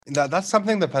That's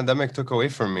something the pandemic took away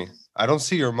from me. I don't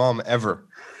see your mom ever.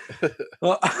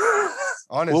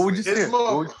 Honestly. What would you say?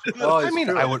 I mean,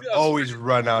 I would always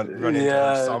run into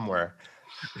her somewhere.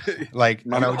 Like,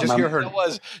 and I would just hear her. That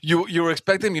was you were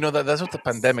expecting, that's what the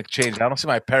pandemic changed. I don't see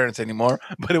my parents anymore,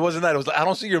 but it wasn't that. It was like, I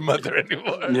don't see your mother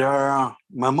anymore. Yeah,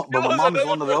 my mom is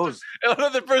one of those.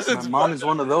 Another person's my mom is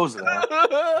one of those.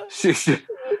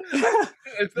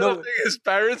 Instead of seeing his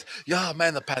parents, yeah,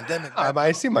 man, the pandemic.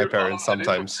 I see my parents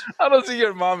sometimes. I don't see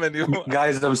your mom anymore.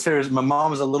 Guys, I'm serious. My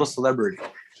mom is a little celebrity.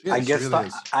 I get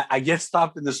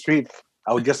stopped in the street.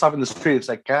 I would get stopped in the street. It's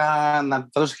like, να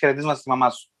δώσεις χαιρετίσματα στη μαμά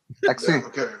σου. Εντάξει,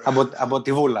 από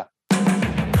τη βούλα.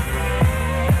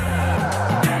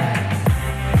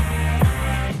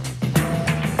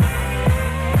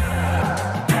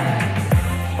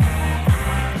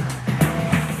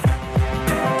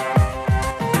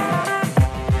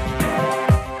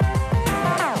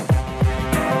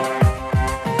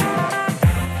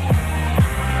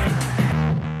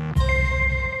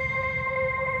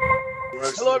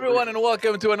 Hello, everyone, and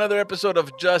welcome to another episode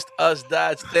of Just Us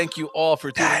Dads. Thank you all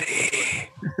for tuning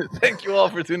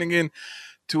in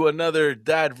to another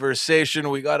Dadversation.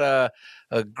 We got a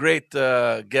great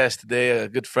guest today, a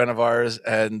good friend of ours,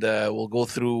 and we'll go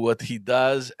through what he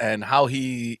does and how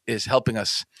he is helping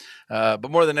us.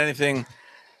 But more than anything,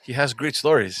 he has great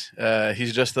stories.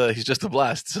 He's just a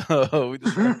blast. So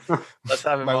let's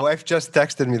have him. My wife just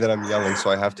texted me that I'm yelling,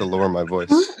 so I have to lower my voice.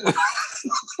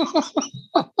 So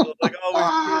like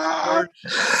always,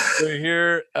 we're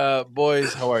here.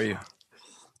 Boys, how are you?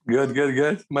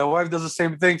 Good. My wife does the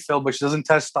same thing, Phil, but she doesn't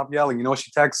text stop yelling. You know what she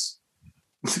texts?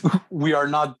 We are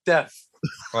not deaf.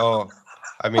 Oh,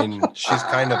 I mean, she's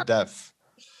kind of deaf.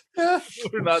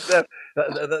 We're not deaf.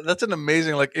 That's an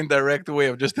amazing, indirect way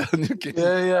of just telling your kids.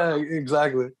 Yeah,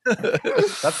 exactly.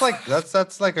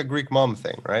 That's like a Greek mom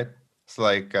thing, right? It's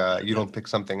like you don't pick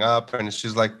something up, and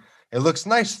she's like, "It looks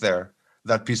nice there,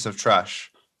 that piece of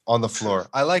trash on the floor.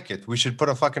 I like it. We should put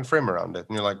a fucking frame around it."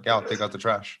 And you're like, "Yeah, I'll take out the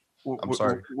trash." I'm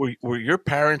sorry. Were your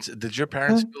parents? Did your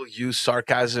parents still use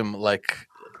sarcasm like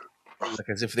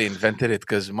as if they invented it?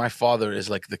 Because my father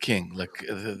is like the king. Like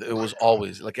it was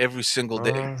always like every single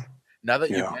day. Now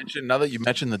that you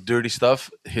mentioned the dirty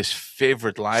stuff, his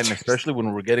favorite line, especially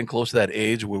when we're getting close to that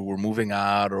age where we're moving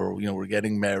out, or we're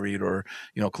getting married, or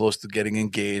close to getting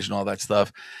engaged and all that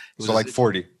stuff. So like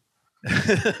 40.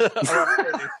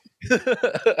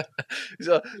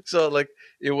 so like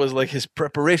it was like his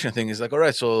preparation thing. He's like, all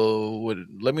right, so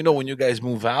let me know when you guys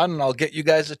move out and I'll get you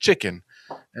guys a chicken.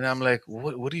 And I'm like,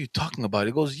 what are you talking about?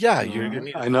 He goes, yeah, you're gonna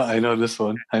need I know this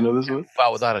one.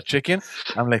 Out without a chicken.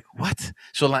 I'm like, what?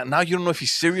 So like now you don't know if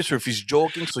he's serious or if he's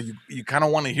joking, so you kind of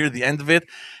want to hear the end of it.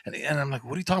 And I'm like,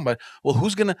 what are you talking about? Well,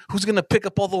 who's gonna pick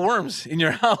up all the worms in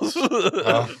your house?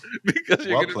 Because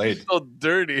you're gonna be so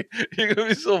dirty. You're gonna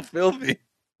be so filthy.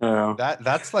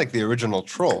 That's like the original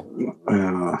troll.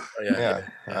 Yeah.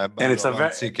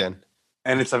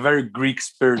 And it's a very Greek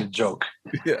spirited joke.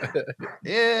 Yeah.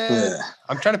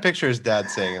 I'm trying to picture his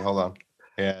dad saying it. Hold on.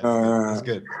 Yeah, it's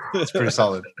good. It's pretty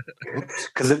solid.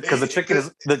 Because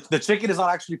the chicken is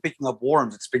not actually picking up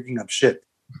worms; it's picking up shit.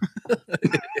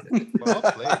 Well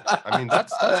played. I mean,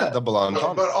 that's a double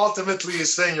entendre. But ultimately,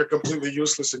 he's saying you're completely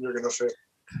useless and you're gonna fail.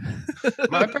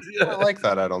 My parents don't like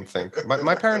that. I don't think.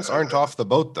 My parents aren't off the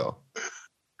boat though.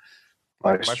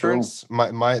 My parents,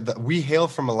 we hail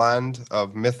from a land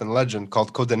of myth and legend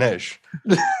called Codenej.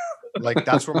 Like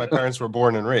that's where my parents were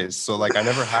born and raised. So like I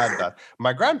never had that.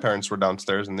 My grandparents were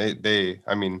downstairs, and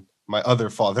I mean, my other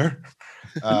father,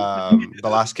 the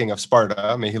last king of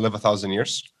Sparta, may he live 1,000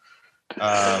 years.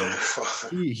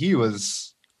 He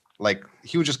was like,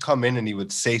 he would just come in and he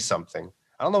would say something.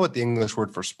 I don't know what the English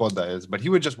word for spoda is, but he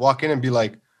would just walk in and be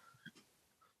like,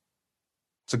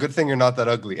 "It's a good thing you're not that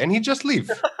ugly," and he'd just leave.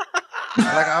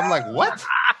 I'm like, what?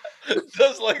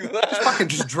 Just like that. Just fucking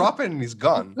drop it and he's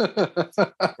gone. I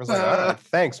was like, all right,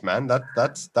 thanks, man.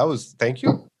 That was thank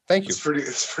you. It's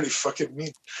pretty fucking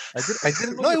mean. I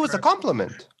didn't know. No, it was a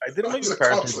compliment. I didn't know your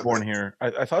parents were born here.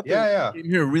 I thought they came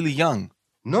here really young.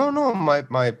 No,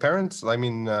 my parents, I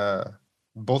mean,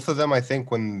 both of them, I think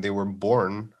when they were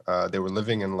born, they were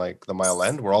living in like the Mile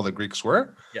End where all the Greeks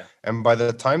were. Yeah. And by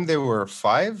the time they were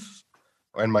 5,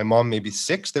 and my mom maybe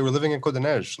 6, they were living in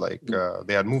Codenej. Like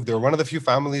they had moved. They were one of the few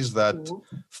families that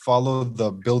followed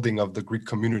the building of the Greek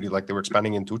community. Like they were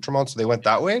expanding into Outremont, so they went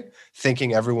that way,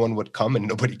 thinking everyone would come, and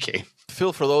nobody came.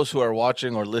 Phil, for those who are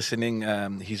watching or listening,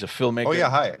 he's a filmmaker. Oh yeah,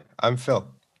 hi, I'm Phil.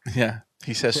 Yeah,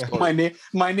 he says my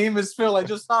name is Phil. I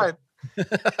just died.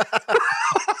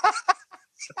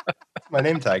 My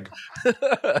name tag.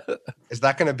 Is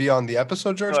that going to be on the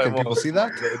episode, George? No, Can people see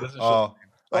that? Oh.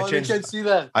 They can't see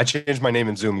that. I changed my name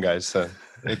in Zoom, guys.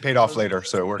 It paid off later,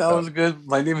 so it worked out. That was good.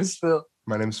 My name is Phil.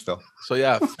 My name's Phil. So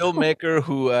yeah, filmmaker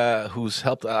who's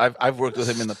helped. I've worked with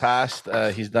him in the past.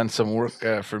 He's done some work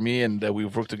for me, and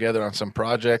we've worked together on some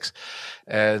projects.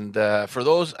 And for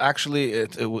those, actually,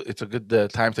 it's a good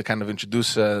time to kind of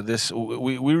introduce this.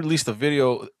 We released a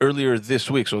video earlier this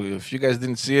week, so if you guys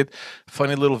didn't see it,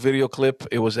 funny little video clip.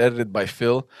 It was edited by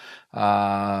Phil.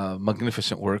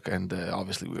 Magnificent work, and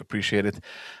obviously we appreciate it.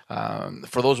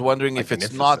 For those wondering if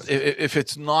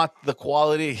it's not the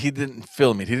quality, he didn't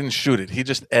film it, he didn't shoot it, he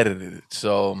just edited it.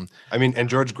 So I mean, and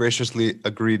George graciously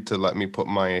agreed to let me put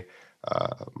my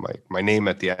my name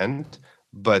at the end,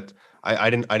 but I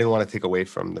didn't want to take away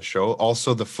from the show.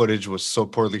 Also, the footage was so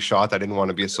poorly shot, I didn't want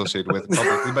to be associated with it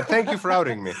publicly. But thank you for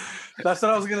outing me. That's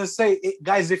what I was gonna say,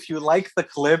 guys. If you like the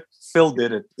clip, Phil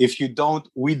did it. If you don't,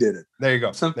 we did it. There you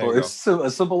go. Simple. There you It's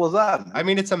as simple as that. I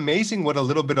mean, it's amazing what a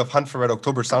little bit of Hunt for Red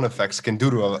October sound effects can do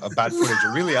to a bad footage.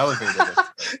 It really elevated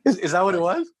it. Is that what it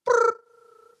was?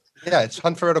 Yeah, it's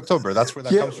Hunt for Red October. That's where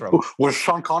that comes from. With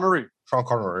Sean Connery. Sean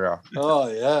Connery, yeah. Oh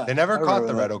yeah. They never caught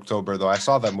the Red October though. I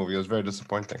saw that movie. It was very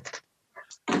disappointing.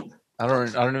 I don't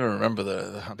even remember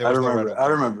the I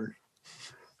remember.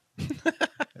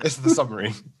 It's the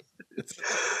submarine.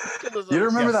 You don't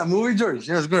remember that movie, George?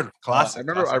 Yeah, it's good. Classic.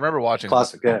 I remember watching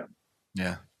Classic. it.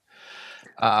 Yeah.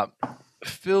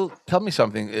 Phil, tell me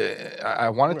something. I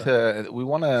wanted to. We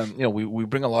want to. We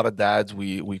bring a lot of dads.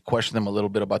 We question them a little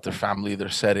bit about their family, their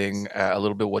setting, a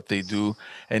little bit what they do,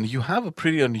 and you have a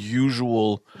pretty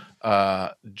unusual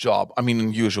job. I mean,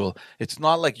 unusual. It's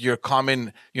not like your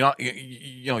common. You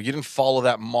didn't follow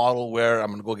that model where I'm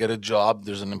going to go get a job.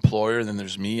 There's an employer, and then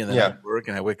there's me, and then I work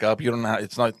and I wake up. You don't have.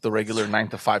 It's not the regular 9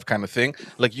 to 5 kind of thing.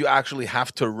 Like you actually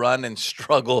have to run and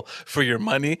struggle for your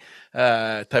money,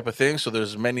 type of thing. So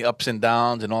there's many ups and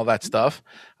downs and all that stuff.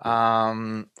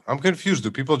 I'm confused.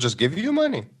 Do people just give you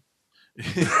money?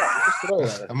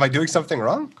 Am I doing something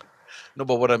wrong? No,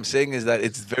 but what I'm saying is that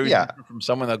it's very different from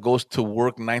someone that goes to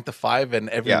work 9 to 5 and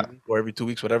every week or every 2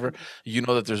 weeks, whatever, you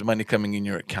know that there's money coming in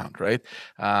your account, right?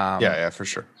 Yeah, for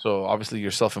sure. So obviously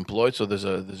you're self-employed, so there's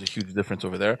a huge difference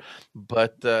over there.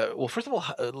 But well, first of all,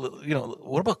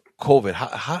 what about COVID?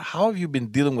 How have you been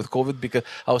dealing with COVID? Because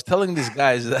I was telling these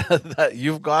guys that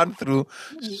you've gone through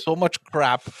so much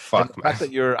crap. Fuck, the fact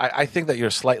that I think that you're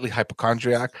slightly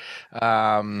hypochondriac.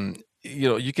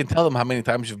 You can tell them how many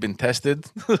times you've been tested.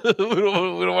 we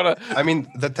don't want to. I mean,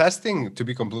 the testing, to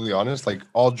be completely honest, like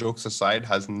all jokes aside,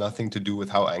 has nothing to do with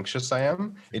how anxious I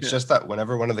am. It's just that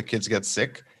whenever one of the kids gets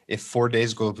sick, if 4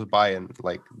 days goes by and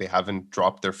like they haven't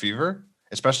dropped their fever,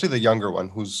 especially the younger one,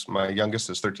 who's my youngest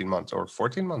is 13 months or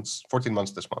 14 months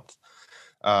this month.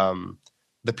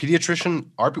 The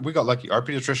pediatrician, we got lucky. Our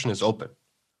pediatrician is open.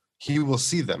 He will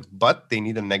see them, but they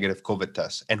need a negative COVID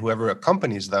test, and whoever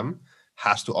accompanies them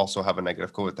has to also have a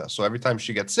negative COVID test. So every time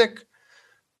she gets sick,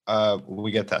 we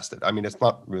get tested. I mean, it's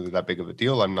not really that big of a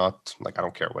deal. I'm not like, I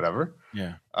don't care, whatever.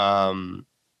 Yeah. I've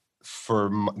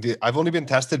only been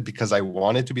tested because I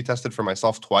wanted to be tested for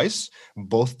myself twice.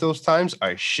 Both those times,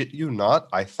 I shit you not,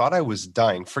 I thought I was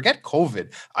dying. Forget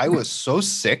COVID. I was so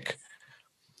sick.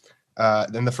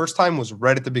 Then the first time was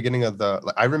right at the beginning of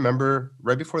I remember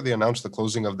right before they announced the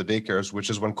closing of the daycares, which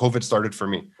is when COVID started for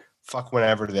me. Fuck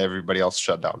whenever everybody else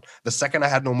shut down. The second I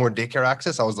had no more daycare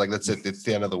access, I was like, that's it. It's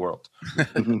the end of the world.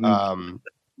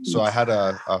 So I had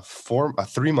a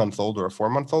 3-month-old or a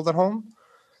 4-month-old at home,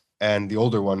 and the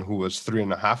older one who was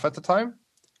 3.5 at the time.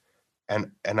 And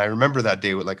I remember that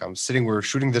day, like we were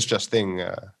shooting this just thing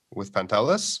with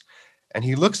Pantelis, and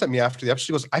he looks at me after the episode.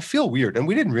 He goes, I feel weird. And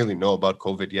we didn't really know about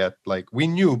COVID yet. Like we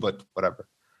knew, but whatever.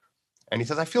 And he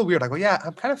says, I feel weird. I go, yeah,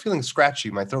 I'm kind of feeling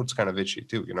scratchy. My throat's kind of itchy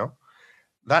too,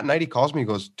 That night he calls me, he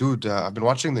goes, dude, I've been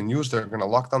watching the news. They're going to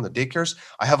lock down the daycares.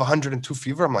 I have 102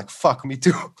 fever. I'm like, fuck, me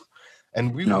too.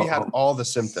 And we had all the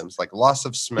symptoms, like loss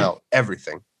of smell,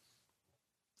 everything.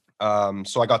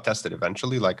 So I got tested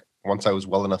eventually, like once I was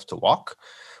well enough to walk.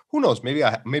 Who knows? Maybe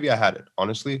I had it,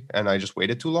 honestly, and I just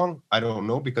waited too long. I don't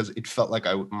know, because it felt like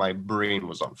my brain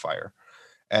was on fire.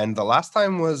 And the last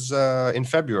time was in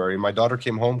February. My daughter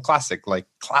came home, classic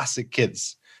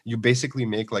kids. You basically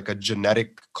make like a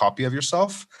genetic copy of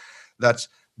yourself that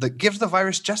gives the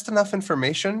virus just enough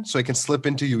information so it can slip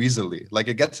into you easily. Like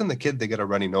it gets in the kid, they get a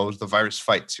runny nose, the virus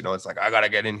fights, it's like, I got to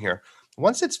get in here.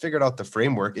 Once it's figured out the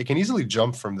framework, it can easily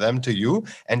jump from them to you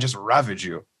and just ravage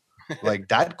you. Like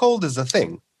dad cold is a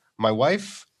thing. My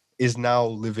wife is now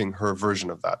living her version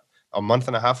of that. A month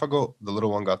and a half ago, the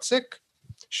little one got sick.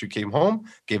 She came home,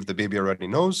 gave the baby a runny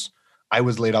nose. I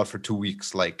was laid out for 2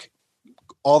 weeks, like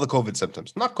all the COVID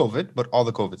symptoms. Not COVID, but all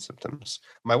the COVID symptoms.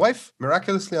 My wife,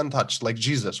 miraculously untouched, like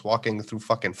Jesus walking through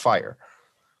fucking fire.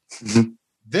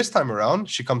 This time around,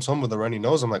 she comes home with a runny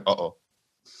nose. I'm like, uh-oh.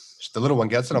 The little one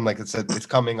gets it. I'm like, it's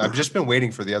coming. I've just been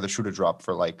waiting for the other shoe to drop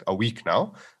for like a week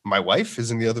now. My wife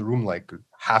is in the other room, like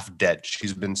half dead.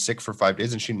 She's been sick for 5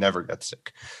 days and she never gets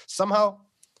sick. Somehow,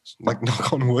 like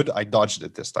knock on wood, I dodged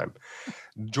it this time.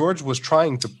 George was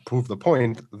trying to prove the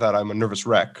point that I'm a nervous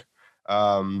wreck.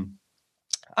 I'm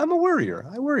a worrier.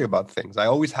 I worry about things. I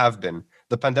always have been.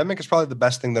 The pandemic is probably the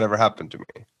best thing that ever happened to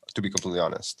me, to be completely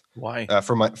honest. Why?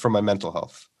 For my mental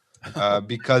health.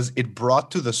 Because it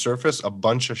brought to the surface a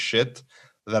bunch of shit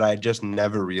that I just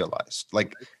never realized.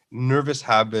 Like nervous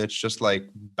habits, just like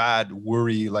bad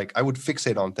worry. Like I would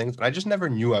fixate on things, and I just never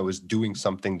knew I was doing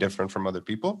something different from other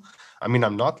people. I mean,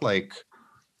 I'm not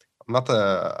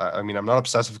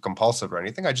obsessive compulsive or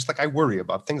anything. I just I worry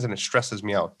about things and it stresses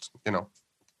me out,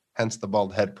 hence the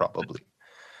bald head probably.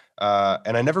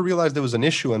 And I never realized there was an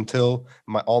issue until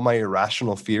all my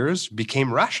irrational fears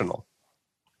became rational.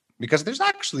 Because there's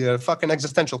actually a fucking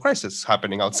existential crisis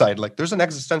happening outside. Like there's an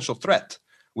existential threat.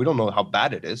 We don't know how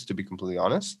bad it is, to be completely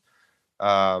honest.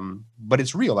 But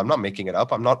it's real. I'm not making it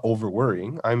up. I'm not over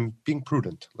worrying. I'm being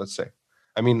prudent, let's say.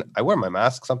 I mean, I wear my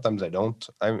mask. Sometimes I don't.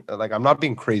 I'm not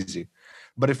being crazy.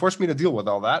 But it forced me to deal with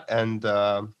all that. And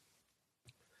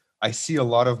I see a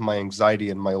lot of my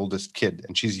anxiety in my oldest kid,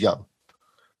 and she's young.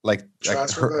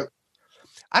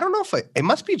 I don't know if it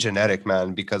must be genetic,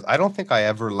 man, because I don't think I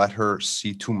ever let her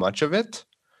see too much of it.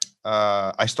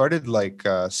 I started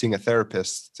seeing a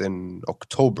therapist in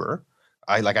October.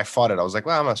 I fought it. I was like,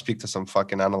 well, I'm going to speak to some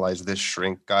fucking analyze this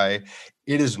shrink guy.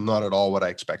 It is not at all what I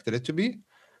expected it to be.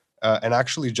 And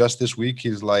actually just this week,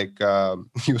 he's like,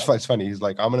 it's funny. He's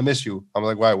like, I'm going to miss you. I'm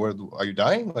like, why? Where are you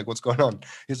dying? Like, what's going on?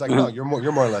 He's like, no, you're more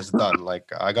or less done.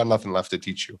 Like, I got nothing left to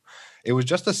teach you. It was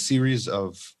just a series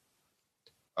of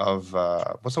what's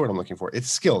the word I'm looking for? It's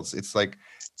skills. It's like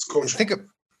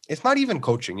it's not even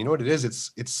coaching. You know what it is?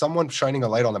 It's someone shining a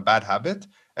light on a bad habit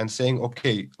and saying,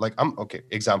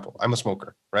 example, I'm a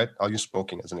smoker, right? I'll use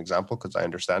smoking as an example because I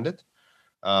understand it.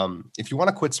 If you want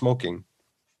to quit smoking,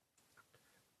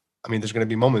 I mean, there's going to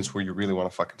be moments where you really want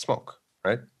to fucking smoke,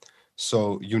 right?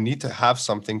 So you need to have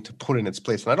something to put in its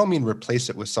place. And I don't mean replace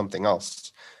it with something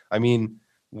else. I mean,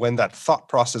 when that thought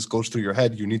process goes through your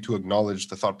head, you need to acknowledge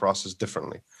the thought process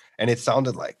differently. And it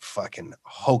sounded like fucking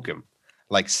hokum,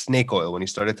 like snake oil when he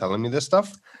started telling me this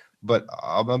stuff. But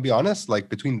I'm going to be honest, like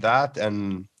between that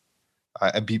and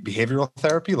behavioral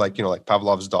therapy, like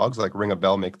Pavlov's dogs, like ring a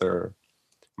bell, make their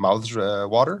mouths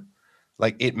water.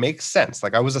 Like it makes sense.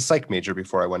 Like I was a psych major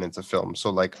before I went into film.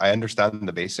 So like I understand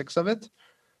the basics of it.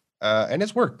 And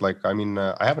it's worked. Like, I mean,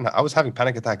 I was having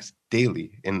panic attacks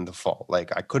daily in the fall.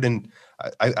 Like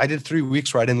I did 3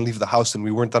 weeks where I didn't leave the house and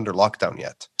we weren't under lockdown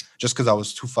yet just because I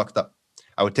was too fucked up.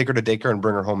 I would take her to daycare and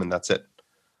bring her home and that's it.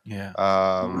 Yeah.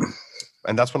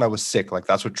 And that's when I was sick. Like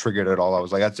that's what triggered it all. I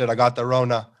was like, that's it. I got the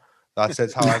Rona. That's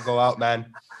it. How I go out, man.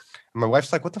 And my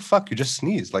wife's like, what the fuck? You just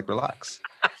sneezed. Like, relax.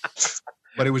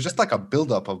 But it was just like a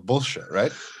buildup of bullshit,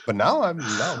 right? But now I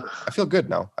feel good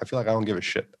now. I feel like I don't give a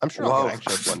shit. I'm sure I'll get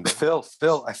anxious one day.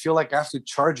 Phil, I feel like I have to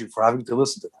charge you for having to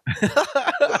listen to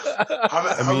that.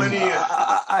 How many?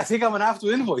 I think I'm gonna have to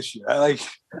invoice you. I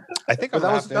think I'm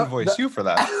gonna have to invoice you for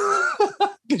that.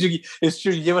 It's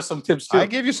true. You give us some tips too. I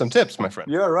gave you some tips, my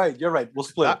friend. You're right. We'll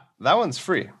split. That one's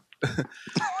free.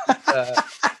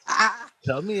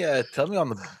 Tell me on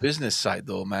the business side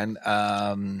though, man.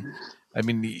 I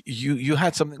mean, you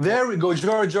had something. There we go,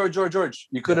 George.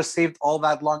 You could have saved all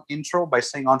that long intro by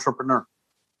saying entrepreneur.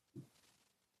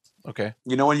 Okay.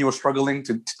 You know when you were struggling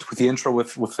with the intro with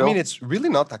Phil? I mean, it's really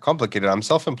not that complicated. I'm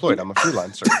self-employed. I'm a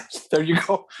freelancer. There you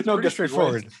go. No, pretty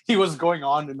straightforward. He was going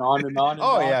on and on and on.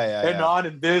 On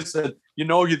and this and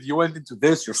you went into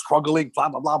this. You're struggling. Blah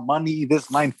blah blah. Money. This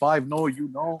 9-5. No.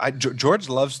 George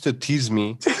loves to tease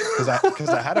me because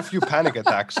I had a few panic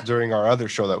attacks during our other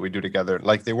show that we do together.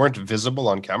 Like they weren't visible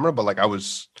on camera, but like I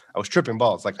was tripping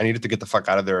balls. Like I needed to get the fuck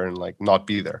out of there and like not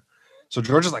be there. So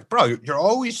George is like, bro, you're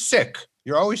always sick.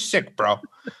 You're always sick, bro.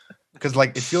 Because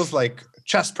like it feels like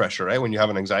chest pressure, right? When you have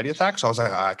an anxiety attack. So I was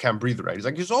like, I can't breathe right. He's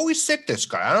like, he's always sick, this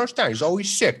guy. I don't understand. He's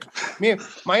always sick.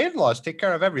 My in-laws take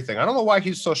care of everything. I don't know why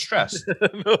he's so stressed.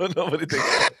 No, nobody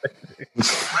takes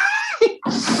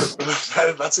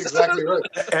That's exactly right.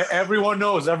 Everyone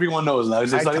knows. I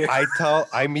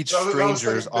meet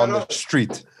strangers on the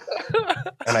street.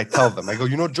 And I tell them, I go,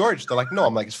 George? They're like, no.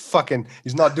 I'm like,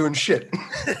 he's not doing shit.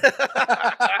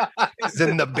 He's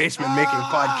in the basement making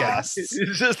podcasts.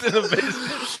 He's just in the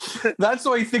basement. That's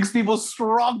why he thinks people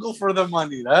struggle for the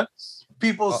money, huh?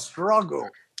 People struggle.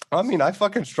 I mean, I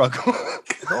fucking struggle.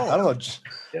 No. I don't know.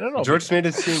 No, George made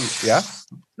it seem, yeah?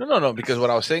 No. Because what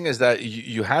I was saying is that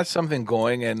you had something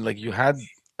going, and like you had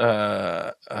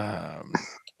like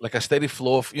a steady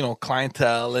flow of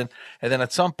clientele, and then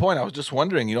at some point I was just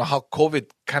wondering, how COVID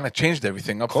kind of changed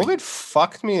everything up. COVID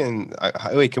fucked me in.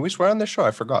 Wait, can we swear on this show?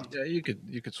 I forgot. Yeah, you could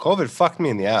swear. COVID fucked me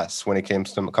in the ass when it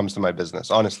comes to my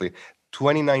business. Honestly,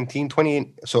 2019,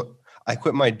 28. So I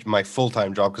quit my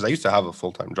full-time job because I used to have a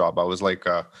full-time job. I was like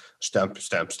a stamp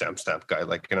guy,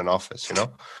 like in an office,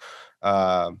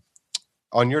 on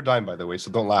your dime, by the way.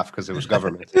 So don't laugh because it was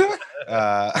government.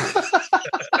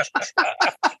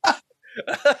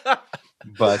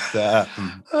 But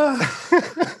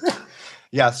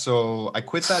yeah, so I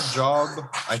quit that job.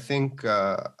 I think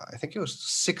it was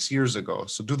 6 years ago.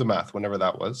 So do the math, whenever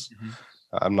that was. Mm-hmm.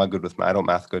 I'm not good with math. I don't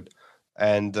math good.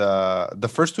 And the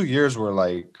first 2 years were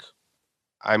like,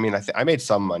 I mean, I made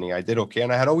some money. I did okay,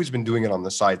 and I had always been doing it on the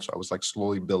side, so I was like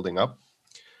slowly building up.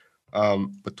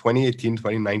 But 2018,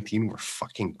 2019 were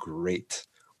fucking great.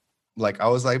 Like, I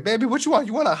was like, baby, what you want?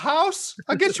 You want a house?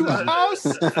 I'll get you a house.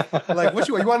 Like, what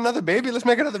you want? You want another baby? Let's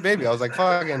make another baby. I was like,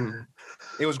 fucking,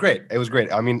 it was great. It was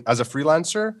great. I mean, as a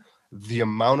freelancer, the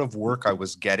amount of work I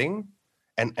was getting,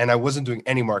 and I wasn't doing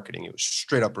any marketing. It was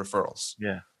straight up referrals.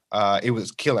 Yeah. It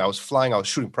was killing. I was flying. I was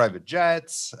shooting private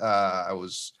jets. I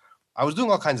was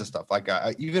doing all kinds of stuff. Like,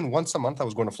 even once a month, I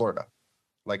was going to Florida.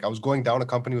 Like, I was going down. A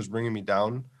company was bringing me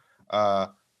down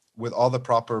with all the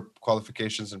proper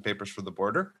qualifications and papers for the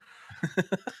border.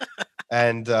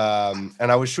 and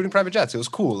I was shooting private jets. It was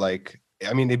cool. Like,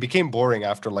 I mean, it became boring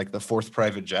after like the fourth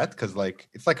private jet because like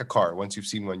it's like a car. Once you've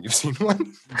seen one, you've seen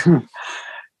one.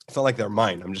 It's not like they're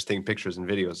mine. I'm just taking pictures and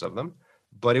videos of them.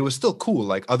 But it was still cool.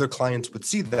 Like, other clients would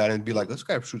see that and be like, this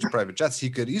guy shoots private jets. He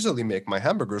could easily make my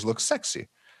hamburgers look sexy.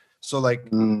 So like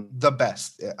the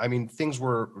best. I mean, things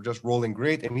were just rolling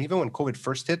great. And even when COVID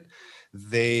first hit,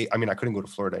 I couldn't go to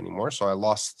Florida anymore. So I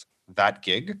lost that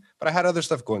gig, but I had other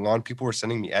stuff going on. People were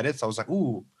sending me edits. I was like,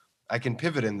 ooh, I can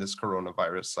pivot in this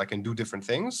coronavirus. I can do different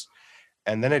things.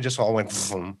 And then it just all went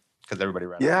boom because everybody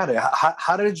ran. Yeah.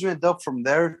 How did you end up from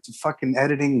there to fucking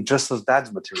editing Just As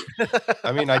Dad's material?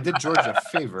 I mean, I did George a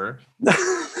favor,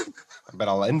 but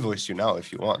I'll invoice you now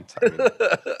if you want. I mean,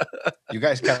 you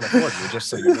guys can't afford me, just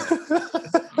so you know.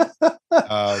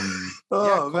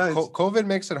 COVID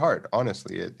makes it hard.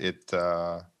 Honestly, it's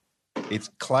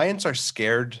clients are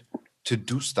scared to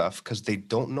do stuff because they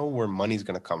don't know where money's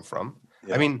going to come from.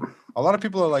 Yeah. I mean, a lot of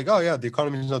people are like, oh yeah, the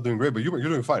economy is not doing great, but you're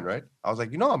doing fine, right? I was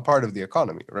like, I'm part of the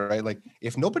economy, right? Like,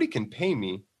 if nobody can pay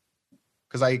me,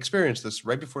 because I experienced this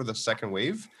right before the second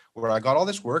wave where I got all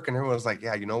this work and everyone was like,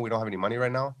 yeah, we don't have any money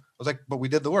right now. I was like, but we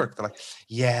did the work. They're like,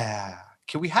 yeah,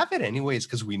 can we have it anyways?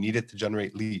 Because we need it to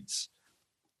generate leads.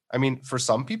 I mean, for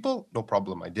some people, no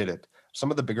problem. I did it. Some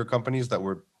of the bigger companies that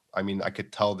were, I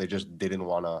could tell they just didn't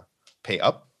want to pay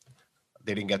up.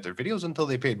 They didn't get their videos until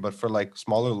they paid. But for like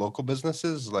smaller local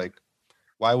businesses, like,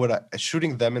 why would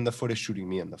shooting them in the foot is shooting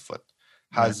me in the foot.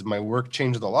 Has my work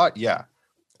changed a lot? Yeah.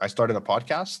 I started a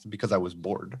podcast because I was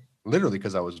bored, literally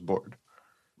because I was bored.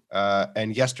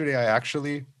 And yesterday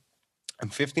I'm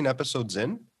 15 episodes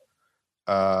in.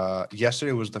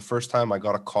 Yesterday was the first time I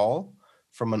got a call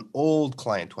from an old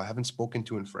client who I haven't spoken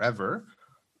to in forever.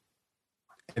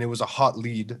 And it was a hot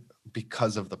lead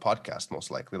because of the podcast,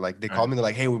 most likely. Like, they called me, they're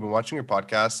like, hey, we've been watching your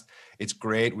podcast. It's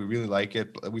great. We really like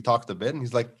it. We talked a bit. And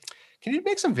he's like, can you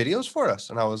make some videos for us?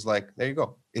 And I was like, there you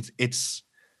go. If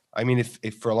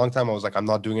for a long time I was like, I'm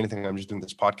not doing anything. I'm just doing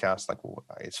this podcast. Like,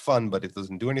 it's fun, but it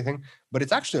doesn't do anything. But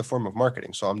it's actually a form of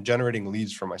marketing. So I'm generating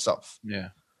leads for myself. Yeah.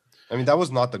 I mean, that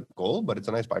was not the goal, but it's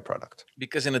a nice byproduct.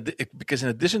 Because in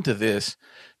addition to this,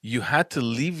 you had to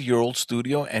leave your old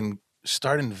studio and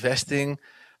start investing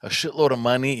a shitload of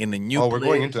money in a new place. We're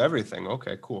going into everything.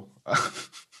 Okay, cool.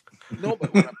 No,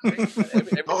 but what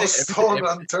I'm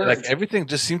saying, everything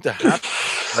just seemed to happen.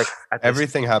 Like,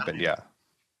 everything happened, yeah.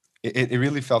 It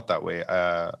really felt that way.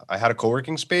 I had a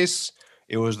co-working space.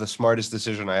 It was the smartest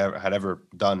decision I had ever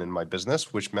done in my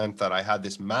business, which meant that I had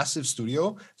this massive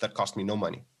studio that cost me no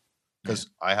money.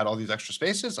 Because I had all these extra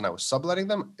spaces and I was subletting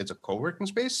them. It's a co-working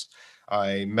space.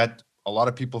 I met a lot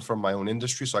of people from my own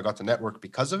industry, so I got to network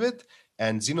because of it.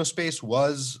 And Xenospace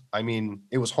was,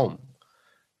 it was home.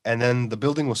 And then the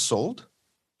building was sold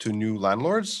to new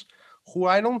landlords who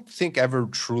I don't think ever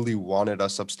truly wanted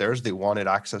us upstairs. They wanted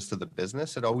access to the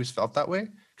business. It always felt that way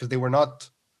because they were not,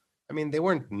 they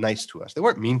weren't nice to us. They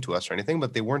weren't mean to us or anything,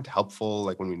 but they weren't helpful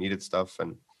like when we needed stuff.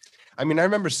 And I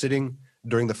remember sitting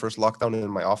during the first lockdown in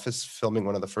my office, filming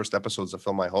one of the first episodes of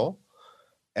Fill My Hole,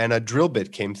 and a drill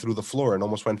bit came through the floor and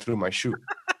almost went through my shoe.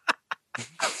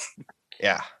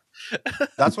 Yeah.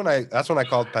 That's when I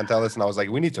called Pantelis and I was like,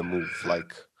 we need to move.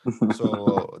 Like,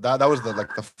 so that was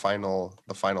the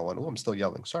final one. Oh, I'm still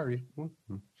yelling. Sorry.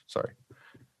 Sorry.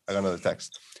 I got another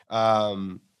text.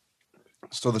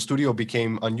 So the studio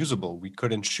became unusable. We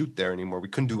couldn't shoot there anymore. We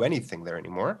couldn't do anything there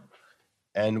anymore.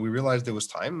 And we realized it was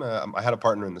time. I had a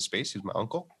partner in the space. He's my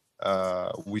uncle.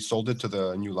 We sold it to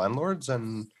the new landlords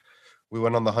and we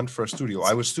went on the hunt for a studio.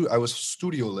 I was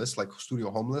studioless, like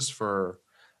studio homeless for,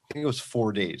 I think it was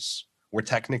 4 days, where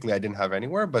technically I didn't have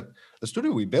anywhere, but the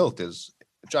studio we built is,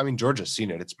 I mean, George has seen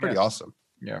it. It's pretty awesome.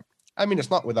 Yeah. I mean, it's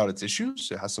not without its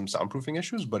issues. It has some soundproofing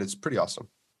issues, but it's pretty awesome.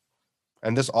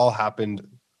 And this all happened,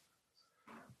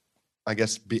 I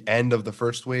guess, the end of the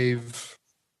first wave,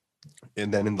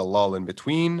 and then in the lull in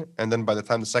between. And then by the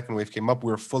time the second wave came up,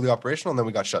 we were fully operational, and then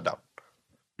we got shut down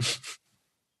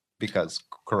because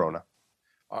Corona.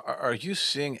 Are you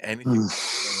seeing anything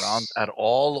around at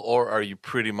all, or are you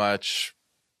pretty much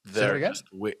there?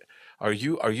 Are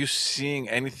you seeing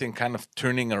anything kind of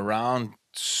turning around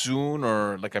soon,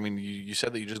 or like, I mean, you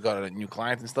said that you just got a new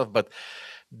client and stuff, but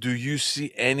do you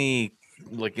see any,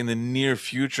 like, in the near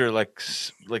future, like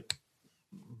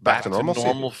back to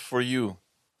normal for you?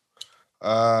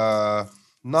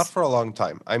 Not for a long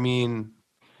time. I mean,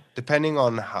 depending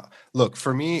on how, look,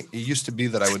 for me, it used to be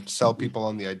that I would sell people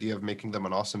on the idea of making them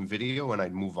an awesome video and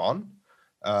I'd move on.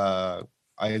 I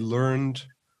learned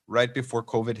right before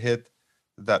COVID hit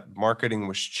that marketing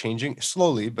was changing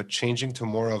slowly, but changing to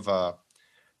more of a,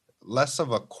 less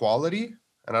of a quality.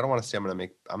 And I don't want to say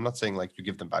I'm not saying like you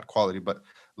give them bad quality, but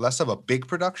less of a big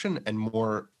production and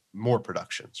more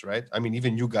productions, right? I mean,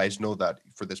 even you guys know that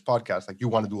for this podcast, like, you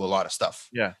want to do a lot of stuff.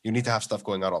 Yeah. You need to have stuff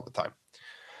going out all the time.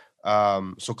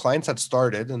 So clients had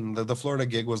started, and the Florida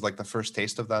gig was like the first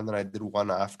taste of that. And then I did one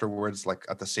afterwards, like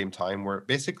at the same time, where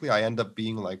basically I end up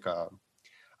being like, I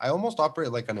almost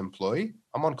operate like an employee.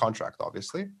 I'm on contract,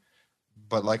 obviously,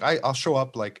 but like I'll show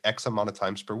up like X amount of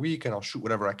times per week and I'll shoot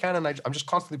whatever I can. And I'm just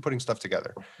constantly putting stuff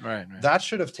together. Right. That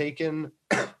should have taken,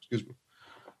 excuse me,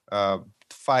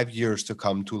 5 years to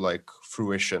come to like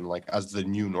fruition, like as the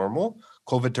new normal.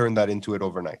 COVID turned that into it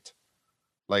overnight.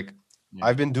 Like,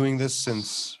 I've been doing this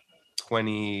since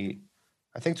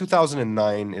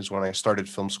 2009 is when I started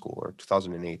film school, or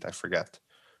 2008, I forget.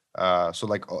 So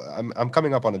like I'm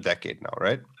coming up on a decade now,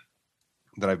 right?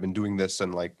 That I've been doing this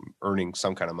and like earning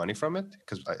some kind of money from it,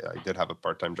 because I did have a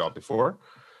part-time job before.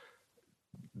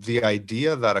 The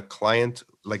idea that a client,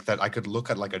 like, that I could look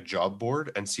at like a job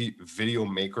board and see video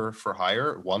maker for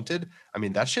hire wanted, I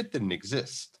mean, that shit didn't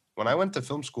exist. When I went to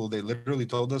film school, they literally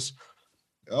told us,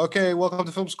 okay, welcome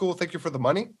to film school, thank you for the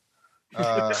money.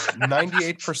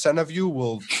 98% of you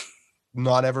will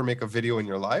not ever make a video in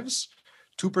your lives.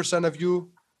 2% of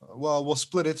you, well, we'll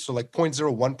split it. So like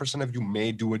 0.01% of you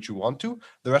may do what you want to.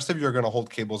 The rest of you are going to hold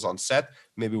cables on set,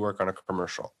 maybe work on a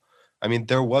commercial. I mean,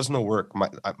 there was no work.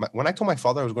 When I told my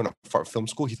father I was going to film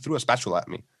school, he threw a spatula at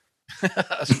me.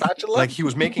 A spatula? Like, it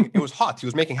was hot. He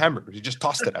was making hamburgers. He just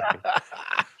tossed it at me.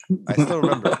 I still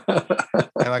remember.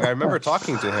 And like, I remember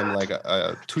talking to him like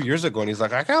 2 years ago, and he's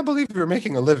like, I can't believe you're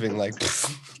making a living. Like,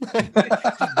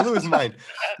 he blew his mind.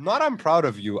 Not, I'm proud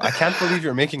of you. I can't believe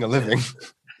you're making a living.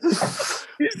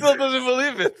 He still doesn't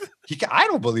believe it. I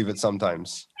don't believe it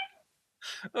sometimes.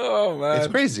 Oh man, it's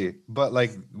crazy. But like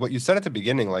what you said at the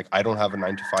beginning, like, I don't have a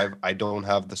 9-to-5. I don't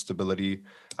have the stability.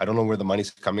 I don't know where the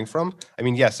money's coming from. I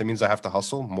mean, yes, it means I have to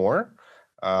hustle more.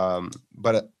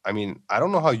 But I mean, I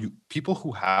don't know how people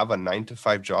who have a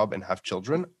 9-to-5 job and have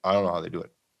children, I don't know how they do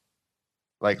it.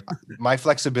 Like, my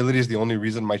flexibility is the only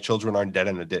reason my children aren't dead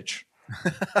in a ditch.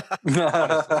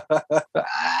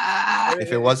 If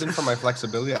it wasn't for my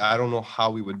flexibility, I don't know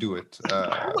how we would do it.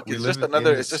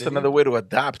 It's just another way to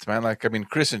adapt, man. Like, I mean,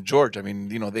 Chris and George, I mean,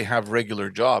 they have regular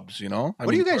jobs, What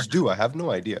do you guys do? I have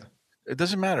no idea. It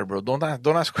doesn't matter, bro. Don't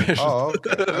ask questions. Oh,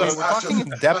 okay. I mean, we're talking in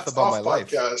depth about my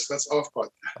life. Yes, that's off podcast.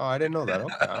 Oh, I didn't know that.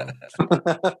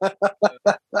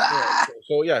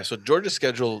 Okay. So George's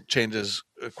schedule changes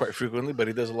quite frequently, but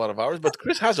he does a lot of hours. But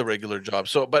Chris has a regular job.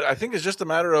 But I think it's just a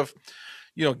matter of,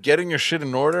 getting your shit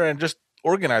in order and just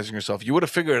organizing yourself. You would have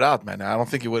figured it out, man. I don't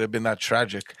think it would have been that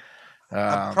tragic.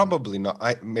 Probably not.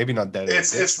 Maybe not that.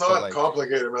 It's not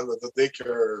complicated, man. The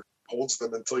daycare holds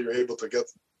them until you're able to get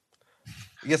them.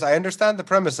 Yes, I understand the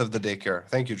premise of the daycare.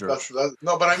 Thank you, George.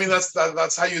 No, but I mean,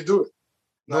 that's how you do it.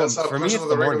 No, for me, it's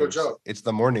the mornings. It's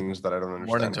the mornings that I don't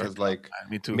understand. Because, like,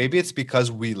 me too. Maybe it's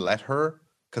because we let her,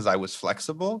 because I was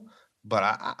flexible. But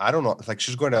I don't know. Like,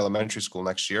 she's going to elementary school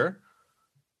next year.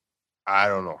 I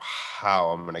don't know how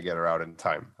I'm gonna get her out in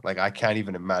time. Like I can't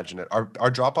even imagine it.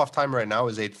 Our drop off time right now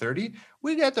is 8:30.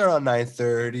 We get there on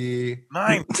 9:30.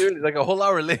 9:30, like a whole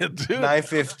hour later, dude.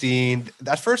 9:15.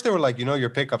 At first they were like, your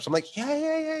pickups. I'm like,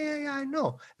 yeah, I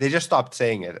know. They just stopped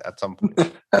saying it at some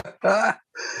point.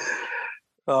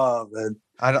 Oh man,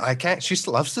 I can't. She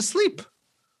loves to sleep.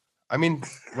 I mean,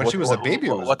 when she was a baby,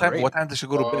 it was great. What time does she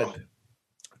go to bed?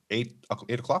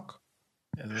 8 o'clock.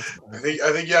 Yeah,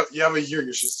 I think you have a year.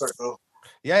 You should start though.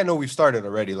 Yeah, I know we've started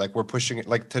already. Like we're pushing it.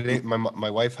 Like today, my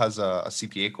wife has a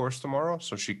CPA course tomorrow,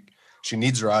 so she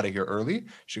needs her out of here early.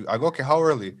 I go, okay, how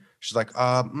early? She's like,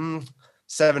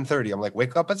 7:30. I'm like,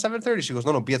 wake up at 7:30. She goes,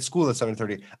 no, be at school at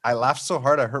 7:30. I laughed so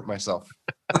hard I hurt myself.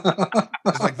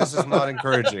 It's like, this is not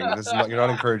encouraging. You're not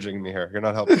encouraging me here. You're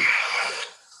not helping.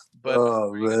 But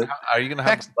are you gonna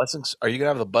have busing? Are you gonna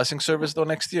have the busing service though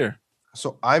next year?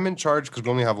 So I'm in charge because we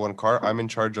only have one car. I'm in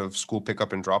charge of school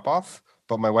pickup and drop off.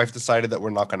 But my wife decided that we're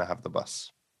not going to have the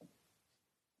bus.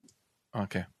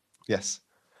 Okay. Yes.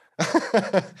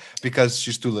 Because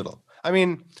she's too little. I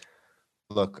mean,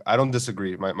 look, I don't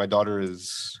disagree. My daughter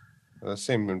is the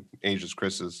same age as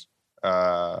Chris is.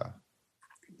 Mine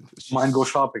goes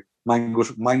shopping. Mine goes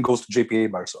to JPA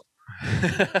by herself.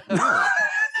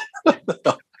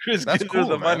 Chris gives her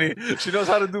the money. She knows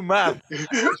how to do math.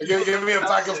 Give me a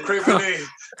pack of crepe.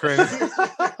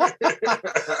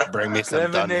 Bring me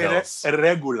some Dunhills.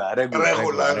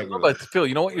 Regular. But Phil,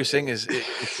 you know what you're saying is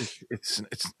it's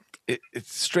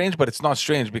strange, but it's not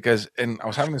strange because, and I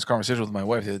was having this conversation with my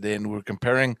wife the other day, and we were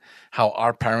comparing how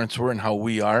our parents were and how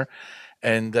we are,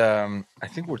 and I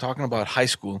think we're talking about high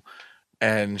school.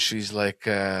 And she's like,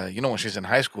 when she's in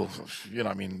high school,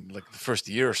 like the first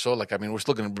year or so, we're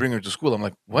still going to bring her to school. I'm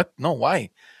like, what? No,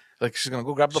 why? Like, she's going to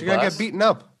go grab the bus. She's going to get beaten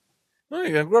up. No, you're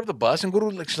going to grab the bus and go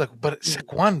to, she's like, but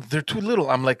Sec 1, they're too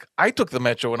little. I'm like, I took the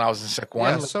metro when I was in Sec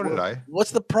 1. Yeah, so did I. What's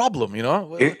the problem,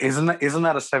 Isn't that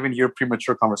a 7-year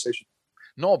premature conversation?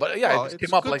 No, but yeah, it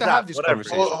came up like that.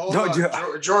 Hold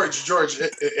on. George,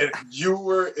 you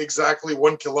were exactly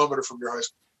 1 kilometer from your high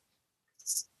school.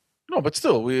 No, but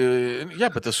still,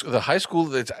 but the high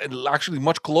school, it's actually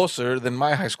much closer than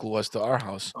my high school was to our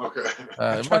house. Okay.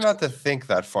 Try not to think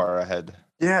that far ahead.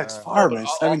 Yeah, it's far, man.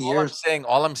 7 years.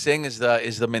 All I'm saying is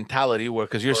the mentality where,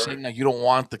 because you're saying that you don't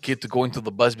want the kid to go into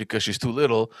the bus because she's too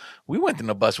little. We went in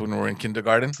a bus when we were in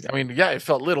kindergarten. I mean, yeah, it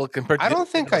felt little compared to. I don't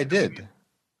think I did.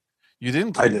 You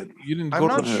didn't? I did. You didn't I'm go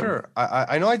not sure.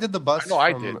 I know I did the bus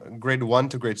from grade 1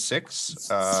 to grade 6.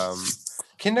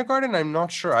 Kindergarten, I'm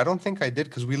not sure. I don't think I did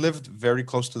because we lived very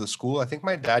close to the school. I think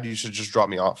my dad used to just drop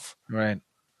me off. Right.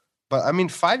 But I mean,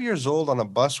 5 years old on a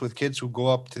bus with kids who go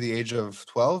up to the age of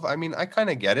 12. I mean, I kind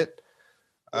of get it.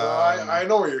 I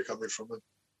know where you're coming from.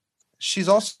 She's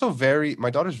also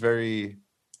my daughter's very,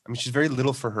 she's very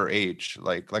little for her age.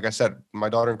 Like I said, my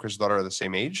daughter and Chris' daughter are the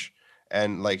same age.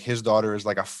 And like his daughter is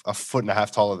like a foot and a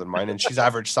half taller than mine. And she's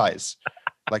average size.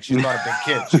 Like she's not a big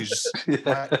kid. She's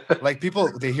like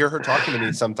people, they hear her talking to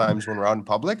me sometimes when we're out in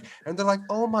public and they're like,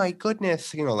 oh my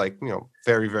goodness.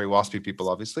 Very, very waspy people,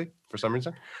 obviously, for some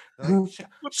reason. Like,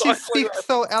 she speaks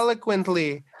so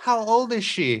eloquently. How old is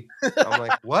she? I'm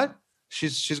like, what?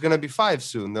 She's going to be 5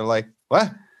 soon. They're like,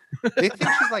 what? They think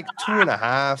she's like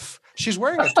 2.5. She's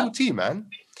wearing a 2T, man.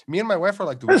 Me and my wife are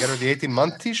like, do we get her the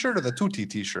 18-month t-shirt or the 2T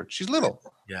t-shirt? She's little.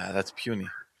 Yeah, that's puny.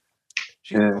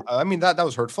 I mean, that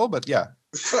was hurtful, but yeah.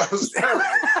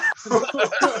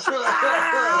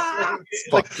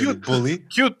 Like cute bully.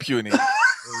 Cute puny.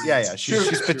 Yeah.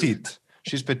 She's petite.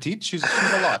 She's petite. She's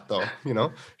a lot, though.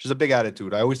 She's a big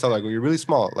attitude. I always tell her, I go, you're really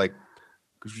small. Like,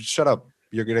 shut up.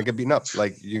 You're going to get beaten up.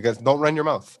 Like, you guys don't run your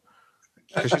mouth.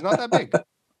 Because she's not that big.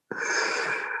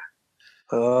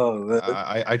 Oh,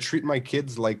 I treat my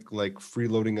kids like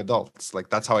freeloading adults. Like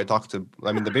that's how I talk to.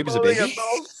 I mean, the baby's a baby,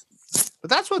 but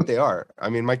that's what they are. I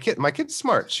mean, my kid's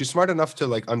smart. She's smart enough to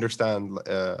like understand.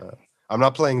 I'm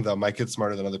not playing my kid's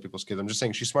smarter than other people's kids. I'm just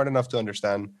saying she's smart enough to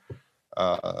understand,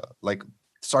 like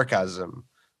sarcasm,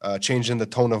 changing the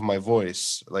tone of my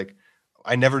voice. Like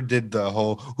I never did the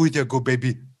whole "Who you go,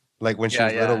 baby." Like when she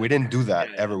was little, we didn't do that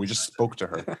ever. We just spoke to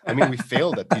her. I mean, we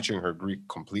failed at teaching her Greek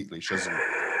completely. She doesn't.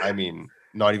 I mean.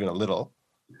 Not even a little.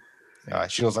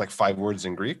 She knows like 5 words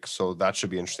in Greek, so that should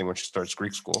be interesting when she starts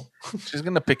Greek school. She's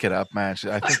gonna pick it up, man.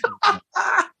 I think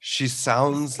she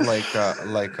sounds like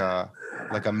a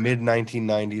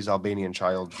mid-1990s Albanian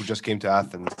child who just came to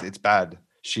Athens. It's bad.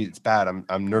 It's bad.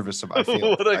 I'm nervous about.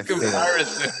 What a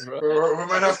comparison, bro. We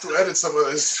might have to edit some of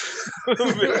this. There's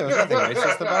nothing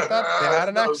racist about that. They had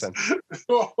an accent.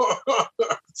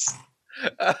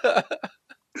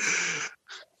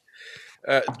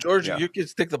 George, your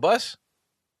kids take the bus?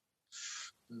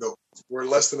 No, we're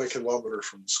less than a kilometer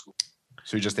from the school.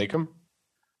 So you just take them?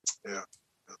 Yeah.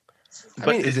 I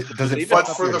mean, does it But fuck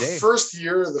up for your the day? first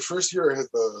year, I had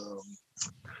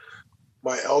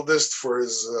my eldest for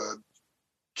his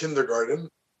kindergarten.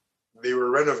 They were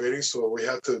renovating, so we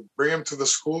had to bring him to the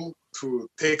school to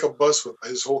take a bus with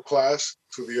his whole class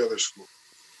to the other school.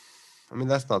 I mean,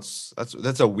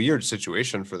 that's a weird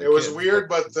situation for the kids. It was kids, weird,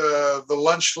 but the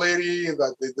lunch lady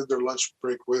that they did their lunch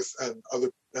break with, and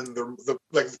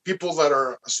the people that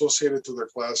are associated to their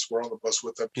class were on the bus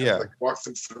with them. Yeah, like walked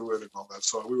them through it and all that.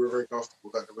 So we were very comfortable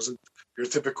with that. It wasn't your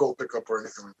typical pickup or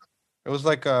anything like that. it was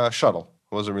like a shuttle.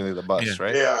 It wasn't really the bus,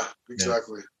 right? Yeah,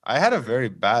 exactly. I had a very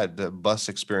bad bus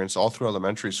experience all through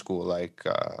elementary school. Like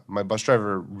my bus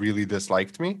driver really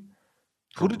disliked me.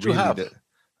 Who did you have?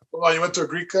 Well, you went to a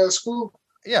Greek school?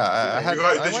 Yeah,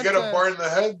 Did you get a bar in the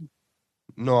head?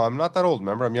 No, I'm not that old.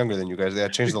 Remember, I'm younger than you guys. They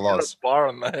had changed the laws. Bar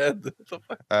on the head.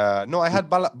 No, I had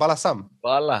Balasam.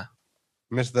 Bala.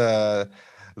 Miss the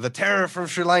terror from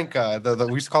Sri Lanka.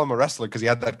 We used to call him a wrestler because he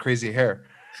had that crazy hair.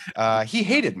 He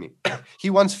hated me. He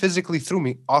once physically threw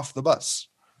me off the bus.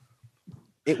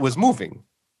 It was moving.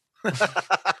 And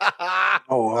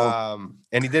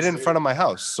he did it in front of my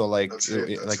house. So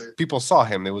people saw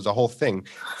him. It was a whole thing.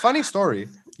 Funny story.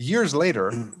 Years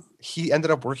later, he ended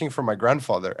up working for my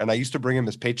grandfather, and I used to bring him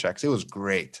his paychecks. It was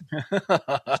great.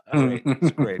 It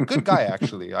was great. Good guy,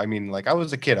 actually. I mean, like, I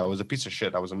was a kid. I was a piece of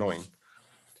shit. I was annoying.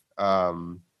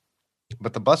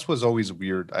 But the bus was always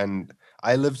weird, and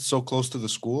I lived so close to the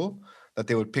school that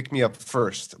they would pick me up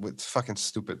first. It's fucking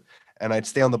stupid. And I'd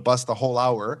stay on the bus the whole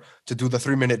hour to do the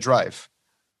 3-minute drive.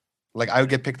 Like, I would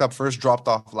get picked up first, dropped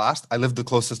off last. I lived the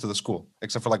closest to the school,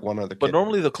 except for like one other kid. But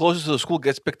normally the closest to the school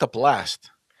gets picked up last.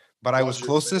 But I was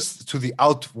closest to the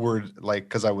outward, like,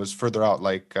 because I was further out.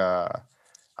 Like, I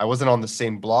wasn't on the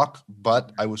same block,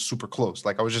 but I was super close.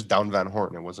 Like, I was just down Van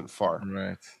Horn. It wasn't far.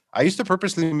 Right. I used to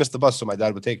purposely miss the bus so my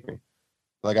dad would take me.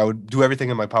 Like, I would do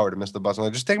everything in my power to miss the bus. I'm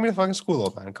like, just take me to fucking school,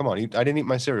 old man. Come on. I didn't eat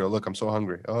my cereal. Look, I'm so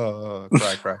hungry. Oh,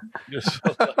 cry.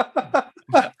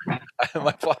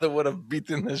 My father would have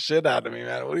beaten the shit out of me,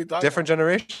 man. What are you talking Different about?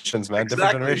 generations, man. Exactly,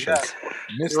 different generations.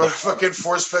 Yeah. You would fucking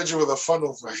force fed you with a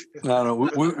funnel. No.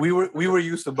 We were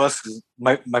used to buses.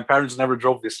 My parents never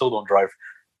drove. They still don't drive.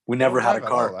 We never had a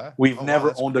car. We've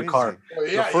never owned a car. Well,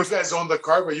 yeah, you guys owned the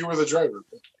car, but you were the driver.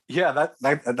 Yeah, that's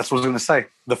what I was going to say.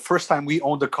 The first time we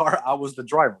owned a car, I was the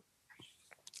driver.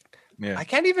 Yeah. I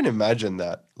can't even imagine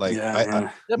that. Like, but Phil,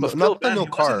 man, he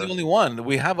wasn't the only one.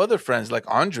 We have other friends like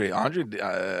Andre.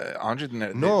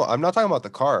 No, I'm not talking about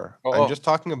the car. I'm just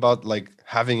talking about like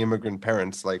having immigrant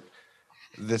parents. Like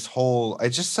this whole,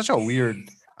 it's just such a weird.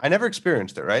 I never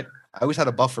experienced it. Right? I always had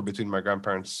a buffer between my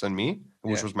grandparents and me,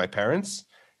 which was my parents,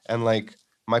 and like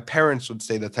my parents would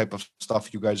say the type of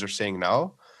stuff you guys are saying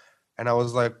now. And I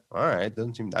was like, all right,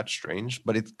 doesn't seem that strange,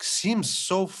 but it seems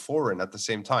so foreign at the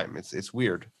same time. It's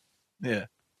weird. Yeah.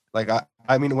 Like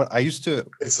I mean, when I used to,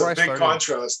 it's a big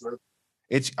contrast, man.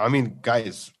 I mean,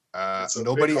 guys,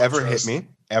 nobody ever hit me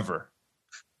ever.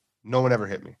 No one ever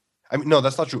hit me. I mean, no,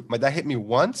 that's not true. My dad hit me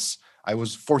once. I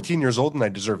was 14 years old and I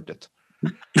deserved it.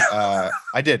 I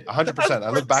did 100%.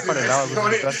 I look back on it now. It was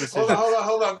the best decision.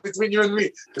 Hold on. Between you and me,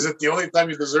 is it the only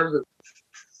time you deserved it?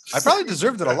 I probably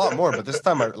deserved it a lot more, but this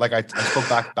time I spoke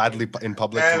back badly in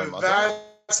public to my mother.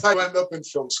 That's how I end up in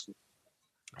film school.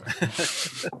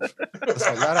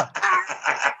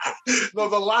 No,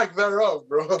 the lack thereof,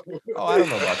 bro. Oh, I don't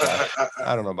know about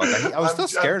that. I was still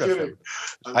scared of him.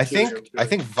 I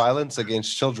think violence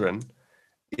against children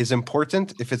is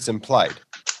important if it's implied.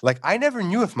 Like, I never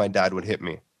knew if my dad would hit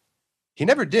me. He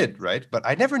never did, right? But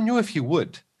I never knew if he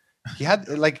would. He had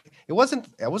I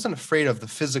wasn't afraid of the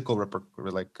physical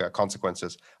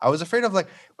consequences. I was afraid of like,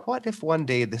 what if one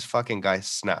day this fucking guy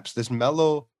snaps? This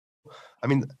mellow, I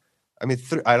mean,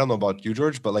 I don't know about you,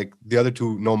 George, but like the other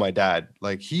two know my dad.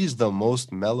 Like, he's the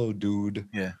most mellow dude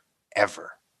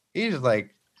ever.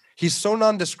 He's so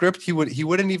nondescript. He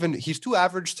wouldn't even. He's too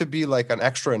average to be like an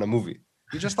extra in a movie.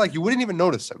 He's just like, you wouldn't even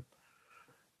notice him.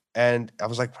 And I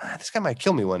was like, this guy might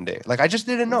kill me one day. Like, I just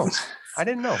didn't know. I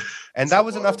didn't know. And that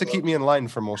was enough to keep me in line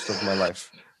for most of my life.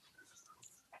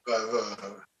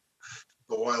 The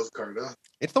wild card, huh?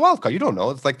 It's the wild card. You don't know.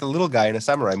 It's like the little guy in a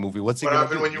samurai movie. What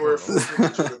happened when you were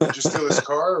 14? Did you steal his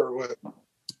car or what?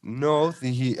 No,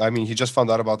 he just found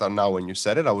out about that now when you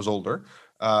said it. I was older.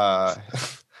 No,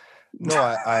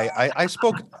 I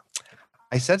spoke.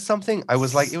 I said something. I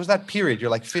was like, it was that period. You're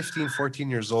like 15, 14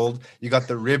 years old. You got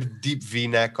the ribbed deep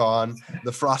V-neck on,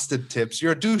 the frosted tips.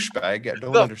 You're a douchebag. I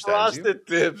don't understand you. Frosted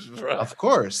tips, bro. Of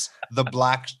course. The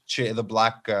black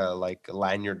like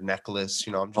lanyard necklace.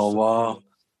 You know, I'm just wow.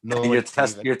 No,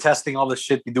 you're testing all the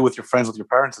shit you do with your friends with your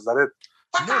parents. Is that it?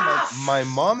 No, my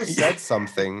mom said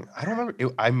something. I don't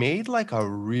remember. I made like a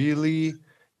really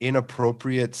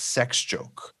inappropriate sex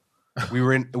joke. We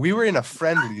were in a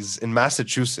Friendlies in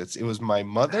Massachusetts. It was my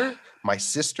mother, my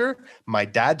sister, my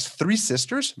dad's 3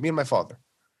 sisters, me and my father.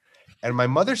 And my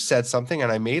mother said something,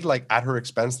 and I made like at her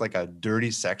expense like a dirty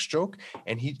sex joke.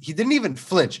 And he didn't even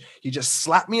flinch. He just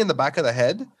slapped me in the back of the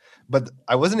head. But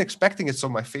I wasn't expecting it, so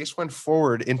my face went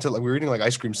forward into like we were eating like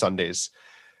ice cream sundaes.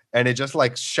 And it just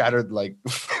like shattered like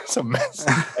some mess.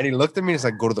 And he looked at me and he's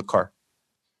like, go to the car.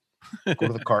 Go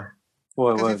to the car.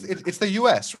 Because it's the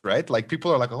US, right? Like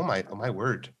people are like, oh my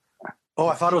word. Oh,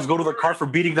 I thought it was go to the car for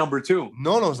beating number 2.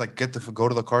 No, it was like go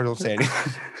to the car, don't say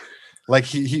anything. Like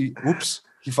he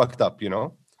fucked up, you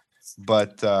know?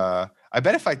 But I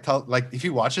bet if I tell like if he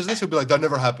watches this, he'll be like, that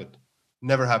never happened.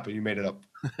 Never happened. You made it up.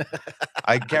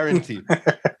 I guarantee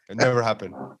it never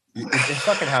happened. It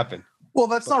fucking happened. Well,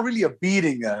 that's not really a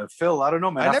beating, Phil. I don't know,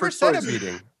 man. I never said a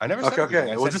beating. I never said a beating.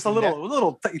 Okay. It was just a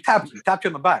little. He tapped you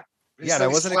in the back. Yeah, and I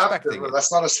wasn't expecting it.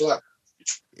 That's not a slap.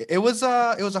 It was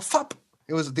a fup.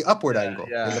 It was the upward angle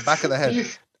in the back of the head.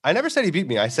 I never said he beat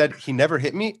me. I said he never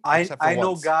hit me. I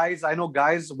know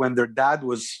guys when their dad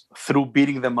was through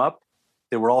beating them up,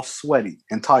 they were all sweaty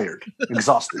and tired,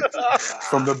 exhausted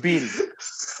from the beating.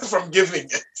 From giving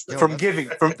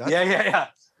it. Yeah.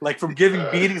 Like from giving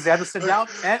beatings, they had to sit down,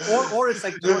 or it's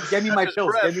like, give me my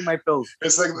pills. Give me my pills.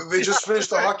 It's like they just finished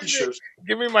the hockey shift.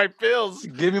 Give me my pills.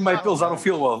 Give me my pills. I don't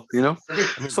feel well, you know. I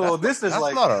mean, so this is that's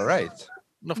like not all right.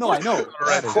 No, I know.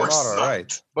 That is not all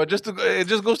right. But it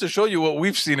just goes to show you what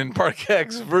we've seen in Park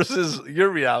X versus your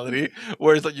reality,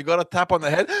 where it's like you got to tap on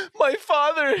the head. My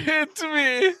father hit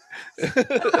me.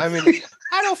 I mean,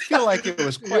 I don't feel like it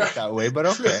was quite that way, but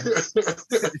okay.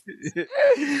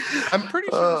 I'm pretty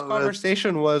sure this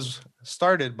conversation was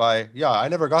started by, I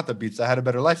never got the beats. I had a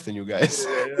better life than you guys.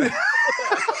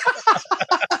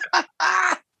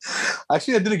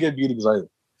 Actually, I didn't get beatings either.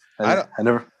 I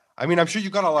never. I mean, I'm sure you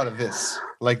got a lot of this,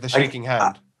 like the shaking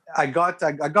hand. I got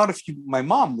a few. My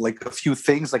mom, like a few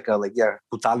things,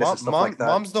 putales and stuff like that.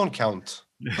 Moms don't count.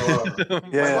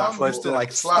 Yeah, but to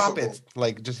like stop it,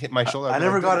 like just hit my shoulder. I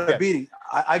never got a beating.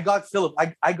 I got Philip.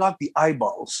 I got the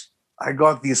eyeballs. I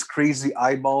got these crazy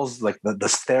eyeballs, like the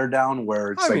stare down,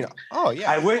 where it's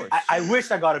I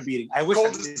wish I got a beating. I wish.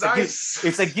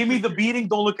 It's like give me the beating.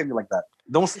 Don't look at me like that.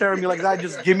 Don't stare at me like that.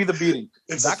 Just give me the beating.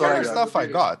 It's that kind of stuff I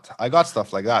got. I got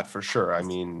stuff like that for sure. I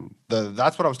mean,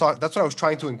 that's what I was talking. That's what I was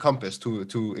trying to encompass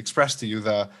to express to you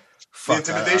the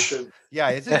intimidation.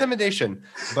 It's intimidation.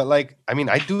 But like, I mean,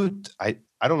 I don't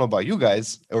know about you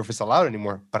guys or if it's allowed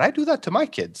anymore, but I do that to my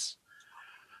kids.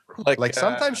 Like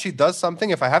sometimes she does something.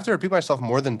 If I have to repeat myself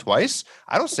more than twice,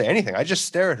 I don't say anything. I just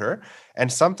stare at her.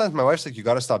 And sometimes my wife's like, you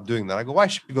got to stop doing that. I go, why?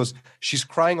 She goes, she's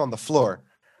crying on the floor.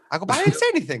 I go, but I didn't say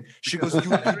anything. She goes,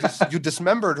 you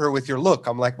dismembered her with your look.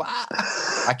 I'm like,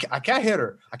 I can't hit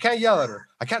her. I can't yell at her.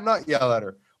 I can't not yell at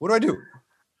her. What do I do?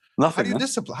 Nothing.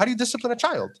 How do you discipline a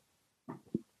child?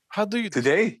 How do you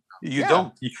today? You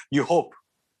don't. You hope.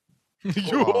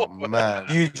 You hope, man.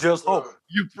 You just hope.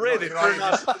 You pray that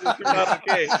you're not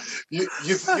okay.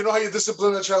 You know how you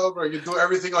discipline a child, bro? You do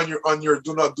everything on your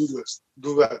do not do list.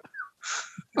 Do that.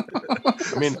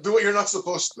 I mean, do what you're not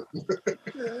supposed to.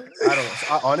 I don't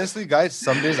know. Honestly, guys,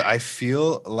 some days I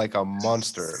feel like a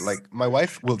monster. Like my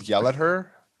wife will yell at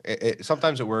her.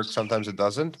 Sometimes it works, sometimes it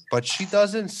doesn't. But she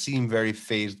doesn't seem very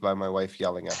fazed by my wife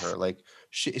yelling at her. Like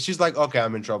she's like, okay,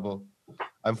 I'm in trouble.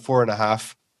 I'm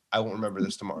 4.5. I won't remember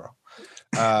this tomorrow.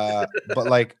 But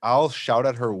like I'll shout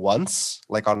at her once,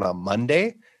 like on a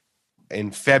Monday in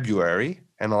February,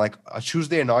 and like a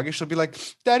Tuesday in August, she'll be like,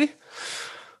 Daddy.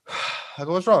 I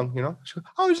go, what's wrong? You know, she goes,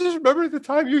 I was just remembering the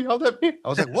time you yelled at me. I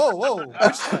was like, whoa,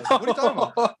 which time? What are you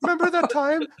talking about? Remember that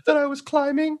time that I was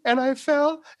climbing and I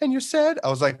fell and you said? I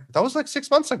was like, that was like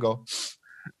 6 months ago.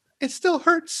 It still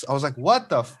hurts. I was like, what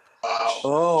the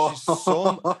Oh, she's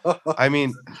so. I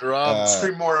mean,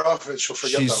 scream more often. She'll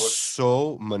forget she's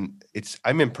that one.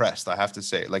 I'm impressed. I have to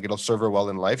say, like, it'll serve her well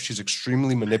in life. She's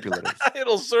extremely manipulative.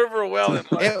 It'll serve her well in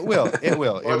life. It will.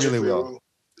 It really will.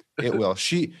 It will.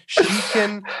 She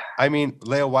can. I mean,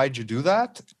 Leia, why'd you do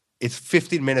that? It's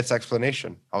 15 minutes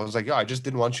explanation. I was like, I just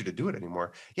didn't want you to do it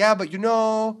anymore. Yeah, but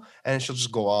and she'll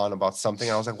just go on about something.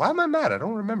 And I was like, why am I mad? I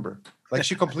don't remember. Like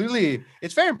she completely.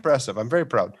 It's very impressive. I'm very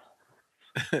proud.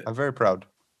 I'm very proud.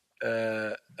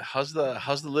 How's the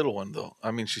little one though?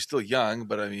 I mean, she's still young,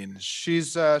 but I mean,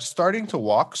 she's starting to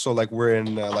walk. So like we're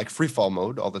in like free fall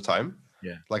mode all the time.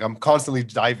 Yeah. Like I'm constantly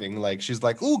diving. Like she's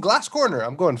like, ooh, glass corner.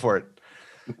 I'm going for it.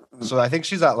 So I think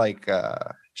she's at like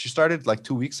She started like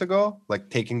 2 weeks ago, like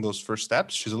taking those first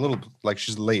steps. She's a little like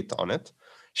she's late on it.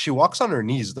 She walks on her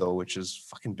knees though, which is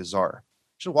fucking bizarre.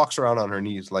 She walks around on her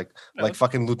knees like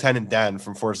fucking Lieutenant Dan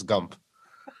from Forrest Gump.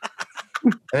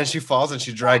 And then she falls and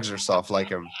she drags herself like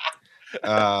him.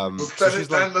 Lieutenant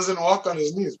Dan doesn't walk on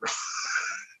his knees, bro.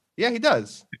 Yeah, he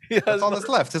does. That's all that's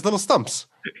left. His little stumps.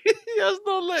 He has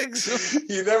no legs.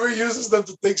 He never uses them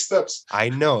to take steps. I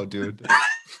know, dude.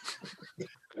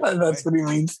 That's what he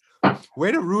means.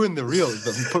 Way to ruin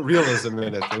put realism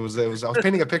in it. It was. I was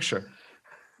painting a picture.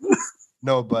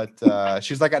 No, but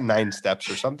she's like at 9 steps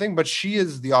or something. But she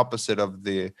is the opposite of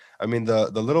the. I mean, the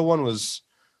little one was.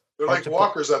 They're like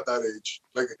walkers at that age.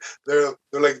 Like they're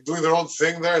like doing their own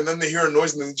thing there, and then they hear a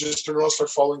noise, and then they just turn around and start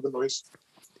following the noise.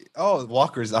 Oh,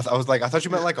 walkers! I was like, I thought you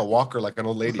meant like a walker, like an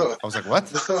old lady. I was like,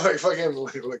 what? like fucking,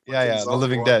 yeah, the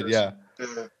Living walkers. Dead,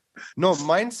 yeah. No,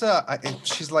 mine's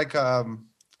she's like a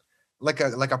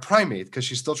primate because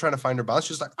she's still trying to find her balance.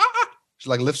 She's like, ah! She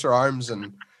like lifts her arms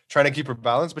and trying to keep her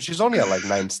balance, but she's only at like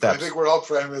 9 steps. I think we're all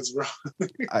primates, bro.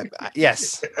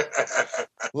 Yes,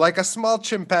 like a small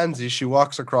chimpanzee, she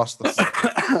walks across the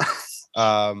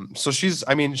floor. So she's.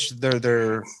 I mean,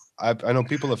 they're. I know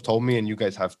people have told me, and you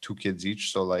guys have 2 kids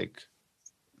each, so like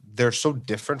they're so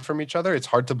different from each other. It's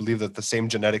hard to believe that the same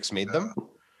genetics made them.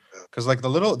 Because like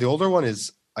the older one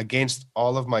is against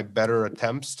all of my better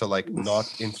attempts to like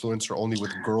not influence her only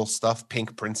with girl stuff,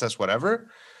 pink princess,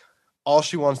 whatever. All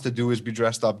she wants to do is be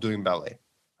dressed up doing ballet.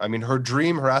 I mean, her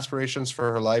dream, her aspirations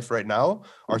for her life right now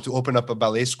are to open up a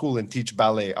ballet school and teach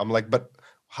ballet. I'm like, but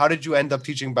how did you end up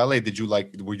teaching ballet?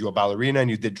 Were you a ballerina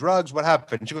and you did drugs? What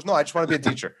happened? She goes, no, I just want to be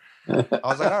a teacher. I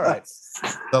was like, all right.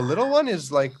 The little one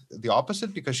is like the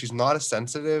opposite because she's not as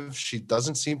sensitive. She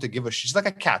doesn't seem to give she's like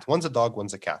a cat. One's a dog,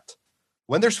 one's a cat.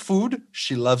 When there's food,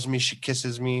 she loves me. She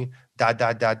kisses me. Da,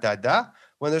 da, da, da, da.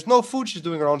 When there's no food, she's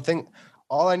doing her own thing.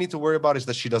 All I need to worry about is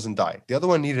that she doesn't die. The other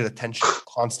one needed attention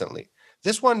constantly.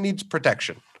 This one needs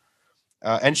protection.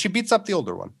 And she beats up the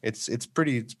older one. It's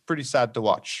pretty sad to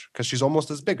watch because she's almost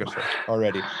as big as her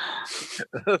already.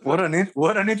 What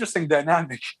an interesting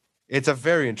dynamic. It's a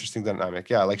very interesting dynamic.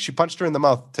 Yeah, like she punched her in the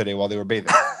mouth today while they were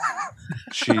bathing.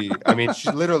 She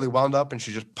literally wound up and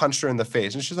she just punched her in the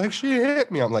face. And she's like, she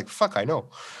hit me. I'm like, fuck, I know.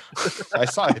 I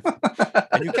saw it.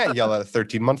 And you can't yell at a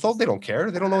 13-month-old. They don't care.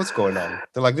 They don't know what's going on.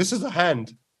 They're like, this is a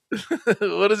hand.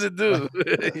 What does it do?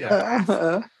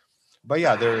 Yeah. But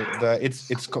yeah,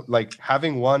 it's like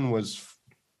having one was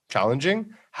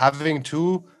challenging. Having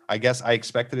 2, I guess I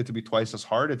expected it to be twice as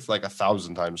hard. It's like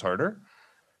 1,000 times harder.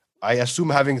 I assume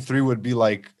having 3 would be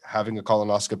like having a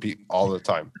colonoscopy all the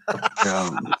time.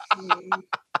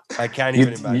 I can't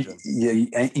even imagine.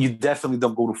 You definitely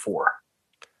don't go to 4.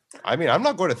 I mean, I'm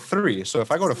not going to 3. So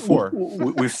if I go to 4,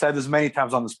 we've said this many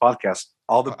times on this podcast.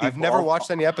 All the people, I've never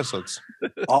watched any episodes.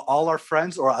 All our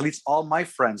friends, or at least all my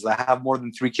friends that have more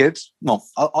than 3 kids. No,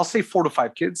 I'll say 4 to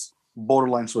 5 kids.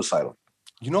 Borderline suicidal.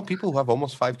 You know people who have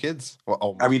almost 5 kids.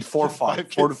 Well, I mean, 4 or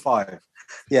 5. 4 to 5.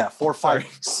 Yeah, 4,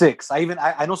 5, 6.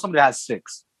 I know somebody that has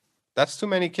 6. That's too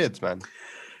many kids, man.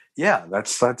 Yeah,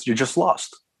 that's you're just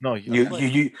lost. No,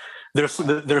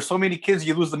 there's so many kids,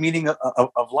 you lose the meaning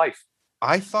of life.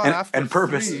 I thought after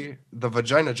purpose 3, the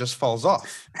vagina just falls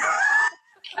off.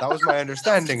 That was my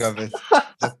understanding of it.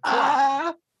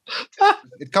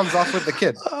 It comes off with the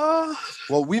kid.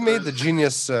 Well, we made the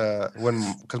genius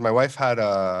because my wife had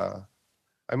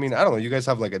I mean, I don't know. You guys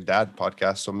have like a dad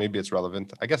podcast, so maybe it's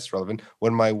relevant. I guess it's relevant.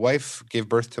 When my wife gave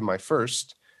birth to my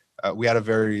first, we had a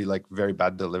very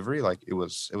bad delivery. Like it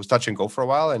was touch and go for a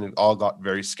while, and it all got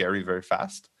very scary very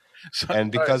fast.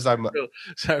 And because I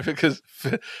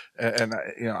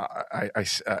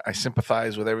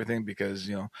sympathize with everything because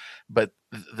but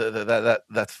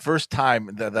that first time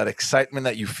that excitement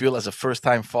that you feel as a first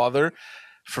time father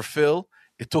for Phil.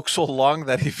 It took so long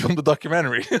that he filmed the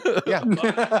documentary. Yeah.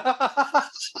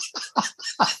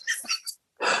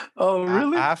 Oh,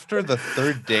 really? After the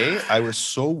 3rd day, I was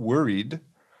so worried.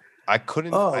 I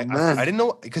couldn't. I didn't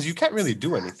know because you can't really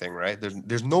do anything, right?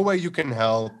 There's no way you can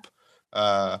help.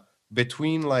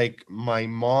 Between like my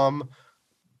mom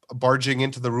barging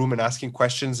into the room and asking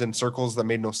questions in circles that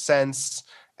made no sense,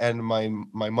 and my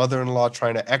mother-in-law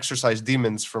trying to exorcise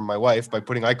demons from my wife by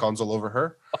putting icons all over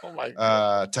her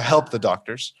to help the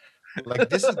doctors. Like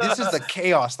this is the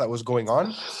chaos that was going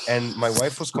on, and my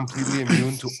wife was completely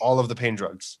immune to all of the pain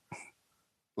drugs.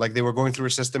 Like they were going through her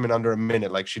system in under a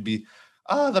minute. Like she'd be,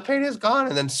 the pain is gone,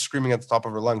 and then screaming at the top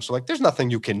of her lungs. So like, there's nothing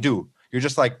you can do. You're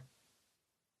just like,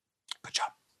 good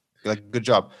job. You're like, good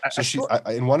job. So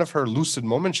in one of her lucid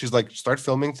moments, she's like, start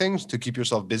filming things to keep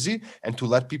yourself busy and to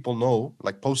let people know,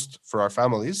 like post for our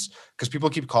families, because people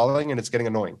keep calling and it's getting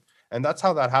annoying. And that's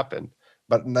how that happened.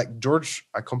 But like George,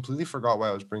 I completely forgot why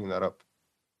I was bringing that up.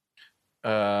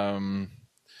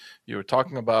 You were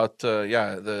talking about that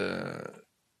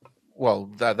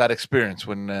experience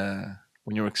when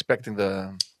you were expecting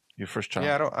your first child.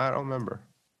 Yeah, I don't remember.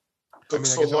 Took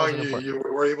so long, you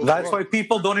were able. That's why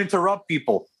people don't interrupt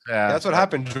people. Yeah, that's what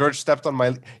happened. George stepped on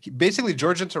my. Basically,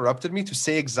 George interrupted me to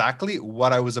say exactly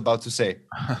what I was about to say.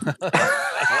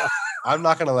 I'm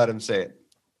not gonna let him say it.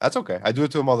 That's okay. I do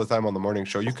it to him all the time on the morning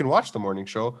show. You can watch the morning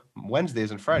show Wednesdays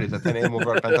and Fridays at 10 a.m.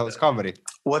 over at Pantelis Comedy.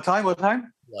 What time?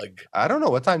 Like, I don't know.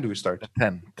 What time do we start?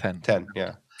 10,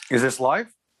 yeah. Is this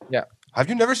live? Yeah. Have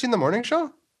you never seen the morning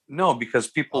show? No, because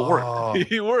people work.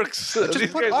 He works.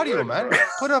 Just put audio, man.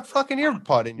 Put a fucking ear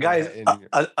pod in. Guys,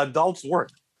 adults work.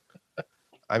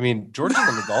 I mean, George is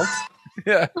an adult.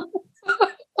 Yeah.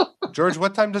 George,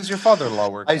 what time does your father-in-law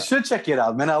work? I should check it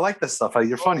out, man. I like this stuff.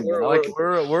 You're funny, man. I like it.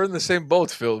 We're in the same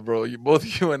boat, Phil, bro.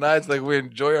 You and I. It's like we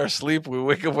enjoy our sleep. We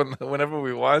wake up whenever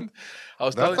we want.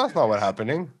 That's not what's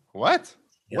happening. What?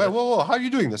 Yeah, whoa! How are you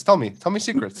doing this? Tell me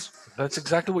secrets. That's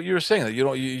exactly what you were saying. That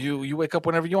you wake up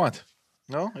whenever you want.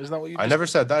 No, isn't that what you? I never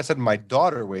said that. I said my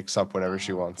daughter wakes up whenever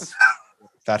she wants.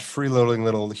 That freeloading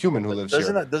little human who lives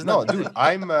here. Dude.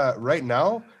 I'm right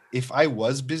now. If I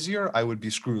was busier, I would be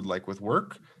screwed, like with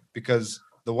work, because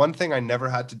the one thing I never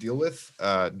had to deal with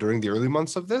during the early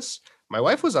months of this, my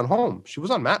wife was on home. She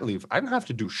was on mat leave. I didn't have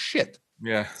to do shit.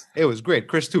 Yeah, it was great.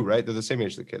 Chris too, right? They're the same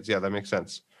age, the kids. Yeah, that makes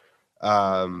sense.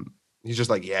 He's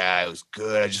just like, yeah, it was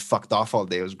good. I just fucked off all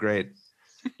day. It was great.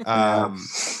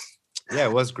 Yeah,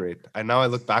 it was great. And now I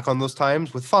look back on those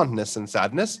times with fondness and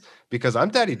sadness because I'm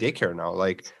daddy daycare now.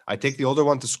 Like, I take the older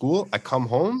one to school. I come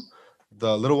home.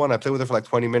 The little one, I play with her for like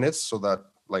 20 minutes so that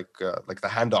like the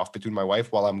handoff between my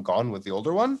wife while I'm gone with the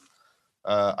older one.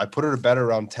 I put her to bed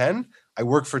around 10. I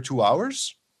work for 2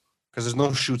 hours because there's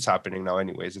no shoots happening now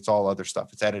anyways. It's all other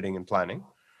stuff. It's editing and planning.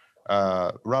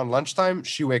 Around lunchtime,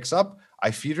 she wakes up. I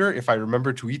feed her. If I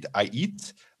remember to eat, I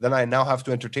eat. Then I now have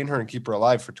to entertain her and keep her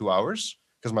alive for 2 hours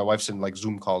because my wife's in like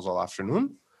Zoom calls all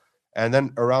afternoon. And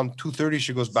then around 2:30,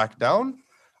 she goes back down.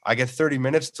 I get 30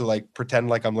 minutes to like pretend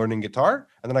like I'm learning guitar,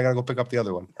 and then I gotta go pick up the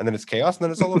other one. And then it's chaos, and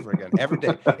then it's all over again every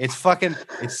day. It's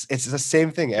the same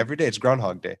thing every day. It's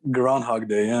Groundhog Day. Groundhog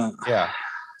Day, yeah. Yeah.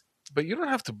 But you don't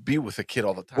have to be with a kid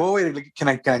all the time. Well, wait, can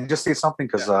I just say something?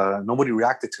 Because nobody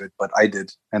reacted to it, but I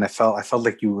did. And I felt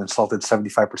like you insulted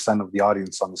 75% of the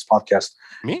audience on this podcast.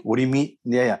 Me? What do you mean?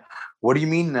 Yeah. What do you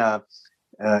mean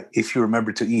if you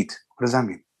remember to eat? What does that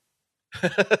mean?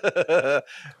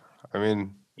 I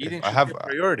mean, eating should be a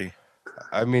priority.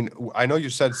 I mean, I know you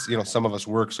said, some of us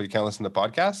work, so you can't listen to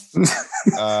podcasts.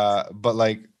 But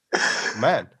like,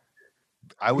 man,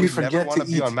 I would never want to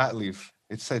be on mat leave.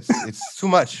 It's too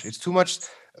much. It's too much.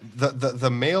 The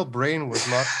male brain was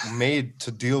not made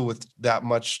to deal with that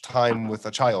much time with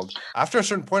a child. After a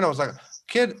certain point, I was like,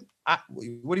 kid,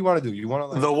 what do you want to do? You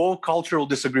want to the whole culture will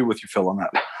disagree with you, Phil, on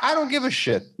that. I don't give a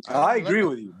shit. I agree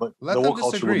with you, but the whole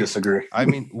culture will disagree. I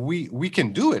mean, we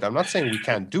can do it. I'm not saying we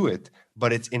can't do it,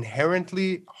 but it's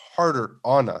inherently harder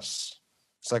on us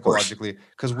psychologically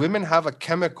because women have a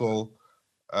chemical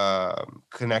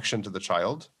connection to the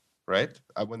child, right?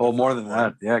 More than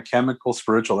that. Yeah, chemical,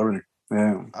 spiritual, everything.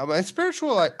 Yeah.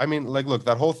 Spiritual, I mean, like, look,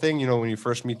 that whole thing, when you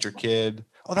first meet your kid.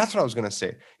 Oh, that's what I was going to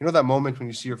say. That moment when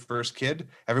you see your first kid,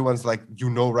 everyone's like,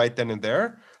 right then and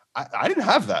there. I didn't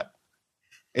have that.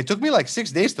 It took me like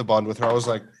 6 days to bond with her. I was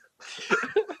like,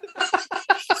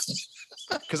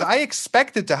 because I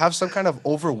expected to have some kind of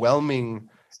overwhelming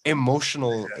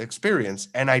emotional experience,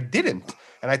 and I didn't.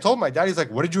 And I told my dad, he's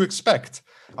like, what did you expect?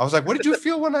 I was like, what did you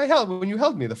feel when you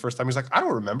held me the first time? He's like, I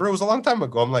don't remember. It was a long time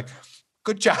ago. I'm like,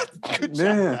 good job. Good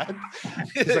job, Dad.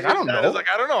 He's like, I don't know. I was like,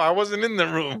 I don't know. I wasn't in the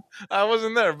room. I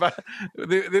wasn't there, but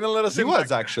they didn't let us in. He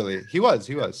was actually. He was.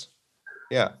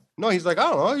 Yeah. No, he's like, I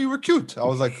don't know. You were cute. I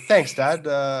was like, thanks, Dad.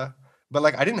 But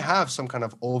like, I didn't have some kind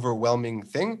of overwhelming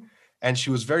thing. And she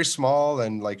was very small,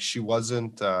 and like, she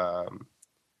wasn't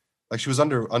like she was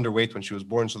underweight when she was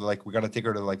born. So like, we got to take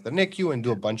her to like the NICU and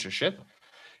do a bunch of shit.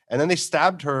 And then they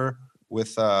stabbed her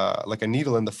with like a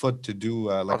needle in the foot to do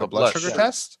like a blood sugar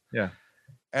test. Yeah.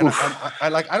 And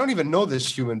I don't even know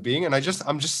this human being, and I'm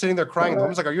just sitting there crying. The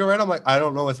woman's like, "Are you all right?" I'm like, "I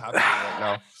don't know what's happening right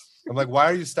now." I'm like, "Why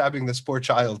are you stabbing this poor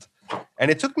child?"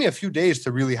 And it took me a few days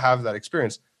to really have that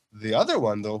experience. The other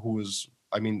one, though,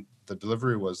 the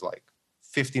delivery was like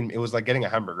 15. It was like getting a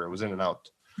hamburger. It was in and out.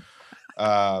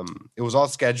 It was all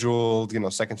scheduled.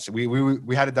 Seconds.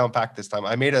 We had it down packed this time.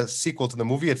 I made a sequel to the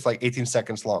movie. It's like 18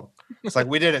 seconds long. It's like,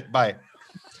 we did it. Bye.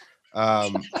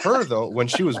 Her though, when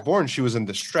she was born, she was in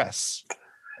distress.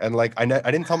 And like I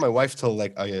didn't tell my wife till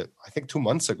like I think 2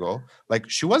 months ago. Like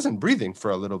she wasn't breathing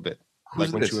for a little bit. Who's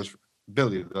like when this? she was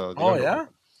Billy, the Oh younger yeah? one.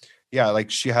 Yeah,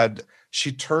 like she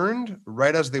turned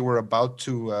right as they were about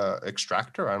to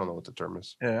extract her. I don't know what the term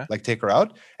is. Yeah. Like take her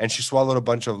out, and she swallowed a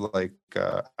bunch of like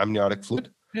amniotic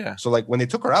fluid. Yeah. So like when they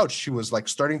took her out, she was like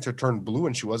starting to turn blue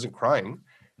and she wasn't crying.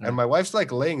 And my wife's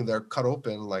like laying there cut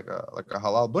open like a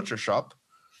halal butcher shop,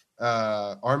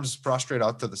 arms prostrate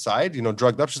out to the side,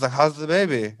 drugged up. She's like, "How's the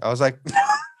baby?" I was like,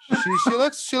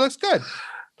 she looks good.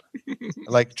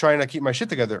 Like trying to keep my shit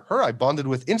together. Her, I bonded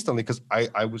with instantly because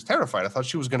I was terrified. I thought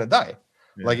she was gonna die.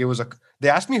 Yeah. Like they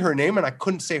asked me her name and I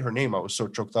couldn't say her name. I was so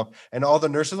choked up. And all the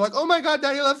nurses were like, "Oh my God,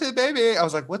 Daddy left his baby." I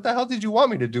was like, "What the hell did you want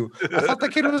me to do?" I thought the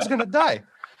kid was gonna die.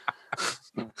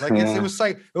 Like it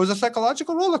was a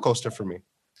psychological roller coaster for me.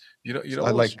 With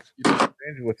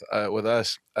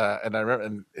us, and I remember,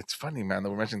 and it's funny, man, that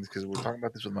we're mentioning this because we're talking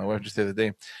about this with my wife just the other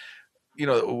day.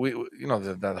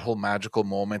 That whole magical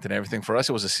moment and everything. For us,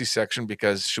 it was a C-section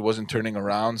because she wasn't turning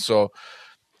around. So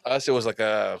us, it was like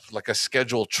a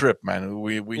scheduled trip, man.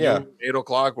 We knew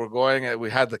 8:00 we're going. We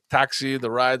had the taxi,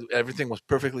 the ride, everything was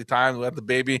perfectly timed. We had the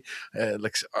baby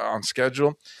on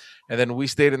schedule, and then we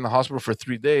stayed in the hospital for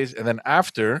 3 days. And then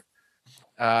after,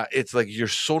 it's like you're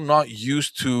so not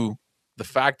used to the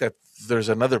fact that there's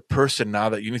another person now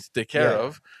that you need to take care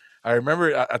of. I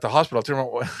remember at the hospital,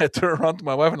 I turn around to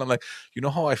my wife and I'm like, "You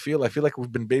know how I feel? I feel like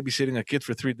we've been babysitting a kid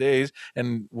for 3 days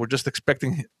and we're just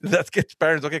expecting that kid's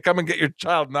parents, okay, come and get your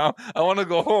child now. I want to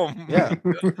go home." Yeah.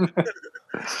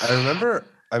 I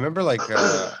remember like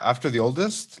after the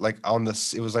oldest, like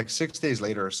it was like 6 days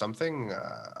later or something.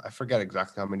 I forget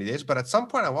exactly how many days, but at some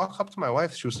point I walk up to my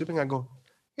wife. She was sleeping. I go,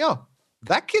 "Yo,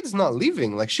 that kid's not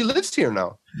leaving. Like she lives here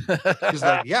now." She's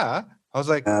like, "Yeah." I was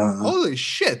like, "Holy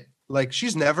shit. Like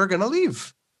she's never gonna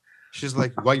leave." She's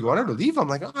like, "Why, you want her to leave?" I'm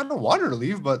like, "I don't want her to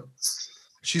leave, but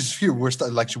she's here. We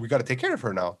got to take care of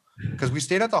her now." Because we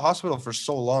stayed at the hospital for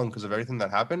so long because of everything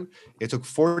that happened. It took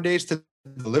 4 days to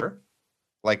deliver,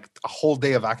 like a whole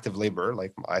day of active labor.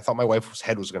 Like I thought my wife's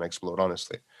head was gonna explode,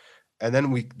 honestly. And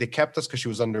then they kept us because she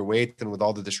was underweight and with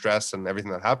all the distress and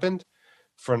everything that happened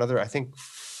for another, I think,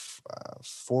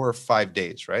 4 or 5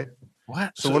 days, right?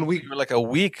 What? So when you were like a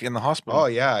week in the hospital. Oh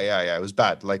yeah. It was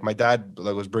bad. Like my dad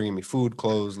was bringing me food,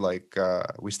 clothes. Like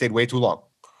we stayed way too long.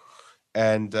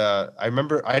 And I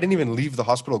remember I didn't even leave the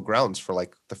hospital grounds for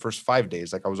like the first 5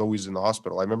 days. Like I was always in the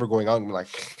hospital. I remember going out and being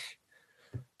like,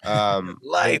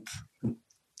 light.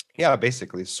 Yeah,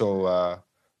 basically. So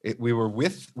we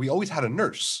always had a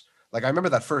nurse. Like I remember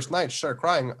that first night she started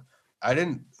crying. I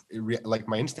didn't like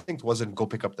my instinct wasn't go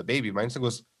pick up the baby. My instinct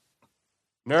was,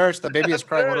 "Nurse, the baby is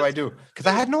crying. What do I do?" Because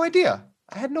I had no idea.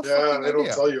 I had no fucking idea. They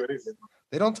don't tell you anything.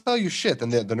 They don't tell you shit.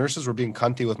 And the nurses were being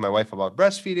cunty with my wife about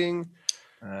breastfeeding.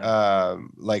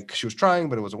 Like she was trying,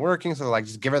 but it wasn't working. So like,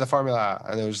 just give her the formula.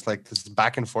 And it was like this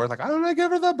back and forth. Like, "I don't want to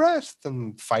give her the breast,"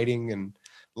 and fighting and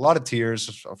a lot of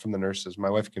tears from the nurses. My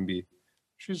wife can be,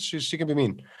 she can be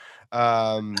mean.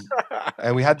 And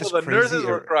we had this the crazy. Nurses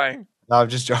were crying. No, I'm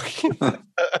just joking.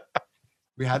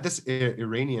 We had this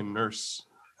Iranian nurse.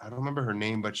 I don't remember her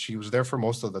name, but she was there for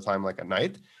most of the time, like at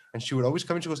night. And she would always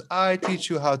come and she goes, "I teach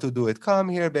you how to do it. Come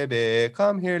here, baby.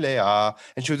 Come here, Leia."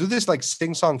 And she would do this like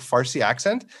sing-song Farsi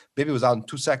accent. Baby was out in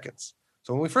 2 seconds.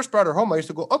 So when we first brought her home, I used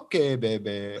to go, "Okay,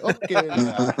 baby. Okay,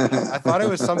 Leia." I thought it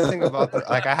was something about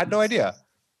like I had no idea.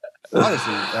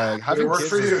 Honestly, having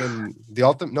kids has been the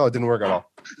ultimate. No, it didn't work at all.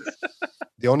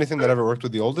 The only thing that ever worked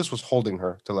with the oldest was holding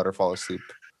her to let her fall asleep.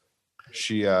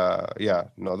 She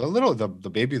the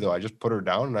baby though, I just put her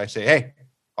down and I say, "Hey,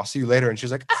 I'll see you later," and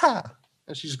she's like, "Ah,"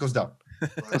 and she just goes down.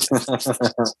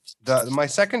 My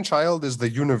second child is the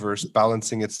universe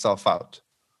balancing itself out.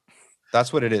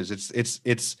 That's what it is.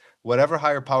 It's whatever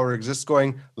higher power exists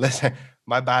going, "Listen,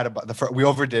 my bad about we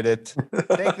overdid it.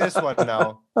 Take this one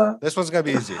now. This one's gonna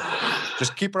be easy.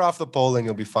 Just keep her off the pole and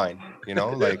you'll be fine."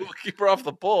 Like keep her off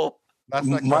the pole. That's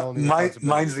not my only responsibility.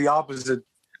 Mine's the opposite.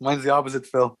 Mine's the opposite,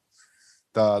 Phil.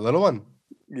 The little one.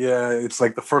 Yeah, it's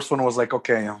like the first one was like,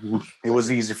 okay, it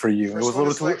was easy for you. It was a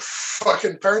little too like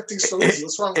fucking parenting so easy.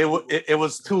 What's wrong? It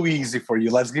was too easy for you.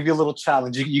 Let's give you a little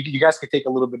challenge. You guys could take a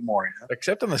little bit more.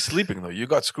 Except on the sleeping though, you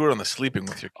got screwed on the sleeping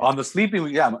with your kid. On the sleeping,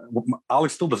 yeah.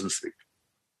 Alex still doesn't sleep.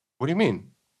 What do you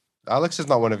mean? Alex is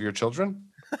not one of your children?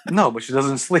 No, but she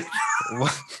doesn't sleep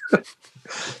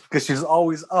because she's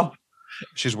always up.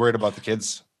 She's worried about the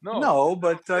kids. No,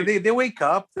 but they wake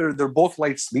up. They're both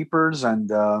light sleepers, and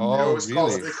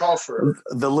really? They call for it.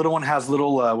 The little one has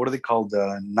little what are they called?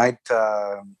 Night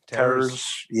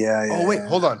terrors. Yeah. Oh wait,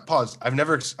 hold on. Pause. I've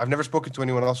never spoken to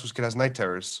anyone else whose kid has night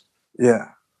terrors. Yeah.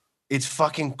 It's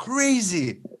fucking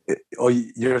crazy. Oh,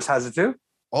 yours has it too?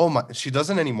 Oh my! She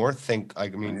doesn't anymore.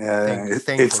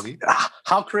 Thankfully.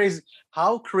 How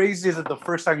crazy is it the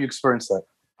first time you experienced that?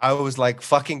 I was like,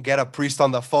 "Fucking get a priest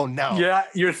on the phone now." Yeah,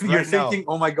 you're thinking,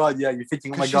 "Oh my god!" Yeah, you're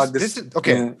thinking, "Oh my god, this is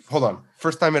okay." Yeah. Hold on.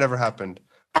 First time it ever happened.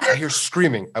 I hear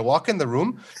screaming. I walk in the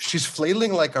room. She's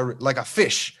flailing like a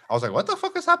fish. I was like, "What the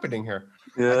fuck is happening here?"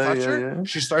 I touch her. Yeah.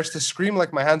 She starts to scream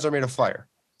like my hands are made of fire.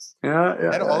 Yeah.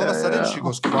 Then all of a sudden she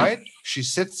goes quiet. She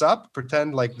sits up,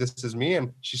 pretend like this is me,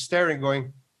 and she's staring,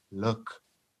 going, "Look."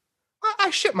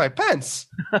 I shit my pants.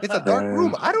 It's a dark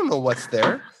room. I don't know what's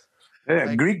there. Yeah,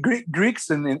 like, Greeks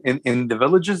in the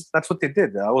villages, that's what they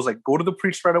did. I was like, go to the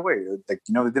priest right away. Like,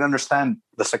 they didn't understand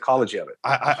the psychology of it.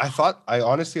 I thought, I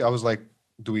was like,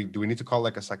 do we need to call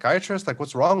like a psychiatrist? Like,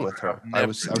 what's wrong with her? I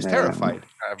was terrified.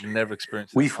 I've never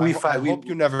experienced it. I hope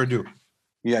you never do.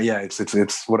 Yeah.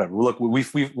 It's whatever. Look,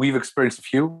 we've experienced a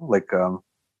few. Like,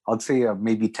 I'd say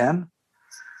maybe 10.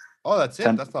 Oh, that's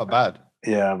 10. That's not bad.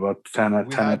 Yeah, about 10.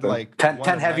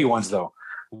 10 heavy ones though.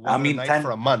 I mean, 10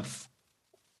 for a month.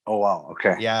 Oh wow.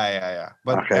 Okay. Yeah.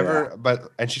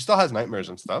 But and she still has nightmares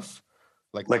and stuff.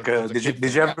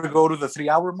 Did you ever go to the 3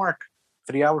 hour mark?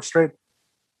 3 hours straight?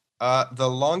 The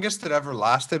longest it ever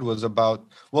lasted was about.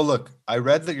 Well, look, I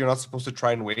read that you're not supposed to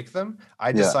try and wake them.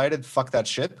 I decided, fuck that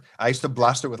shit. I used to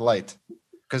blast her with light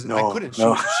because I couldn't. She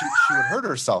would hurt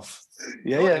herself.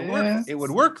 It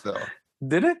would work though.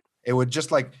 Did it? It would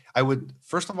just like I would.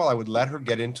 First of all, I would let her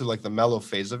get into like the mellow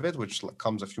phase of it, which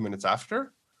comes a few minutes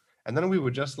after. And then we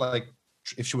would just like,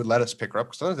 if she would let us pick her up,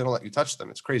 because sometimes they don't let you touch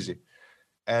them. It's crazy.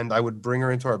 And I would bring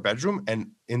her into our bedroom, and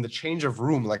in the change of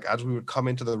room, like as we would come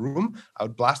into the room, I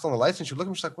would blast on the lights, and she'd look at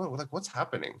me, she's like, "What? Like, what's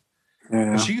happening?"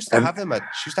 Yeah. And she used to have them at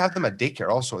daycare,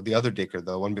 also the other daycare,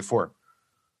 the one before.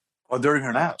 Oh, during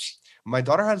her naps. My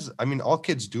daughter has. I mean, all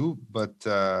kids do, but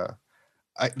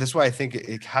that's why I think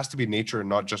it has to be nature and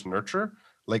not just nurture.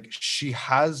 Like she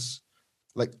has.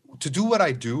 Like to do what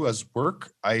I do as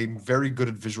work, I'm very good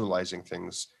at visualizing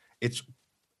things. It's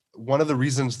one of the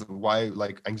reasons why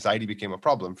like anxiety became a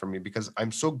problem for me, because I'm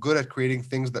so good at creating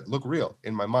things that look real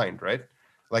in my mind, right?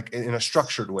 Like in a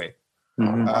structured way.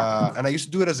 Mm-hmm. And I used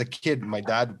to do it as a kid. My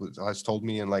dad has told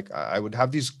me, and like I would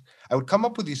come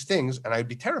up with these things, and I'd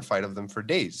be terrified of them for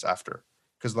days after,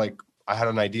 because like I had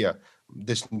an idea.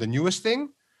 The newest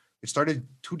thing, it started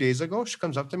 2 days ago. She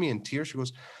comes up to me in tears. She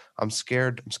goes, I'm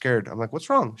scared. I'm like, what's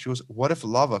wrong? She goes, what if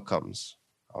lava comes?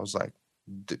 I was like,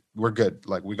 we're good.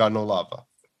 Like, we got no lava.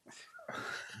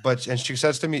 And she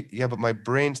says to me, yeah, but my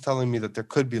brain's telling me that there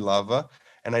could be lava.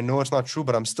 And I know it's not true,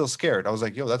 but I'm still scared. I was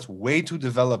like, yo, that's way too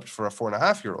developed for a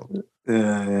 4.5-year-old.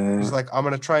 She's like, I'm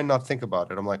going to try and not think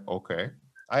about it. I'm like, okay.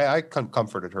 I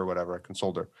comforted her, whatever. I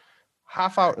consoled her.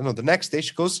 The next day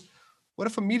she goes, what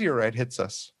if a meteorite hits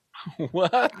us?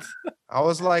 What? I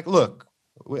was like, look.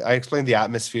 I explained the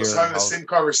atmosphere. I was having the same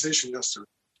conversation yesterday.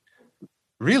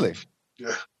 Really?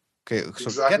 Yeah. Okay, so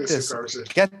exactly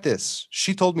get this.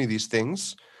 She told me these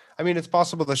things. I mean, it's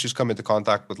possible that she's come into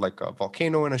contact with like a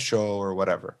volcano in a show or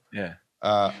whatever. Yeah.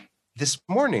 This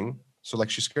morning, so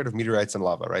like she's scared of meteorites and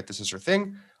lava, right? This is her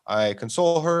thing. I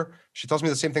console her. She tells me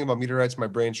the same thing about meteorites. My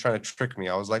brain's trying to trick me.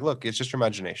 I was like, look, it's just your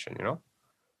imagination,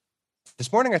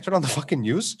 This morning I turned on the fucking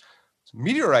news.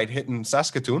 Meteorite hit in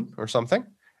Saskatoon or something.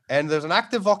 And there's an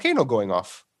active volcano going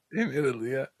off. In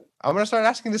Italy, yeah. I'm going to start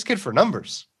asking this kid for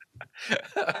numbers.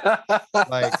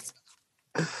 Like,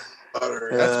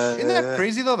 isn't that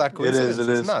crazy though? That coincidence. It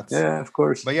is. It's nuts. Yeah, of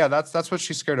course. But yeah, that's what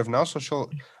she's scared of now. So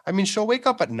she'll wake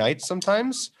up at night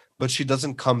sometimes, but she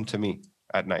doesn't come to me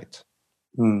at night.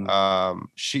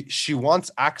 She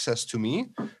wants access to me,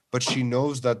 but she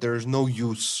knows that there's no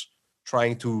use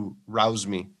trying to rouse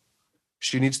me.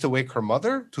 She needs to wake her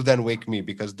mother to then wake me,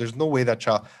 because there's no way that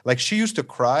child, like she used to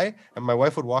cry and my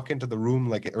wife would walk into the room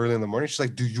like early in the morning. She's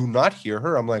like, do you not hear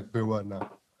her? I'm like, wait, what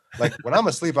now? Like when I'm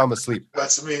asleep, I'm asleep.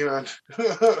 That's me, man.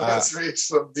 That's me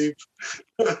so deep.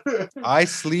 I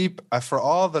sleep for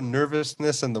all the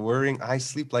nervousness and the worrying. I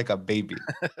sleep like a baby.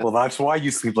 Well, that's why you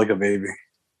sleep like a baby.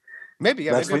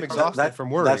 Maybe I'm exhausted from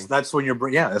worrying. That's when your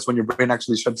brain, that's when your brain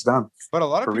actually shuts down. But a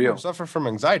lot of people who suffer from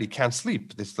anxiety can't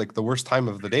sleep. It's like the worst time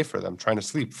of the day for them, trying to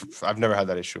sleep. I've never had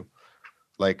that issue.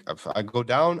 Like if I go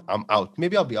down, I'm out.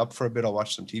 Maybe I'll be up for a bit. I'll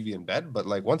watch some TV in bed. But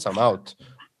like once I'm out,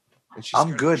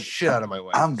 I'm good. Shit out of my way.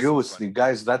 I'm good with sleep,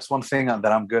 guys. That's one thing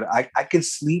that I'm good. I can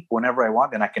sleep whenever I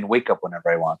want, and I can wake up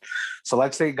whenever I want. So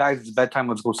let's say, guys, it's bedtime.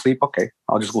 Let's go sleep. Okay,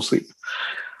 I'll just go sleep.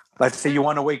 Let's say you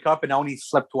want to wake up and I only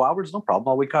slept 2 hours. No problem.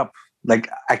 I'll wake up. Like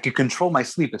I can control my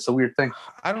sleep. It's a weird thing.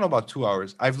 I don't know about 2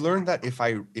 hours. I've learned that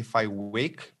if I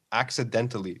wake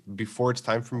accidentally before it's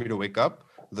time for me to wake up,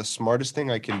 the smartest thing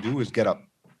I can do is get up.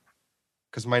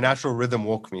 because my natural rhythm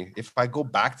woke me. If I go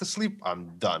back to sleep,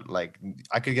 I'm done. Like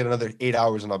I could get another 8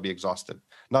 hours and I'll be exhausted.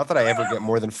 Not that I ever get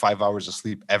more than 5 hours of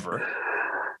sleep ever.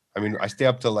 I mean, I stay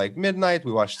up till like midnight.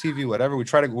 We watch TV, whatever. We're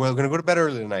gonna go to bed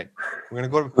early tonight. We're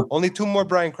gonna go only 2 more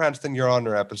Bryan Cranston Your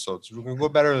Honor episodes. We're gonna go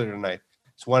to bed early tonight.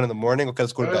 It's 1 a.m. Okay,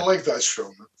 let's go to bed. I didn't like that show,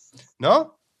 man.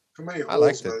 No? Too many holes, I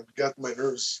liked man. it. Got my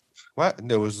nerves. What?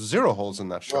 There was 0 holes in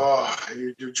that show. Oh,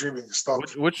 you're dreaming. Stop.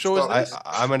 Which show is this?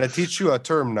 I'm going to teach you a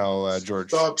term now,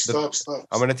 George. Stop.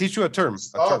 I'm going to teach you a term.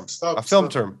 Stop. A film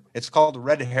term. It's called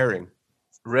red herring.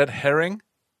 Red herring?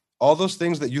 All those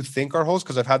things that you think are holes,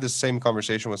 because I've had this same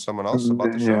conversation with someone else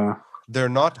about the show. Yeah. They're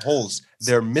not holes.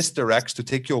 They're misdirects to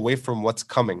take you away from what's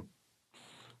coming.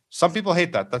 Some people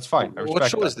hate that. That's fine. I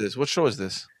respect that. What show is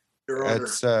this?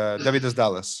 It's Debbie Does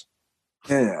Dallas.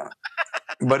 Yeah.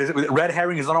 But red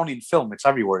herring is not only in film; it's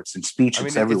everywhere. It's in speech.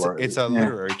 It's everywhere. It's a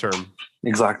literary term.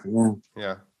 Exactly.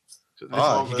 Yeah.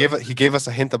 He gave us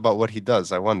a hint about what he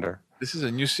does. I wonder. This is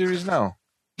a new series now.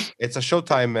 It's a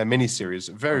Showtime miniseries.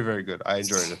 Very, very good. I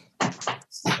enjoyed it.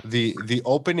 The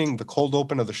opening, the cold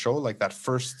open of the show, like that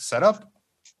first setup,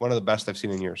 one of the best I've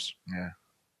seen in years. Yeah.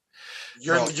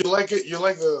 You like it? You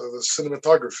like the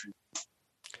cinematography?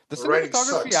 The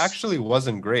cinematography actually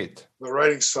wasn't great. The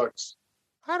writing sucks.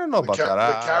 I don't know about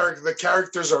that. The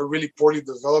characters are really poorly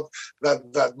developed.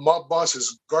 That mob boss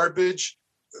is garbage.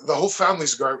 The whole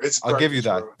family's garbage. It's garbage. I'll give you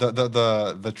that.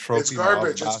 The trophy. It's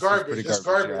garbage. It's garbage.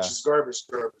 It's garbage.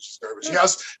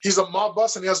 He's a mob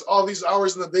boss and he has all these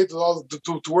hours in the day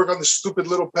to work on this stupid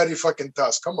little petty fucking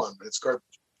task. Come on, man. It's garbage.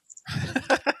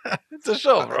 It's a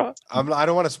show, bro. I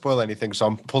don't want to spoil anything, so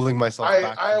I'm pulling myself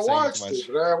back. I watched it,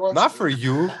 but I watched Not for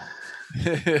you.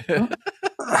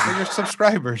 For your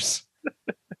subscribers.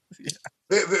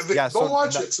 Don't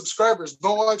watch it. Subscribers,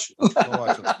 don't watch it. Don't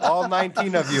watch it. All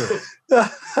 19 of you.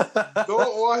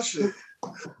 Don't watch it.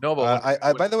 No, but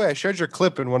I by the way, I shared your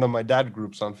clip in one of my dad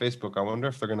groups on Facebook. I wonder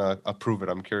if they're gonna approve it.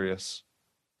 I'm curious.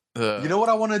 You know what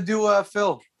I want to do,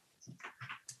 Phil?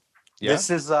 Yeah?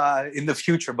 This is in the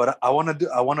future, but I want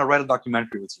to write a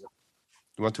documentary with you.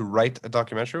 You want to write a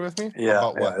documentary with me? Yeah.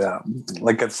 About what? Yeah.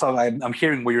 Like I'm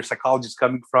hearing where your psychology is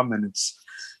coming from, and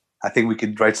I think we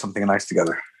could write something nice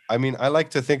together. I mean, I like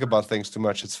to think about things too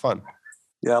much. It's fun.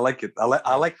 Yeah, I like it.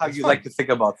 I like how you like to think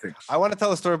about things. I want to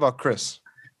tell a story about Chris.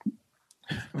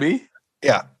 Me?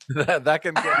 Yeah. that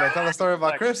can. Can I tell a story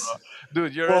about Chris?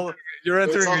 Dude, you're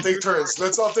entering.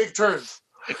 Let's all take turns.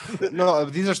 No,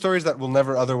 these are stories that will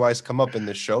never otherwise come up in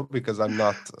this show because I'm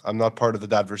not part of the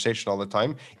dadversation all the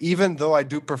time. Even though I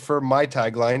do prefer my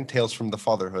tagline, "Tales from the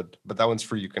Fatherhood," but that one's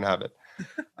free. You can have it.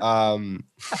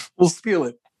 We'll steal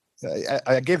it.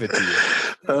 I gave it to you.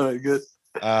 All right, good.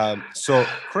 So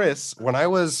Chris, when I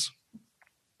was,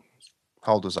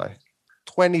 how old was I?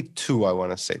 22, I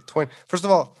want to say. 20. First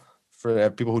of all, for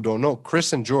people who don't know,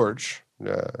 Chris and Georgie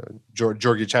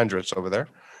Chandritz over there,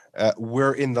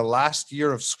 we're in the last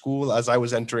year of school as I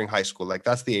was entering high school. Like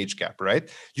that's the age gap, right?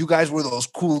 You guys were those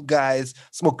cool guys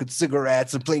smoking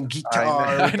cigarettes and playing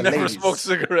guitar. I never smoked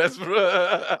cigarettes,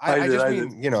 bro. I just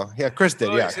mean, Chris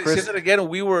did. Yeah, Chris. Say that again.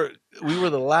 We were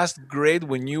the last grade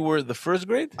when you were the first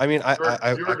grade. I mean, I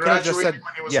could have just said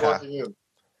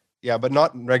yeah, but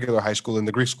not in regular high school, in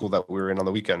the Greek school that we were in on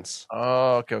the weekends.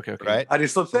 Oh, okay. Right?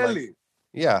 Aristoteli.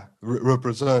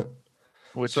 Represent.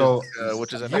 Which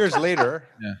is years later.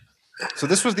 Yeah. So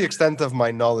this was the extent of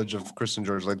my knowledge of Chris and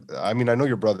George. Like, I mean, I know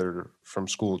your brother from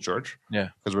school, George. Yeah.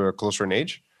 Because we're closer in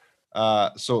age.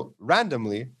 So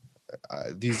randomly,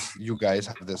 you guys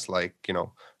have this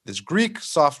this Greek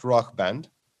soft rock band,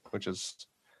 which is,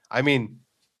 I mean,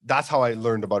 that's how I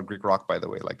learned about Greek rock, by the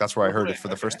way. Like, that's where I heard it for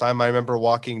the first time. I remember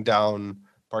walking down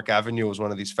Park Avenue. It was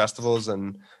one of these festivals,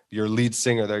 and your lead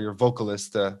singer there, your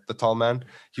vocalist, the tall man,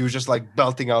 he was just like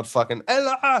belting out fucking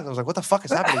Ella. I was like, what the fuck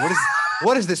is happening?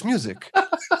 What is this music?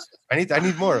 I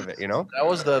need more of it, That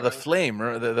was the Flame,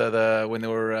 or the when they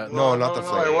were no, not the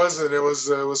Flame. It wasn't. It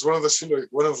was one of the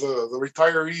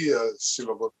retiree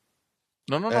syllable.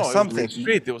 No. Something.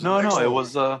 It was it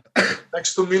was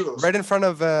next to Milos. Right in front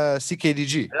of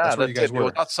CKDG. Yeah, that's where you guys were. It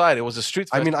was outside. It was a street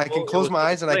festival. I mean, I can close my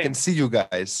eyes and I can see you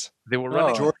guys. They were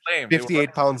running. George,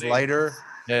 58 pounds lighter.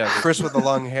 Yeah. Chris with the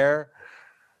long hair.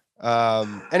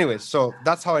 Anyways, so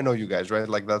that's how I know you guys, right?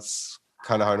 Like that's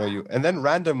kind of how I know you. And then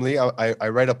randomly, I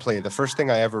write a play. The first thing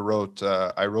I ever wrote,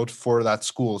 I wrote for that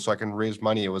school so I can raise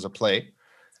money. It was a play.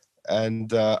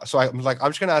 And so I'm like,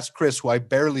 I'm just going to ask Chris, who I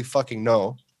barely fucking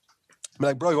know. I'm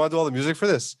like, bro, you want to do all the music for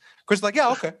this? Chris is like, yeah,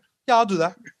 okay. Yeah, I'll do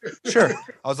that. Sure.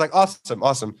 I was like,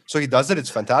 awesome. So he does it. It's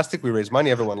fantastic. We raise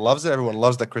money. Everyone loves it. Everyone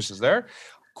loves that Chris is there.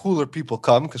 Cooler people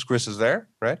come because Chris is there,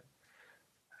 right?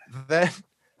 Then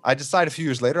I decide a few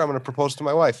years later I'm going to propose to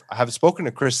my wife. I haven't spoken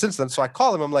to Chris since then, so I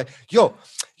call him. I'm like, yo,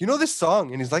 you know this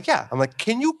song? And he's like, yeah. I'm like,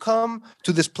 can you come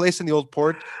to this place in the old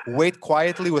port, wait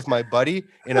quietly with my buddy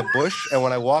in a bush, and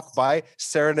when I walk by,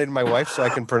 serenade my wife so I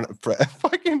can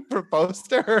fucking propose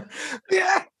to her?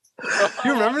 Yeah.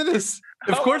 You remember this?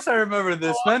 Of course I remember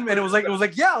this, man. And it was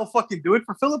like, yeah, I'll fucking do it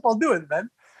for Philip. I'll do it, man.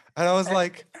 And I was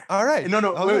like, all right. No,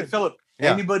 wait, Philip.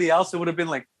 Yeah. Anybody else, it would have been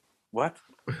like, what?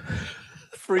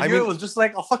 For you, it was just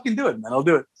like, I'll fucking do it, man. I'll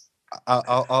do it.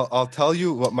 I'll tell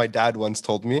you what my dad once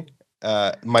told me.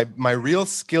 My real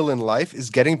skill in life is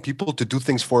getting people to do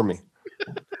things for me.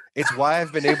 It's why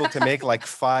I've been able to make like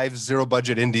 5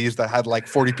 zero-budget indies that had like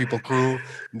 40 people crew.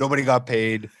 Nobody got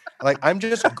paid. Like I'm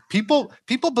just people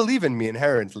believe in me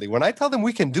inherently. When I tell them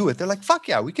we can do it, they're like, "Fuck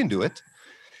yeah, we can do it."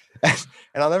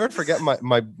 And I'll never forget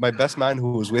my best man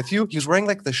who was with you. He was wearing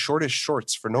like the shortest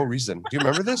shorts for no reason. Do you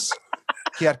remember this?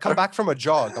 He had come back from a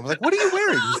jog. I was like, "What are you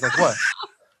wearing?" He's like, "What?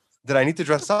 Did I need to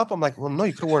dress up?" I'm like, "Well, no,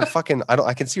 you could have worn fucking.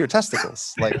 I can see your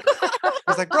testicles." Like,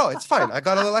 he's like, "Bro, it's fine. I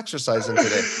got a little exercise in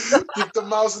today." Keep the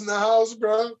mouse in the house,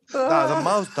 bro.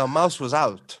 Nah, the mouse was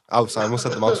out. I almost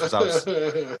said the mouse was out.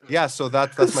 Yeah, so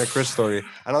that's my Chris story.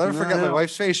 And I'll never forget my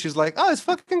wife's face. She's like, "Oh, it's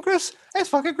fucking Chris. It's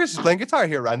fucking Chris. He's playing guitar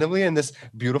here randomly in this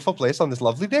beautiful place on this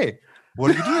lovely day.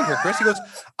 What are you doing here, Chris?" He goes,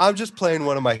 "I'm just playing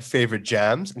one of my favorite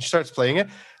jams." And she starts playing it.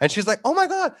 And she's like, "Oh my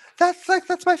God,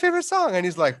 that's my favorite song." And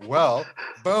he's like, "Well,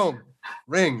 boom,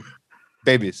 ring,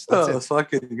 babies." That's it was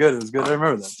fucking good. It was good. I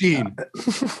remember that. Scene.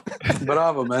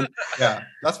 Bravo, man. Yeah,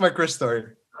 that's my Chris story.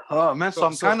 Oh, man. So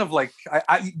I'm kind of like,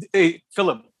 hey,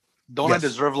 Philip, don't I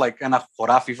deserve like an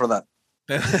Horafi for that?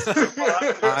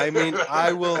 I mean,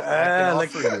 I will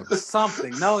like you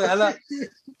something. No,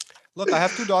 look, I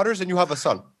have 2 daughters and you have a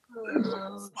son.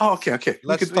 Oh, okay.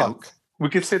 Let's talk. We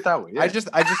could sit that way. Yeah. I just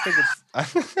think it's.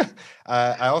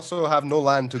 I also have no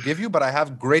land to give you, but I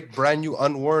have great, brand new,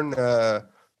 unworn.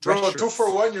 Bro, 2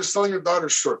 for 1. You're selling your daughter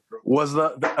short, bro. Was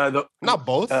the not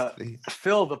both?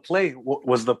 Phil, the play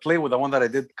was the play with the one that I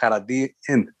did Karadi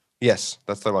in. Yes,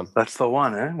 that's the one. That's the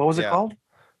one, eh? What was it called?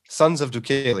 Sons of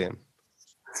Deucalion.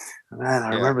 Man,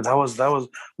 I remember that was.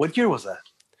 What year was that?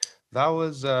 That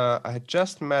was I had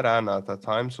just met Anna at that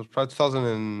time, so it was probably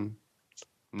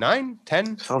 2009,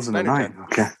 10. 2009.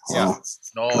 Okay. Yeah.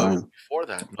 No, before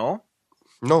that, no.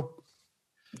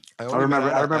 I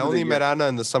remember. I only met Anna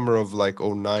in the summer of like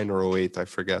 09 or 08. I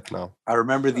forget now. I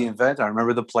remember the event. I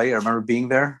remember the play. I remember being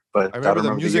there. But I remember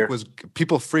the music was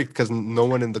people freaked because no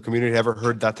one in the community ever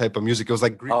heard that type of music. It was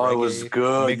like Greek reggae it was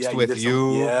good mixed with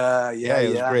you.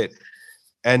 It was great.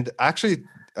 And actually,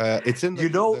 it's in. You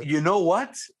know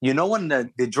what? You know when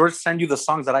did George send you the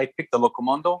songs that I picked, the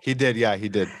Locomondo? He did. Yeah, he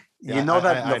did. Yeah, you know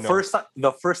that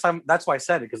the first time. That's why I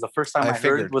said it, because the first time I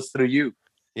heard it was through you.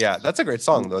 Yeah, that's a great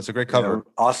song though. It's a great cover.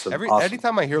 Yeah, awesome.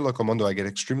 Anytime I hear Locomondo, I get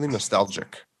extremely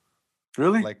nostalgic.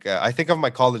 Really? Like I think of my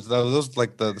college. Those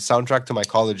like the soundtrack to my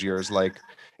college years, like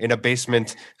in a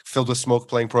basement filled with smoke,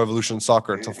 playing Pro Evolution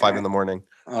Soccer until 5 a.m.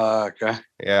 Okay.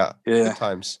 Yeah. Good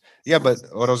times. Yeah, but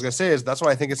what I was gonna say is that's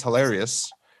why I think it's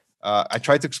hilarious. I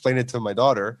tried to explain it to my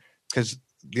daughter because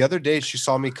the other day she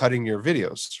saw me cutting your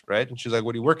videos, right? And she's like,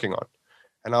 "What are you working on?"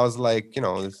 And I was like,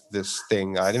 this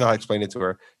thing. I didn't know how to explain it to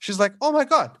her. She's like, "Oh my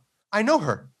God, I know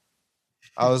her."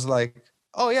 I was like,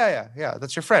 "Oh yeah,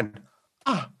 that's your friend."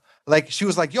 Like she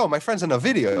was like, "Yo, my friend's in a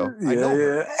video.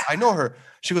 I know her."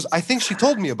 She goes, "I think she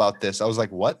told me about this." I was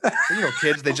like, "What?"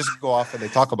 Kids, they just go off and they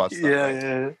talk about stuff.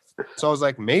 Yeah. So I was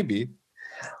like, "Maybe."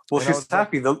 Well, she's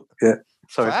happy though. Yeah.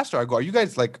 Sorry. So I asked her, I go, are you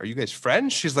guys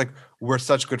friends? She's like, "We're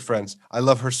such good friends. I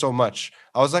love her so much."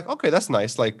 I was like, "Okay, that's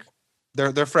nice. Like,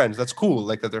 they're friends. That's cool.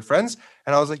 Like that they're friends."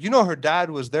 And I was like, her dad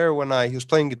was there when he was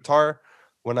playing guitar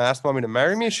when I asked mommy to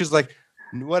marry me. She's like,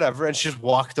 "Whatever," and she just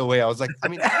walked away. I was like, I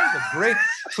mean, that was a great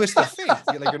twist of fate.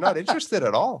 You're not interested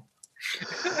at all.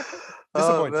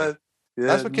 Disappointed. Yeah,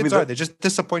 that's what kids are. They just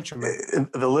disappoint you, man.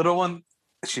 The little one,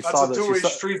 she saw the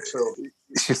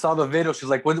video. She's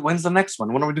like, when's the next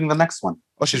one? When are we doing the next one?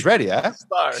 Oh, she's ready, yeah?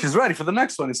 She's ready for the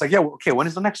next one. It's like, yeah, okay, when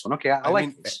is the next one? Okay, I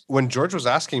like this. When George was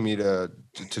asking me to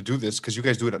do this, because you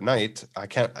guys do it at night, I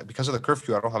can't, because of the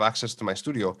curfew, I don't have access to my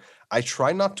studio. I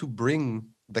try not to bring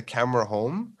the camera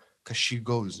home because she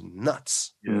goes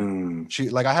nuts. She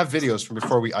I have videos from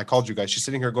before I called you guys. She's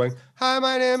sitting here going, "Hi,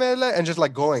 my name is," and just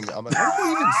like going. I'm like, "What are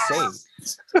you even saying?"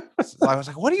 So I was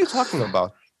like, "What are you talking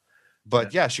about?"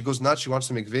 But yeah, she goes nuts. She wants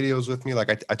to make videos with me.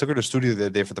 Like I took her to the studio the other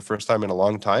day for the first time in a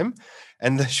long time.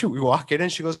 And then we walk in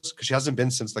and she goes, because she hasn't been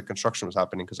since the construction was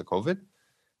happening because of COVID.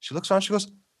 She looks around, she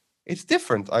goes, "It's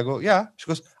different." I go, "Yeah." She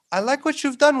goes, "I like what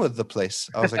you've done with the place."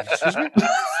 I was like, "Excuse me?"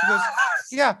 She goes,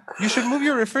 Yeah, you should move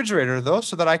your refrigerator though,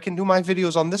 so that I can do my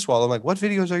videos on this wall. I'm like, what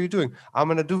videos are you doing? I'm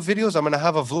gonna do videos. I'm gonna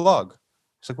have a vlog.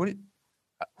 It's like,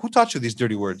 who taught you these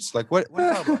dirty words? Like, what are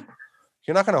you talking about?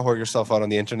 You're not gonna whore yourself out on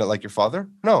the internet like your father.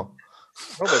 No.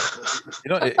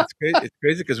 No, but it's crazy. It's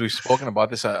crazy because we've spoken about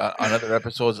this on other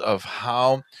episodes of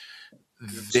how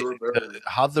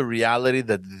how the reality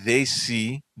that they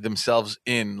see themselves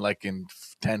in, like in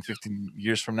 10, 15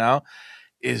 years from now,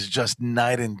 is just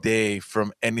night and day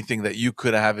from anything that you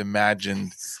could have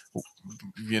imagined.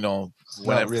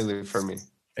 Not really for me.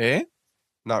 Eh?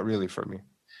 Not really for me.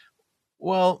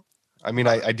 Well, I mean,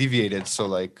 I deviated, so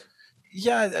like.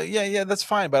 Yeah, that's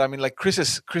fine. But I mean, like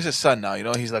Chris's son now,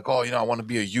 he's like, oh, I want to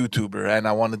be a YouTuber, and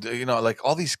I want to do, like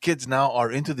all these kids now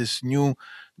are into this new,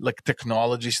 like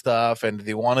technology stuff, and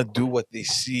they want to do what they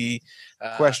see.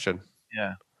 Question.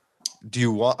 Yeah.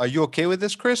 Are you okay with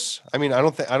this, Chris? I mean, I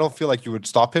don't feel like you would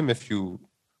stop him if you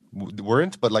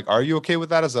weren't, but like, are you okay with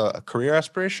that as a career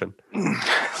aspiration?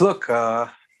 Look,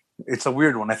 it's a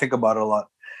weird one. I think about it a lot.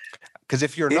 Because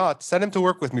if you're not, send him to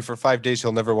work with me for 5 days.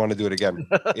 He'll never want to do it again.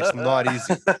 It's not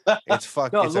easy. It's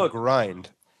a grind.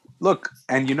 Look,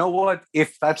 and you know what?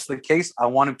 If that's the case, I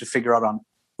want him to figure out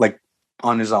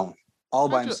on his own, all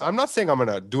by himself. I'm not saying I'm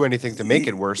gonna do anything to make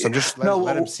it worse. I'm just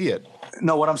let him see it.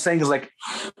 No, what I'm saying is like,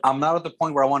 I'm not at the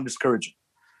point where I want to discourage him.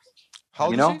 How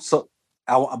old is he? So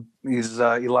he's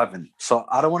 11. So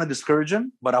I don't want to discourage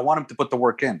him, but I want him to put the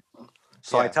work in.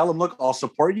 So I tell him, look, I'll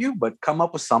support you, but come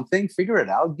up with something, figure it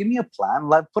out, give me a plan,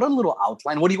 put a little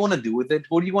outline. What do you want to do with it?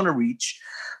 What do you want to reach?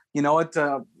 You know what?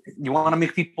 You want to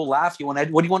make people laugh? What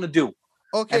do you want to do?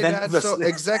 Okay, Dad, so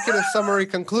executive summary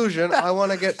conclusion, I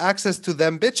want to get access to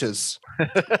them bitches.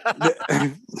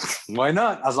 Why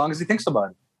not? As long as he thinks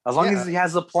about it. As long as he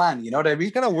has a plan, you know what I mean?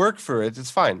 He's going to work for it. It's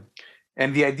fine.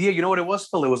 And the idea, you know what it was,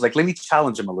 Phil? It was like, let me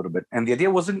challenge him a little bit. And the idea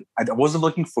I wasn't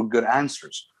looking for good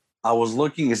answers. I was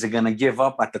looking, is he going to give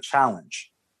up at the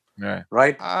challenge?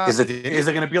 Right? Is it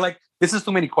going to be like, this is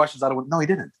too many questions? No, he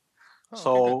didn't.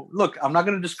 Look, I'm not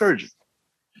going to discourage him.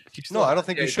 No, I don't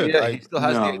think you should. He still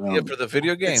has the idea for the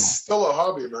video game. It's still a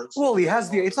hobby, man. Well,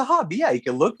 it's a hobby. Yeah, he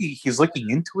can look. He's looking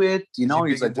into it.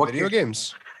 He's like, what video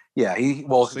games? Yeah, he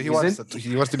wants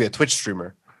to be a Twitch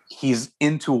streamer. He's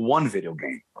into one video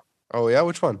game. Oh yeah,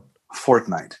 which one?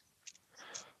 Fortnite.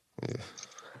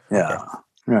 Yeah. Okay.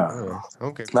 Yeah. Oh,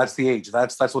 okay. That's the age.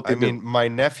 That's what they do. I mean, my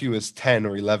nephew is 10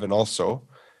 or 11 also.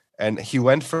 And he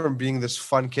went from being this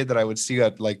fun kid that I would see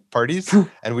at like parties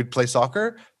and we'd play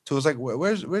soccer to was like,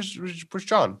 where's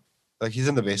John? Like he's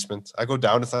in the basement. I go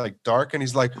down, it's like dark, and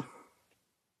he's like,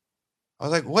 I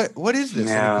was like, what is this?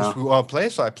 Yeah. We want to play,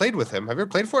 so I played with him. Have you ever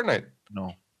played Fortnite?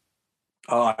 No.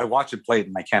 Oh, I watch it played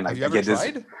and I can't. Have you ever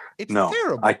tried? It's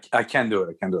terrible. I can't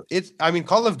do it. I mean,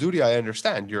 Call of Duty, I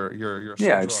understand. You're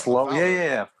it's slow.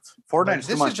 Yeah. Fortnite.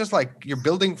 This is just like you're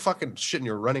building fucking shit and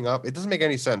you're running up. It doesn't make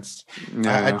any sense.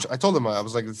 Yeah. I told him, I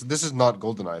was like, this is not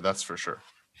GoldenEye, that's for sure.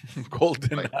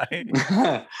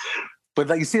 GoldenEye.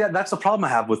 But you see that's the problem I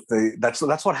have with that's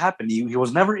what happened. He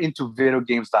was never into video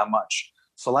games that much.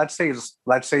 So let's say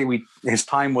his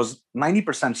time was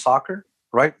 90% soccer,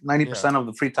 right? 90% of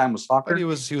the free time was soccer. But he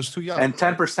was too young. And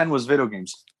 10% was video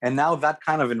games. And now that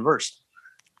kind of inversed.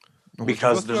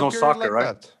 Because there's no soccer,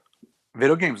 right? That?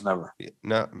 Video games never.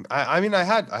 No, I mean I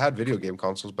had video game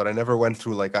consoles, but I never went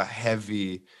through like a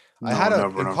heavy.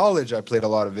 In college I played a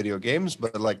lot of video games,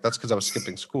 but like that's because I was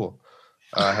skipping school.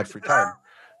 I had free time.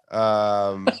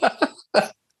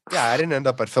 Yeah, I didn't end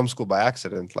up at film school by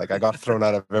accident. Like I got thrown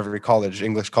out of every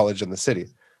English college in the city.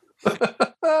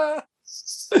 Yeah,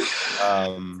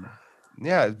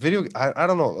 I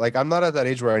don't know. Like I'm not at that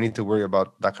age where I need to worry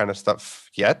about that kind of stuff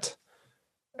yet.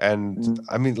 And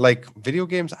I mean, like video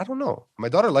games, I don't know. My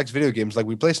daughter likes video games. Like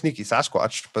we play Sneaky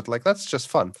Sasquatch, but like that's just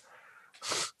fun.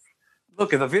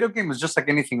 Look, the video game is just like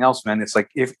anything else, man. It's like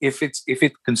if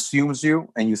it consumes you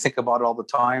and you think about it all the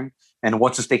time, and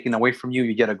once it's taken away from you,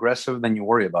 you get aggressive, then you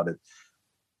worry about it.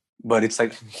 But it's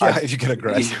like if you get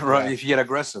aggressive, right? Yeah. If you get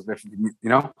aggressive,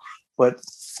 but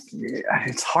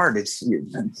it's hard. It's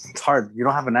hard. You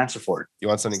don't have an answer for it. You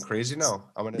want something crazy now?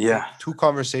 I'm gonna take 2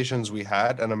 conversations we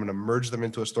had, and I'm gonna merge them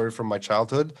into a story from my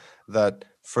childhood that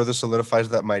further solidifies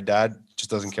that my dad just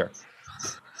doesn't care.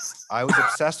 I was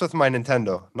obsessed with my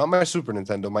Nintendo, not my Super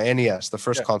Nintendo, my NES, the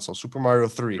first console, Super Mario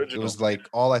 3. Original. It was like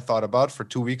all I thought about for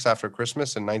 2 weeks after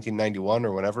Christmas in 1991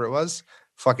 or whenever it was.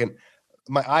 Fucking,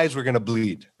 my eyes were gonna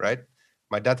bleed. Right?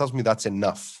 My dad tells me that's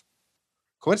enough.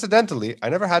 Coincidentally, I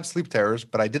never had sleep terrors,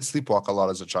 but I did sleepwalk a lot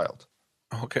as a child.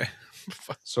 Okay.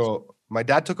 So my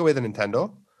dad took away the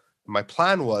Nintendo. My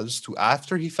plan was to,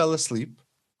 after he fell asleep,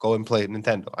 go and play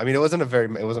Nintendo. I mean, it wasn't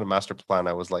a master plan.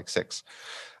 I was like 6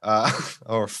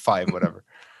 or 5, whatever.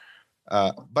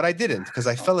 But I didn't because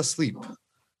I fell asleep.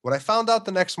 What I found out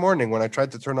the next morning when I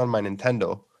tried to turn on my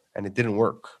Nintendo and it didn't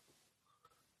work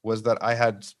was that I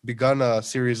had begun a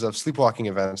series of sleepwalking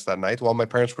events that night while my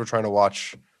parents were trying to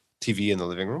watch TV in the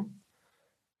living room.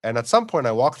 And at some point,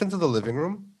 I walked into the living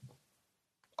room,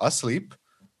 asleep,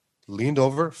 leaned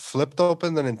over, flipped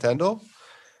open the Nintendo,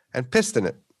 and pissed in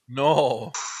it.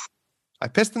 No. I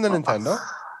pissed in the Nintendo.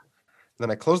 Then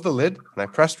I closed the lid and I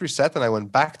pressed reset and I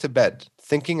went back to bed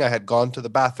thinking I had gone to the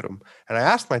bathroom. And I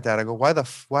asked my dad, I go, why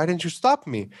didn't you stop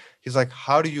me? He's like,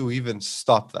 how do you even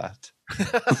stop that?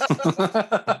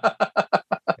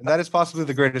 And that is possibly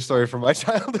the greatest story from my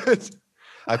childhood.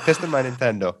 I pissed in my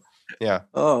Nintendo. Yeah.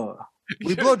 Oh.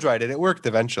 We blow dried it. It worked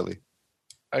eventually.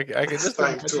 I can just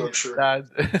imagine your dad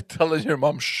telling your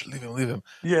mom, "Shh, leave him."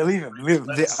 Yeah, leave him.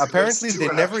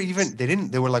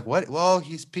 They were like, what? Well,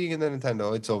 he's peeing in the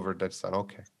Nintendo. It's over. That's done.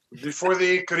 Okay. Before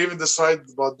they could even decide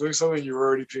about doing something, you were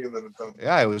already peeing in the Nintendo.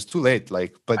 Yeah, it was too late.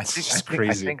 It's just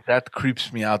crazy. I think that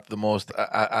creeps me out the most.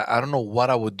 I don't know what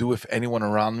I would do if anyone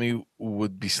around me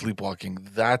would be sleepwalking.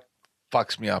 That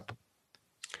fucks me up.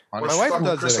 My wife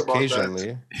does it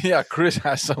occasionally. Yeah, Chris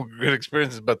has some good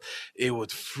experiences, but it would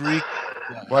freak.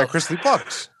 Why, Chris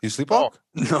sleepwalks? You sleepwalk?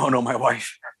 No, my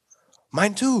wife.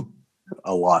 Mine too.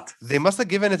 A lot. They must have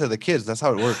given it to the kids. That's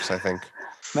how it works, I think.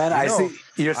 Man,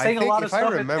 you're saying a lot of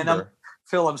stuff.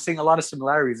 Phil, I'm seeing a lot of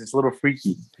similarities. It's a little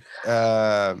freaky.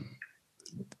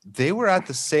 They were at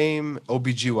the same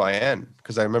OBGYN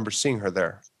because I remember seeing her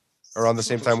there. Around the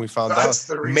same time we found out.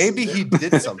 Maybe he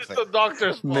did something. The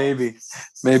doctor's fault. Maybe.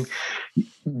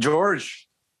 George.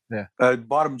 Yeah.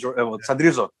 Bottom George.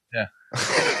 Sandrizo. Yeah.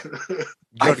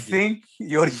 I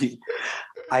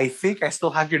think I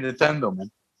still have your Nintendo,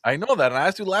 man. I know that. And I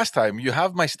asked you last time. You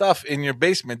have my stuff in your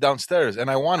basement downstairs,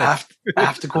 and I want it. I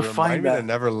have to go find that. I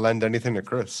never lend anything to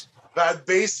Chris. That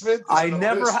basement. I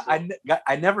never had.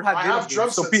 I have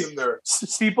drum sets in there.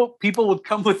 People would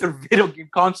come with their video game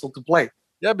console to play.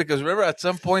 Yeah, because remember at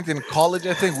some point in college,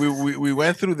 I think we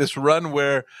went through this run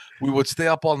where we would stay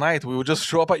up all night. We would just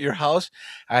show up at your house.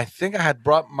 I think I had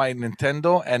brought my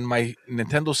Nintendo and my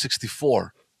Nintendo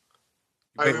 64.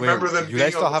 I remember them. You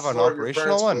guys still have an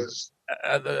operational one?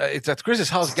 It's at Chris's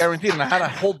house, guaranteed. And I had a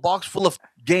whole box full of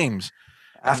games.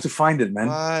 I have to find it, man.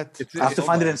 What? I have to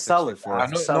find it and sell it.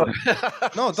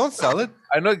 No, don't sell it.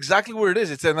 I know exactly where it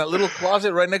is. It's in that little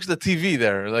closet right next to the TV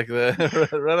there, like right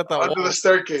at the under the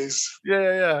staircase.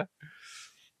 Yeah.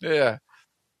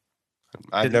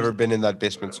 I've never been in that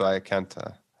basement, so I can't.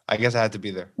 I guess I had to be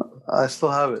there. I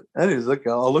still have it. Anyways, look,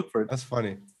 I'll look for it. That's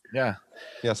funny. Yeah.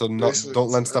 So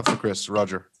don't lend stuff to Chris,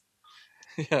 Roger.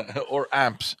 Yeah, or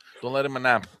amps. Don't let him an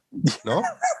amp. No.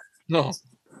 No.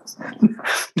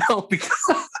 No, because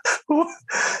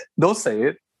don't say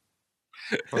it.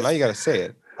 Well, now you got to say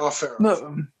it. Oh, fair.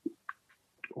 No.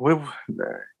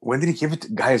 When did he give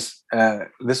it? Guys,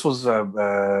 this was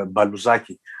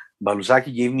Baluzaki.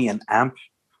 Baluzaki gave me an amp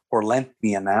or lent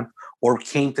me an amp or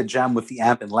came to jam with the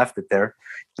amp and left it there.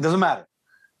 It doesn't matter.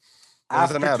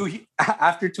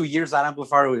 After 2 years, that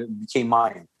amplifier became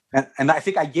mine. And I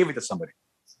think I gave it to somebody.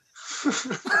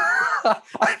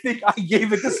 I think I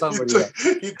gave it to somebody.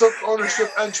 He took ownership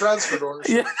and transferred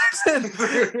ownership. Yeah,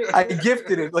 I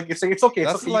gifted it. Like it's okay.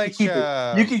 That's it's okay. like, you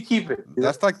can keep it.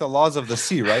 That's like the laws of the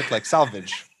sea, right? Like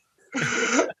salvage.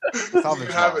 Salvage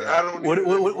law, yeah.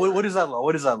 What is that law?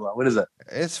 What is that?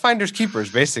 It's finders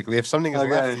keepers, basically. If something is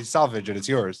left, you salvage it. It's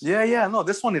yours. Yeah. No,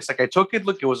 this one, it's like I took it.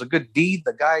 Look, it was a good deed.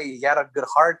 The guy, he had a good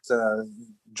heart.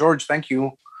 George, thank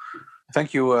you.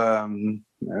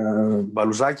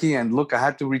 Baluzaki, and look, I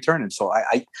had to return it. So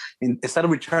I instead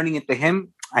of returning it to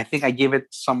him, I think I gave it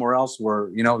somewhere else where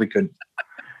they could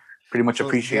pretty much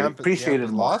appreciate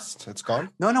it. Lost? It's gone?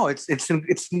 No, it's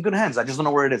in good hands. I just don't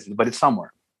know where it is, but it's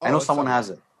somewhere. I know someone has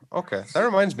it. Okay, that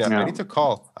reminds me. I need to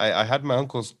call. I had my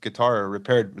uncle's guitar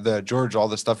repaired. George, all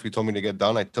the stuff he told me to get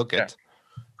done, I took it.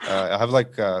 I have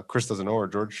Chris doesn't know, or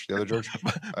George, the other George.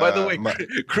 By the way,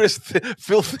 Chris,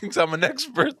 Phil thinks I'm an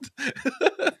expert.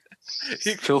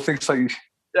 Phil thinks like.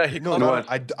 Yeah, he calls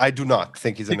me. I do not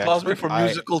think he's an expert. He calls me for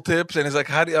musical tips, and he's like,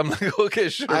 "How do you?" I'm like, "Okay,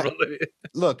 sure."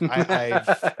 Look,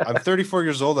 I'm 34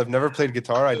 years old. I've never played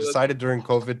guitar. I decided during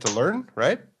COVID to learn.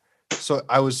 Right. So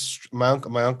I was my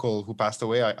uncle who passed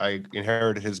away. I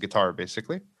inherited his guitar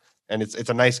basically, and it's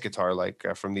a nice guitar.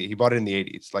 He bought it in the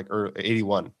 80s,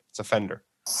 81. It's a Fender,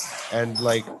 and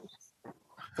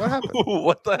what happened?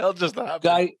 What the hell just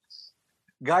happened?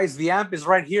 Guys, the amp is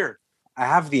right here. I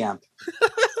have the amp.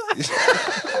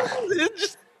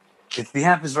 The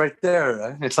amp is right there.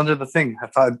 Right? It's under the thing. I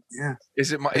thought, yeah.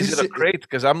 Is it a crate?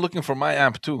 Because I'm looking for my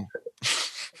amp too.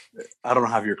 I don't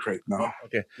have your crate. No.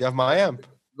 Okay. You have my amp.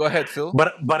 Go ahead, Phil.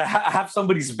 But I have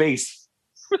somebody's bass.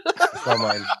 It's not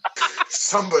mine.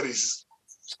 Somebody.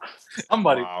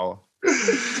 Wow.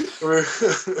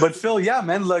 But Phil, yeah,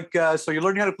 man. Look, so you're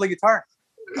learning how to play guitar.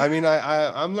 I mean,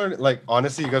 I'm learning. Like,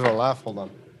 honestly, you guys will laugh. Hold on.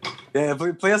 Yeah,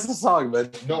 play us a song, man.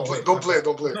 No, don't play it.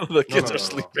 Don't play it. The kids are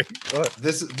sleeping.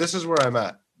 This is where I'm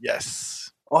at.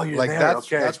 Yes. Oh, you're like there.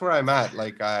 that's where I'm at.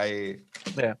 Like I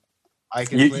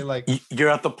can play like you're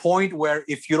at the point where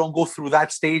if you don't go through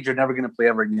that stage, you're never gonna play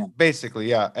ever again. Basically,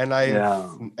 yeah. And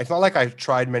it's not like I've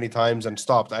tried many times and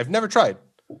stopped. I've never tried.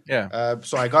 Yeah.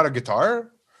 So I got a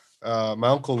guitar. My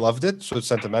uncle loved it, so it's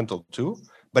sentimental too.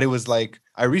 But it was like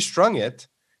I restrung it,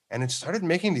 and it started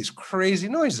making these crazy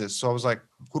noises. So I was like,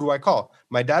 who do I call?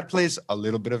 My dad plays a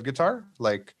little bit of guitar.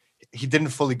 Like he didn't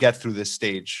fully get through this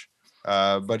stage,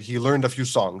 but he learned a few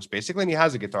songs basically, and he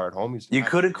has a guitar at home. You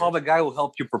couldn't call the guy who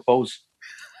helped you propose.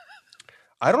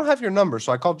 I don't have your number,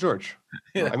 so I called George.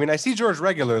 Yeah. I mean, I see George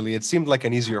regularly. It seemed like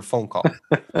an easier phone call.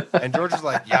 And George is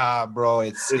like, yeah, bro,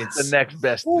 it's the next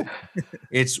best.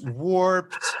 It's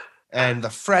warped and the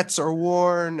frets are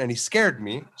worn. And he scared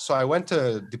me. So I went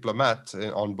to Diplomat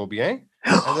on Beaubien.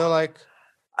 And they're like...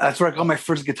 That's where I got my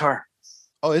first guitar.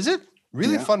 Oh, is it?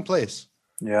 Really fun place.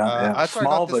 Yeah. That's where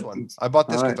I got this one. I bought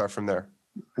this guitar from there.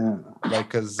 Yeah. Like,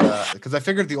 because I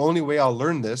figured the only way I'll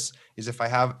learn this is if I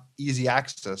have easy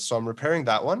access. So I'm repairing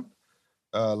that one,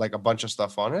 like a bunch of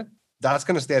stuff on it. That's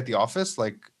gonna stay at the office,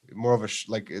 like more of a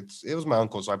it was my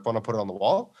uncle's, so I want to put it on the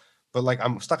wall. But like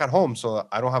I'm stuck at home, so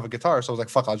I don't have a guitar. So I was like,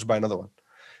 fuck, I'll just buy another one.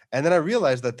 And then I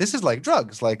realized that this is like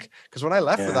drugs, like because when I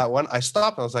left for that one, I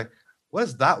stopped and I was like, what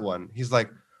is that one? He's like,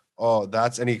 oh,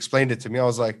 and he explained it to me. I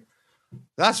was like,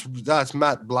 that's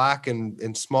matte black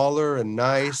and smaller and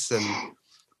nice and.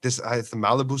 It's the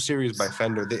Malibu series by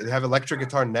Fender. They have electric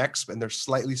guitar necks, and they're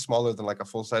slightly smaller than like a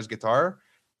full-size guitar.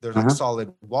 There's like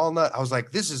solid walnut. I was like,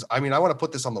 I want to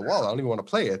put this on the wall. I don't even want to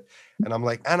play it. And I'm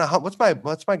like, Anna, what's my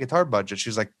guitar budget?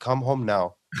 She's like, come home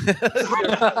now.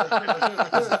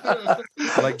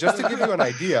 Like, just to give you an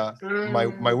idea,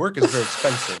 my work is very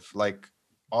expensive. Like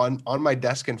on my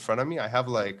desk in front of me, I have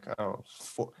like,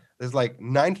 there's like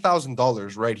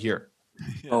 $9,000 right here.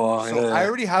 I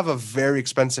already have a very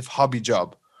expensive hobby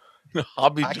job. I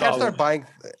can't start buying.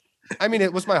 I mean,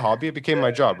 it was my hobby. It became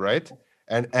my job, right?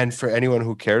 And for anyone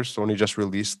who cares, Sony just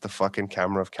released the fucking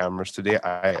camera of cameras today.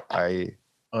 I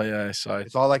saw it.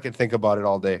 It's all I can think about it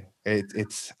all day.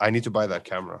 I need to buy that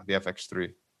camera, the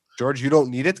FX3. George, you don't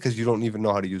need it because you don't even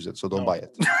know how to use it, so don't buy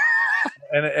it.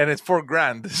 and it's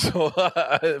 $4,000. So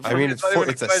I mean,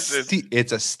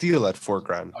 it's a steal at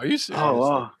 $4,000. Are you serious? Oh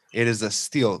wow. It is a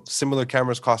steal. Similar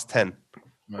cameras cost 10.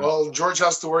 Well, George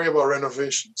has to worry about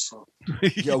renovations. So.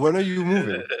 Yeah, when are you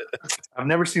moving? I've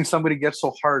never seen somebody get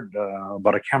so hard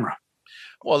about a camera.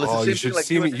 Well, you should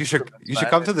see me. You should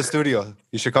come to the studio.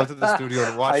 You should come to the studio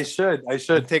and watch. I should.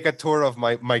 And take a tour of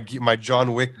my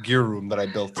John Wick gear room that I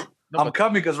built. I'm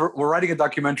coming because we're writing a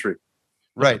documentary.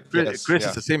 Right, Chris,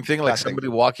 it's the same thing like somebody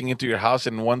walking into your house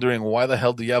and wondering why the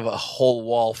hell do you have a whole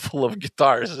wall full of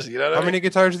guitars? You know how many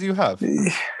guitars do you have?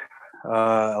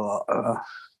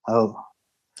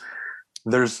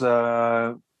 There's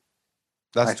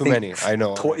that's too many. I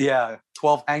know.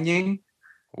 12 hanging.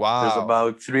 Wow. There's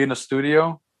about 3 in the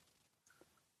studio,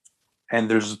 and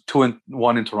there's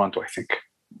 1 in Toronto, I think.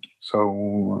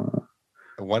 So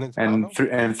 1 in Toronto?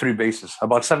 and 3 basses,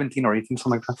 about 17 or 18,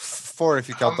 something like that. 4 if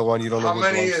you count the one you don't know. How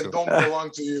many don't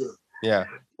belong to you? Yeah,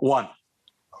 1.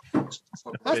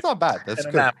 That's not bad. That's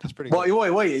good. That's pretty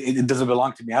good. Wait. It doesn't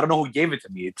belong to me. I don't know who gave it to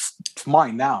me. It's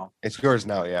mine now. It's yours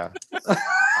now, yeah.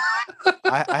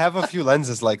 I have a few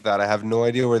lenses like that. I have no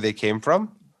idea where they came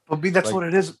from. But that's what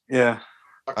it is. Yeah.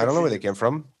 I don't know where they came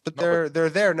from, but they're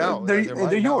there now. They're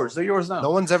yours. They're yours now.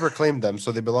 No one's ever claimed them,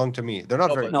 so they belong to me. They're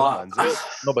not very good lenses.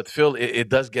 No, but Phil, it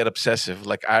does get obsessive.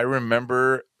 Like I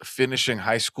remember finishing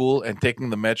high school and taking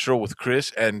the metro with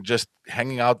Chris and just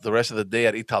hanging out the rest of the day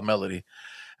at Ital Melody.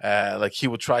 Like he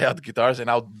would try out the guitars and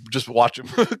I would just watch him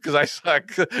because I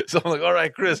suck. So I'm like, all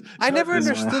right, Chris. I never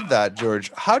understood that,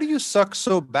 George. How do you suck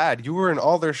so bad? You were in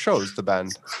all their shows, the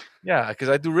band. Yeah, because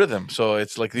I do rhythm, so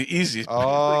it's like the easy,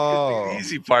 the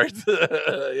easy part.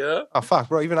 Yeah. Oh fuck,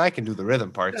 bro! Even I can do the rhythm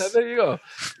parts. Yeah, there you go.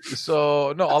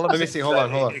 So no, all of let me see. Hold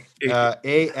on.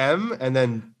 A-M and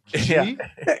then G.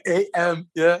 A-M.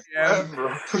 Yeah.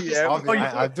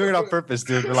 I'm doing it on purpose,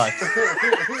 dude. Relax.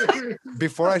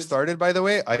 Before I started, by the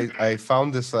way, I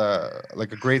found this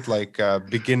like a great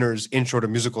beginner's intro to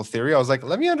musical theory. I was like,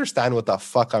 let me understand what the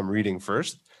fuck I'm reading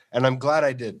first, and I'm glad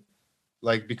I did.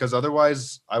 Like, because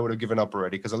otherwise I would have given up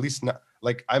already. Because at least now,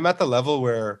 like, I'm at the level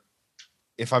where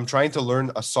if I'm trying to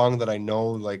learn a song that I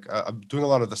know, like I'm doing a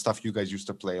lot of the stuff you guys used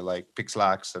to play, like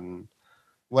Pixlax and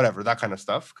whatever, that kind of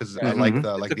stuff. Because I like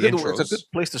the intros. It's a good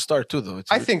place to start too, though.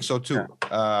 I think so too.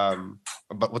 Yeah.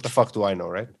 But what the fuck do I know,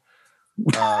 right?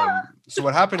 So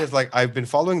what happened is, like, I've been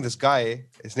following this guy.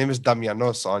 His name is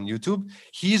Damianos on YouTube.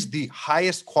 He's the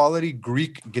highest quality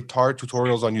Greek guitar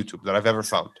tutorials on YouTube that I've ever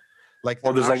found. Like,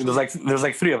 there's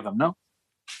like 3 of them, no?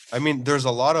 I mean, there's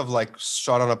a lot of like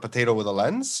shot on a potato with a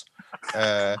lens.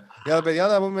 And they're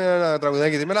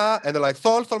like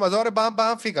sol maggiore bam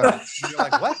bam figaro. You're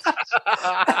like, what?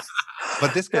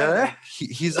 But this guy,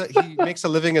 he makes a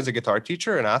living as a guitar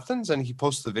teacher in Athens, and he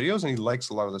posts the videos, and he likes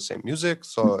a lot of the same music,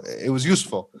 so it was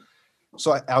useful.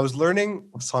 So I was learning,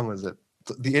 what song was it?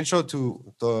 The intro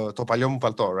to Palio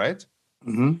Palto, right?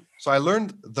 Mm-hmm. So I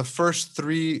learned the first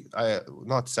 3,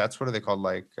 not sets. What are they called?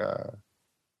 Like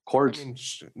chords? I mean,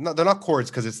 no, they're not chords,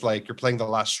 because it's like you're playing the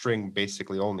last string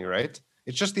basically only, right?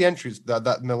 It's just the entries,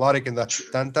 that melodic and the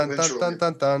dun dun dun dun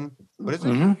dun dun. What is it?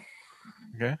 Mm-hmm.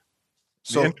 Okay.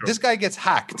 So this guy gets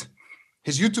hacked.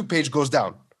 His YouTube page goes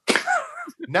down.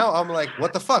 Now I'm like,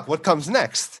 what the fuck? What comes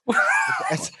next?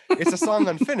 It's a song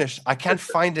unfinished. I can't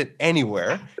find it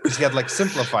anywhere because he had like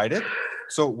simplified it.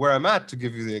 So where I'm at, to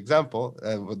give you the example,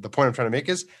 the point I'm trying to make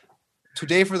is,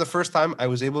 today for the first time, I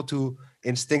was able to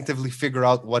instinctively figure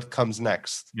out what comes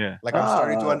next. Yeah. Like, I'm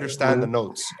starting to understand the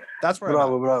notes. That's where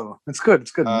Bravo. It's good.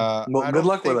 It's good. Well, good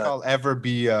luck with that. I'll ever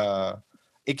be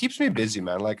it keeps me busy,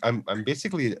 man. Like, I'm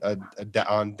basically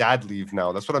on dad leave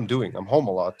now. That's what I'm doing. I'm home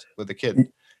a lot with the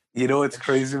kid. You know, it's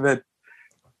crazy that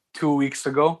 3 weeks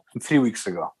ago,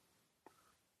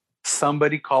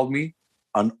 somebody called me,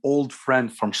 an old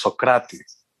friend from Socrati,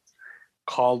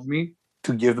 called me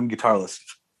to give them guitar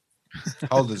lessons.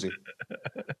 How old is he?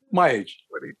 My age.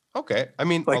 Okay, I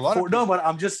mean, like a lot of people, no, but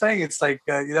I'm just saying, it's like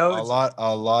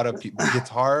a lot of people,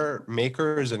 guitar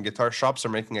makers and guitar shops are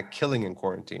making a killing in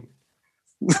quarantine.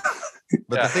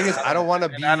 But the thing is, I don't want to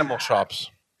be animal shops.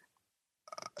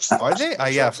 Are they?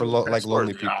 Yeah, for like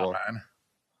lonely people.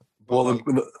 Well,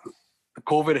 the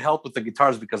COVID helped with the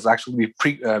guitars, because actually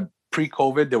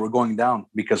pre-COVID they were going down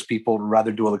because people would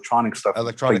rather do electronic stuff.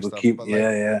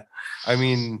 Yeah. I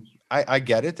mean, I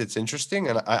get it. It's interesting,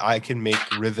 and I can make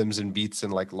rhythms and beats in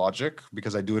like Logic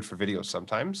because I do it for videos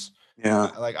sometimes.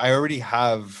 Yeah. Like, I already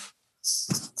have.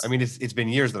 I mean, it's been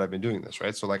years that I've been doing this,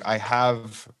 right? So like, I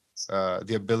have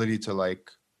the ability to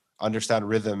like understand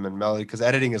rhythm and melody, because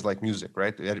editing is like music,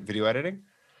 right? Video editing.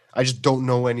 I just don't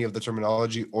know any of the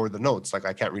terminology or the notes. Like,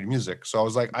 I can't read music. So I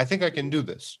was like, I think I can do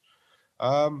this.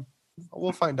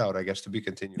 We'll find out, I guess, to be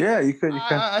continued. Yeah, you can.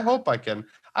 I hope I can.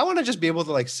 I want to just be able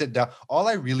to like sit down. All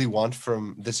I really want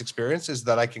from this experience is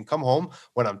that I can come home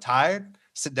when I'm tired,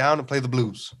 sit down and play the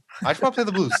blues. I just want to play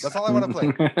the blues. That's all I want to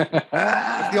play.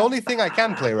 It's the only thing I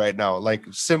can play right now. Like,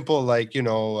 simple, like, you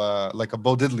know, like a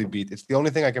Bo Diddley beat. It's the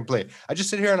only thing I can play. I just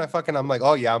sit here and I'm like,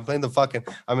 oh yeah,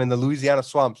 I'm in the Louisiana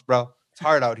swamps, bro. It's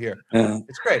hard out here. Yeah.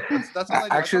 It's great. That's all I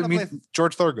do. Actually, I play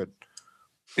George Thorogood.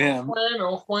 Yeah.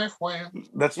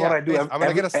 That's what I do. I'm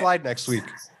gonna get a slide next week.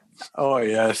 Oh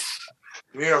yes.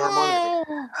 You need a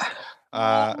harmonica.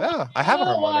 Yeah, I have a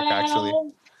harmonica actually.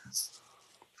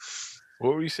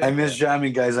 What were you saying? I miss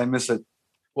jamming, guys. I miss it.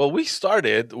 Well, we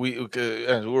started. We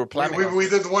were planning. We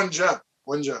did one jam.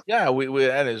 Yeah,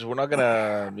 we're not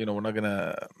gonna. We're not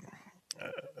gonna.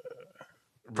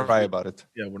 Cry about it.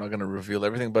 Yeah, we're not gonna reveal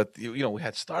everything, but we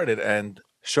had started, and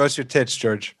show us your tits,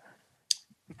 George.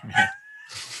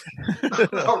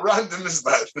 How random is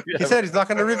that? He said he's not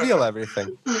going to reveal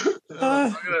everything.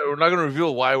 We're not going to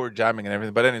reveal why we're jamming and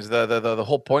everything. But anyways, the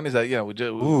whole point is that we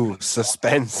just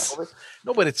suspense.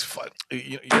 No, but it's fun.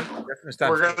 You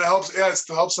understand. We're going to help. Yeah, it's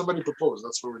to help somebody propose.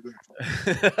 That's what we're doing.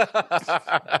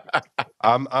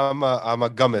 I'm a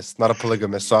gummist, not a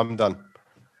polygamist, so I'm done.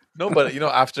 No, but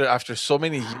after so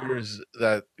many years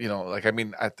that like, I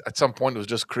mean, at some point it was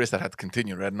just Chris that had to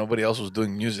continue, right? Nobody else was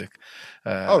doing music.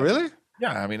 Oh, really?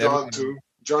 Yeah, I mean,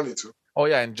 Johnny too. Oh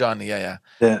yeah, and Johnny, yeah.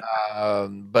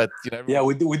 But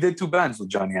we did 2 bands with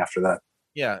Johnny after that.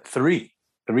 Yeah, 3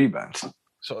 bands.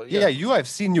 So yeah, I've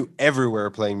seen you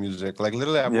everywhere playing music. Like,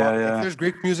 literally, if there's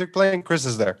Greek music playing, Chris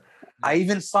is there. I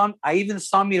even saw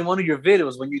me in one of your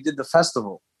videos when you did the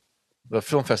festival. The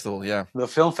film festival, yeah. The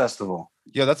film festival.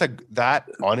 Yeah,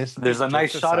 honestly. There's a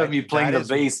nice shot of me playing the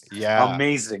bass. Yeah.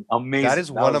 Amazing. That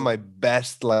is one of my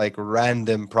best, like,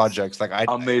 random projects. Like,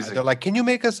 amazing. They're like, can you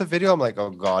make us a video? I'm like, oh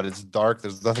God, it's dark.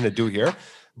 There's nothing to do here.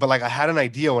 But like, I had an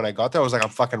idea when I got there. I was like, I'm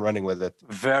fucking running with it.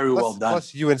 Very well done.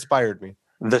 Plus, you inspired me.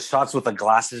 The shots with the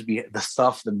glasses, the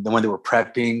stuff, when they were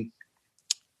prepping.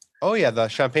 Oh yeah, the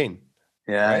champagne.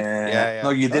 Yeah, right? yeah.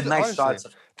 No, you did nice shots.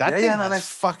 That thing has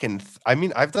fucking. I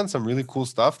mean, I've done some really cool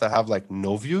stuff that have like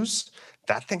no views.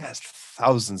 That thing has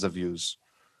thousands of views.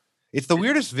 It's the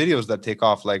weirdest videos that take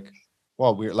off. Like,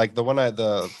 well, weird. Like the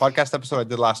podcast episode I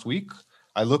did last week.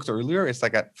 I looked earlier. It's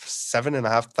like at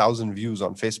 7,500 views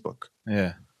on Facebook.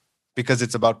 Yeah. Because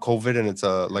it's about COVID and it's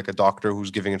a doctor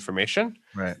who's giving information.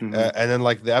 Right. And then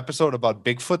like the episode about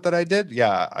Bigfoot that I did.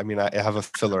 Yeah. I mean, I have a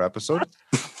filler episode.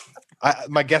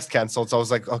 My guest canceled, so I was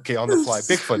like, okay, on the fly.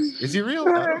 Bigfoot, is he real?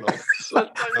 I don't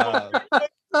know.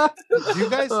 Do you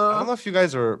guys? I don't know if you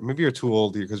guys are. Maybe you're too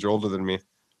old because you're older than me.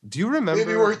 Do you remember?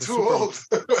 Maybe we're too old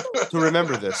to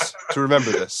remember this.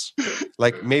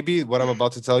 Like maybe what I'm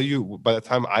about to tell you. By the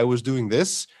time I was doing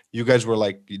this, you guys were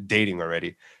like dating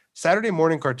already. Saturday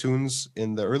morning cartoons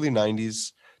in the early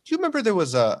 '90s. Do you remember there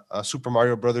was a Super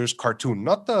Mario Brothers cartoon,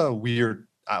 not the weird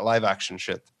live action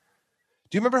shit?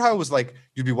 Do you remember how it was like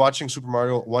you'd be watching Super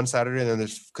Mario one Saturday and then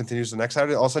it continues the next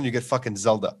Saturday? All of a sudden you get fucking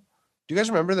Zelda. Do you guys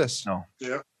remember this? No.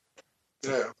 Yeah.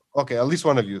 Okay, at least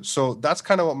one of you. So that's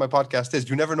kind of what my podcast is.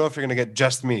 You never know if you're going to get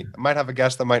just me. I might have a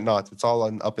guest, I might not. It's all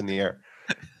up in the air.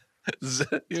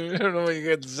 You don't know when you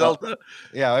get Zelda.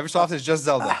 Yeah, every so often it's just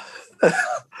Zelda.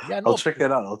 Yeah, I'll check it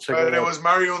out. It was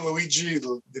Mario and Luigi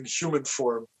in human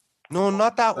form. No,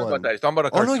 not that one. He's talking about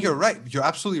a cartoon. Oh no, you're right. You're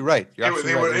absolutely right. They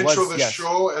would intro the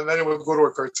show and then it would go to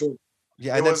a cartoon.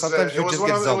 Yeah, and then sometimes you just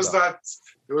get Zelda.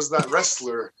 It was that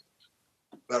wrestler.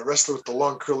 That wrestler with the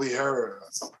long curly hair.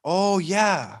 Oh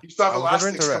yeah. He used to have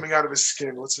elastics coming out of his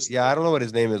skin. What's his name? Yeah, I don't know what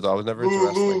his name is though. I was never into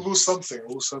wrestling. Lou something.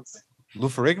 Lou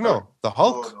Ferrigno? The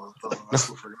Hulk? No, that's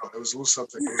Lou Ferrigno. It was Lou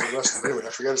something. It was a wrestler. Anyway, I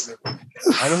forget his name. I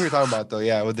know who you're talking about though.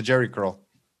 Yeah, with the Jerry curl.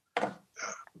 Yeah.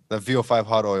 The VO5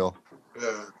 hot oil.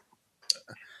 Yeah.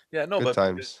 Yeah, no, good but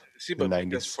times. See, but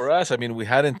for us, I mean, we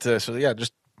hadn't. So yeah,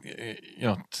 just to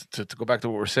go back to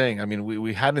what we're saying. I mean,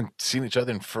 we hadn't seen each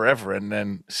other in forever, and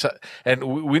then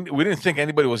we didn't think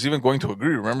anybody was even going to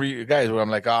agree. Remember, you guys? Where I'm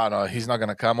like, oh no, he's not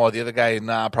gonna come. Oh, the other guy,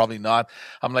 nah, probably not.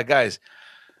 I'm like, guys.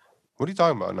 What are you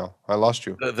talking about now? I lost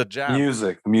you. The jam.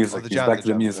 Music. Oh, the jam, back to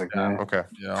the music. Yeah. Okay.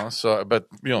 So, but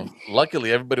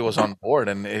luckily everybody was on board,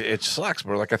 and it sucks,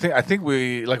 bro. Like I think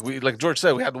we like George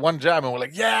said, we had one jam, and we're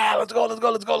like, yeah, let's go, and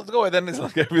then it's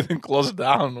like everything closed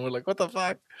down. We're like, what the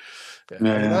fuck? Yeah.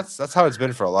 I mean, that's how it's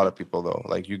been for a lot of people, though.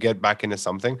 Like you get back into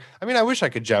something. I mean, I wish I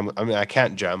could jam. I mean, I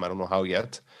can't jam. I don't know how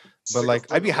yet, but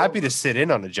like I'd be happy to sit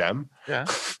in on a jam. Yeah.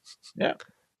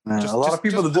 A lot of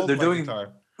people they're doing.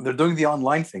 Guitar. They're doing the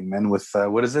online thing, man, with,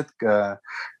 what is it?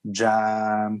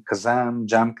 Jam, Kazam.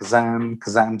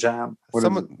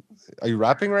 Are you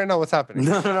rapping right now? What's happening?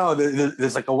 No.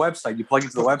 There's like a website. You plug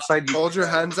into the website. You hold your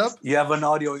hands up. You have an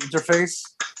audio interface.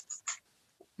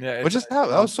 Yeah. What just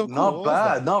happened? That was so cool.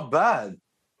 Not bad.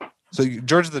 So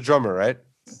George the drummer, right?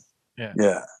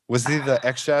 Yeah. Was he the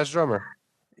X-Jazz drummer?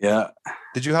 Yeah.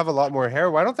 Did you have a lot more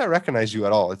hair? Why don't I recognize you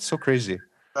at all? It's so crazy.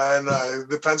 And it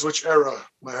depends which era.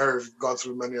 My hair has gone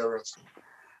through many eras.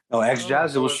 No,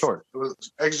 X-Jazz, it was short.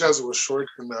 X-Jazz, it was short.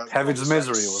 And Heaven's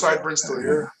Misery. Sideburns still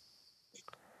here.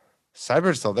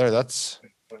 Sideburns still there. That's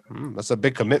a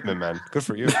big commitment, man. Good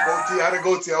for you. I had a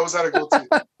goatee. I always had a goatee.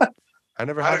 I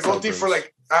never had a goatee for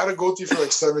like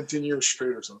 17 years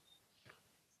straight or something.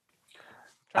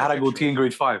 I had a goatee in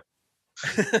grade 5.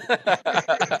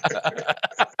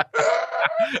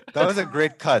 That was a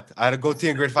great cut. I had a goatee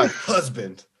in grade 5.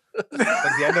 Husband.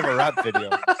 Like the end of a rap video.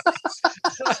 What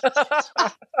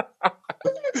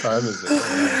time is it?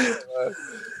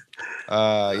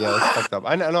 Yeah, it's fucked up.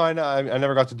 I know. I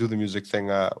never got to do the music thing.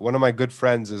 One of my good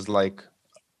friends is like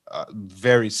a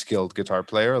very skilled guitar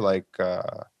player. Like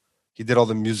he did all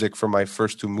the music for my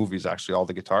first 2 movies, actually, all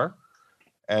the guitar.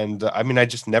 And I mean, I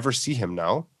just never see him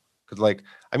now. Like,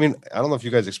 I mean, I don't know if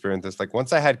you guys experienced this. Like,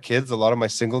 once I had kids, a lot of my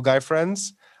single guy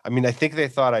friends, I mean, I think they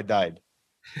thought I died.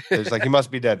 It's like, he must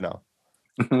be dead now.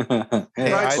 He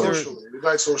died socially.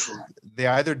 They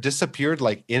either disappeared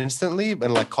like instantly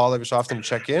and like call every so often to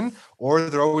check in, or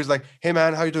they're always like, hey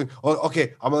man, how you doing? Oh,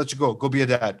 okay, I'm gonna let you go. Go be a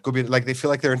dad. Like they feel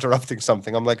like they're interrupting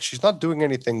something. I'm like, she's not doing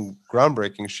anything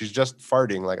groundbreaking. She's just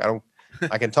farting. Like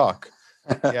I can talk.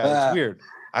 Yeah, it's weird.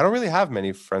 I don't really have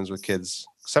many friends with kids.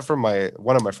 Except for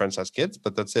one of my friends has kids,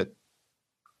 but that's it. I'm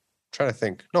trying to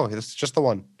think. No, it's just the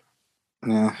one.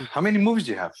 Yeah. How many movies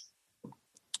do you have?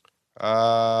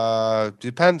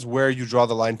 Depends where you draw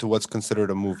the line to what's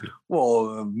considered a movie.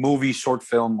 Well, movie, short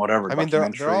film, whatever. I mean,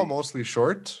 they're all mostly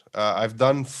short. I've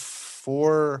done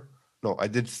 4. No, I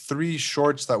did 3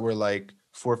 shorts that were like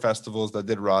 4 festivals that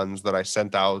did runs that I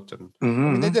sent out, and I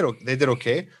mean, they did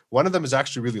okay. One of them is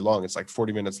actually really long. It's like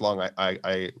 40 minutes long.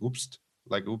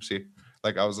 Oopsie.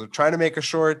 Like I was trying to make a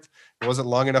short. It wasn't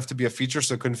long enough to be a feature,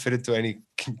 so it couldn't fit into any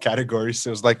category. So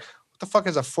it was like, what the fuck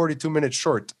is a 42-minute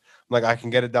short? I'm like, I can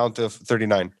get it down to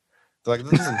 39. They're like,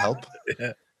 that doesn't help.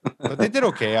 Yeah. But they did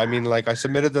okay. I mean, like I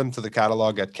submitted them to the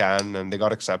catalog at Cannes and they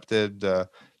got accepted.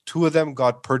 2 of them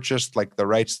got purchased, like the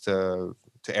rights to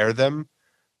air them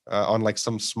on like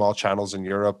some small channels in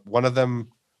Europe. One of them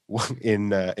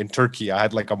in Turkey, I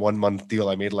had like a 1-month deal.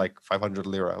 I made like 500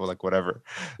 lira, or like whatever,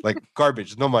 like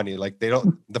garbage, no money. Like they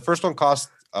don't. The first one cost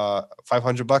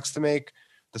 $500 to make.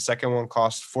 The second one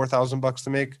cost $4,000 to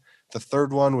make. The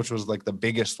third one, which was like the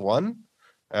biggest one,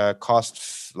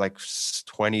 cost like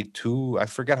 22. I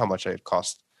forget how much it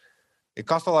cost. It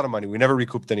cost a lot of money. We never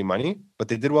recouped any money, but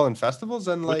they did well in festivals.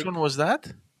 And like, which one was that?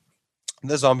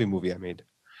 The zombie movie I made.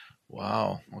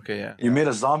 Wow. Okay. Yeah. You made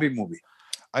a zombie movie.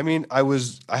 I mean, I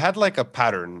had like a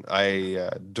pattern.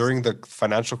 During the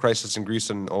financial crisis in Greece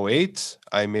in 2008,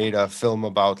 I made a film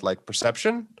about like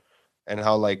perception and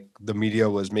how like the media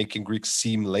was making Greeks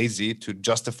seem lazy to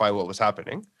justify what was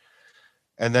happening.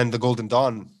 And then the Golden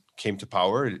Dawn came to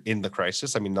power in the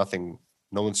crisis. I mean,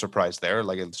 no one's surprised there.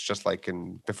 Like it's just like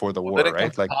before the war,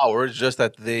 right? Like power, it's just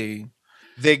that they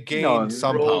gained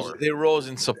some power. They rose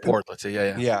in support, let's say.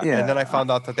 Yeah. And then I found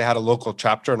out that they had a local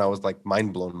chapter and I was like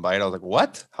mind blown by it. I was like,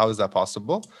 what? How is that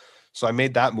possible? So I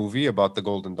made that movie about the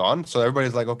Golden Dawn. So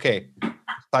everybody's like, okay,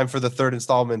 time for the third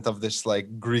installment of this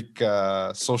like Greek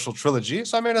social trilogy.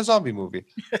 So I made a zombie movie.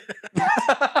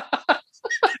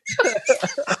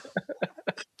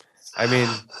 I mean,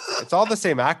 it's all the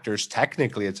same actors.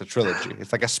 Technically, it's a trilogy.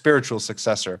 It's like a spiritual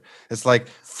successor. It's like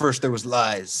first there was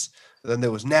lies, then there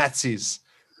was Nazis,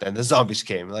 then the zombies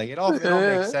came. Like it all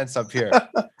makes sense up here.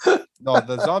 No,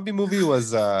 the zombie movie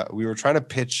was we were trying to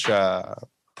pitch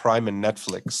Prime and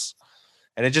Netflix,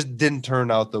 and it just didn't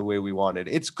turn out the way we wanted.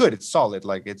 It's good, it's solid,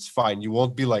 like it's fine. You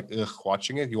won't be like ugh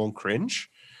watching it. You won't cringe,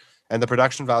 and the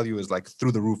production value is like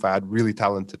through the roof. I had really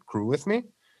talented crew with me.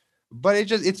 But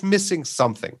it's missing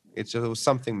something. It was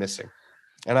something missing,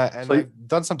 and I've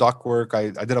done some doc work.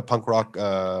 I did a punk rock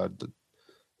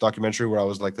documentary where I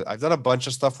was like, I've done a bunch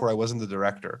of stuff where I wasn't the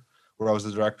director, where I was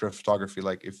the director of photography.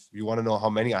 Like, if you want to know how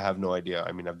many, I have no idea.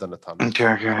 I mean, I've done a ton.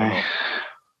 Okay.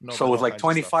 No, so with like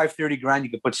 25, 30 grand,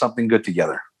 you could put something good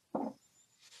together.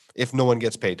 If no one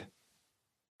gets paid.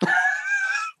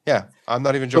 Yeah, I'm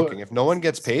not even joking. If no one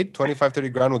gets paid, 25, 30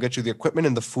 grand will get you the equipment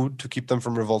and the food to keep them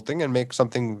from revolting and make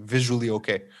something visually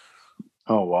okay.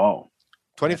 Oh, wow.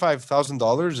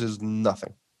 $25,000 is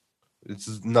nothing.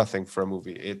 It's nothing for a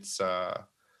movie. It's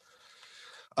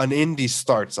an indie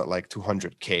starts at like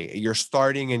 200K. You're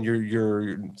starting and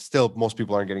you're still, most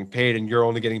people aren't getting paid and you're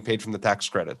only getting paid from the tax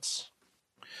credits.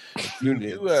 Do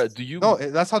you? No,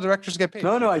 that's how directors get paid.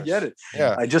 No, I get it.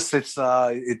 Yeah.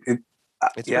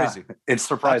 It's crazy. It's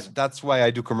surprising. That's why I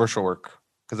do commercial work,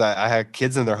 because I have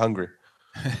kids and they're hungry.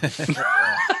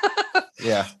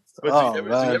 Yeah. But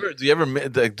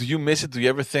do you miss it? Do you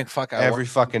ever think, fuck? Every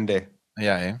fucking day.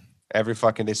 Yeah. Every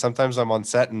fucking day. Sometimes I'm on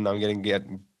set and I'm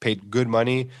getting paid good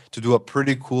money to do a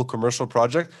pretty cool commercial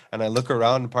project, and I look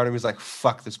around and part of me is like,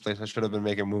 fuck this place. I should have been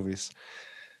making movies.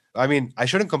 I mean, I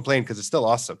shouldn't complain because it's still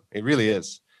awesome. It really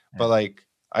is. Yeah. But like,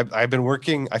 I've been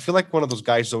working. I feel like one of those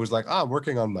guys who's always like, I'm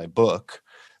working on my book.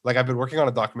 Like I've been working on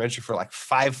a documentary for like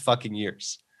 5 fucking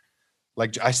years.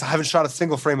 Like I haven't shot a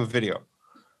single frame of video,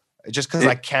 just because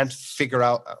I can't figure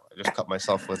out. I just cut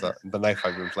myself with the knife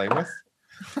I've been playing with.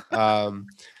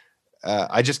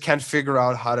 I just can't figure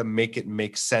out how to make it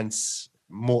make sense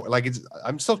more. Like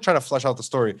I'm still trying to flesh out the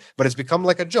story, but it's become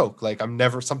like a joke. Like I'm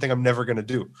never gonna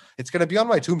do. It's gonna be on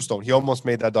my tombstone. He almost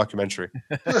made that documentary.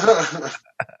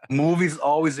 Movies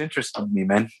always interested me,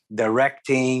 man.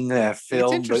 Directing,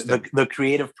 film, the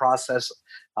creative process.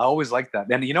 I always like that.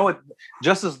 And you know what?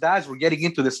 Just as dads, we're getting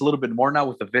into this a little bit more now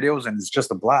with the videos, and it's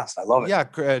just a blast. I love it.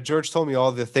 Yeah, George told me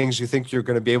all the things you think you're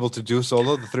going to be able to do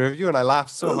solo, the 3 of you, and I laughed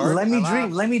so hard. Let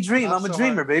me dream. I'm a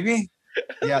dreamer, baby.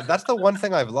 Yeah, that's the one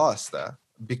thing I've lost.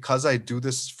 Because I do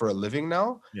this for a living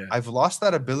now, I've lost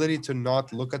that ability to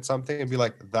not look at something and be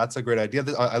like, that's a great idea.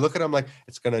 I look at it, I'm like,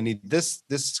 it's going to need this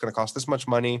is going to cost this much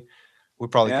money. We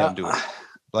probably can't do it.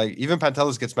 Like, even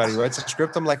Pantelis gets mad. He writes a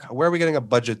script. I'm like, where are we getting a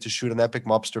budget to shoot an epic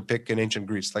mobster pick in ancient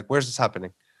Greece? Like, where's this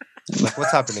happening? Like,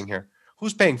 what's happening here?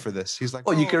 Who's paying for this? He's like,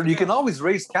 you can always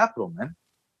raise capital, man.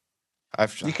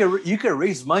 You can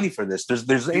raise money for this.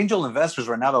 There's angel investors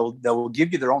right now that will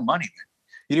give you their own money, man.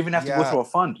 You don't even have to go through a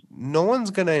fund. No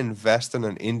one's going to invest in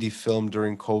an indie film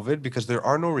during COVID because there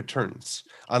are no returns.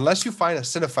 Unless you find a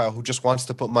cinephile who just wants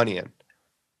to put money in,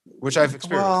 which I've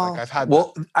experienced. I've had.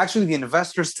 Well, actually, the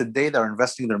investors today that are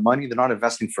investing their money, they're not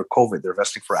investing for COVID. They're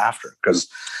investing for after. Because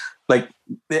like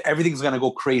everything's gonna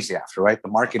go crazy after, right?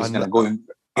 The market is gonna go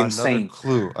insane.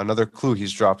 Another clue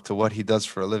he's dropped to what he does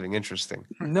for a living. Interesting.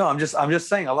 No, I'm just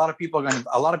saying a lot of people are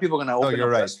gonna open you're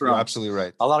up right. restaurants. You're absolutely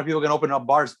right. A lot of people are gonna open up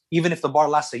bars, even if the bar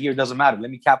lasts a year, doesn't matter.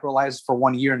 Let me capitalize for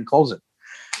 1 year and close it.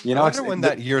 You know, I wonder when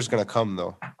that year is gonna come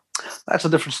though. That's a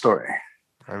different story.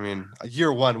 I mean,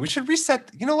 year one. We should reset.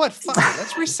 You know what? Fuck it.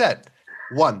 Let's reset.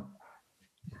 One.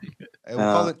 We'll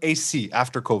call it AC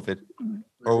after COVID.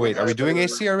 Or wait, are we doing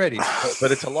AC already?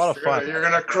 But it's a lot of fun. You're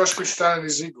gonna crush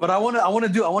Christianity's ego. But I want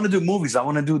to do movies. I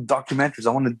want to do documentaries. I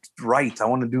want to write. I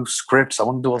want to do scripts. I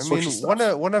want to do all sorts of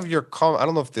stuff. One of your I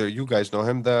don't know if you guys know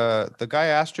him. The guy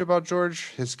I asked you about, George.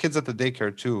 His kid's at the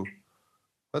daycare too.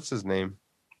 What's his name?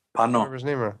 Pano. His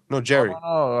name? No, Jerry.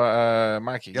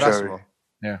 Mikey. Gerasimo.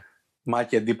 Yeah.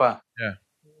 Mikey Dipa. Yeah.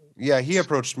 Yeah, he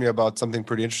approached me about something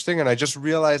pretty interesting, and I just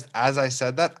realized as I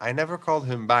said that I never called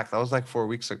him back. That was like 4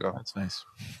 weeks ago. That's nice.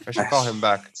 I should call him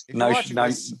back. Now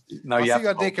you have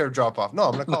got daycare drop off. No,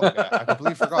 I'm gonna call him. I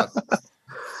completely forgot.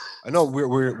 I know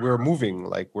we're moving.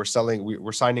 Like we're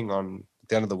signing on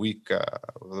the end of the week.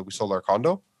 We sold our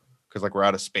condo because like we're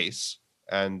out of space,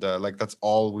 and like that's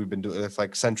all we've been doing. It's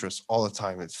like Centris all the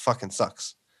time. It fucking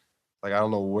sucks. Like I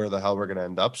don't know where the hell we're gonna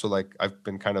end up. So like I've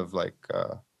been kind of like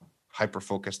hyper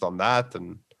focused on that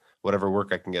and whatever work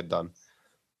I can get done.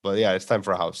 But yeah, it's time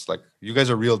for a house. Like you guys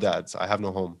are real dads. I have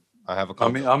no home. I have a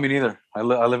condo. I mean either. I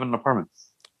live in an apartment.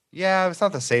 Yeah, it's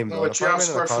not the same though. But you have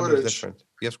square footage. Different.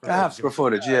 I have square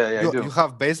footage. Yeah, I do. You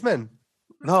have basement?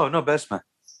 No basement.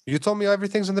 You told me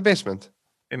everything's in the basement.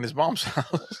 In his mom's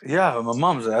house. Yeah, my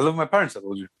mom's. I live with my parents. I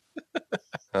told you.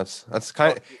 That's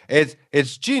kind of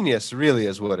it's genius, really,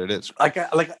 is what it is. Like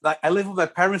I live with my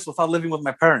parents without living with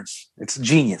my parents. It's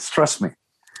genius. Trust me.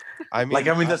 I mean, like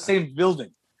I'm in the same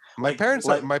building. My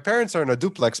parents are in a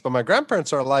duplex, but my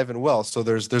grandparents are alive and well. So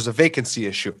there's a vacancy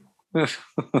issue,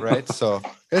 right? So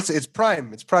it's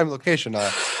prime. It's prime location. I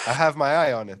have my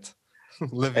eye on it.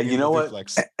 Living in a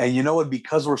duplex. And you know what?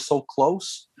 Because we're so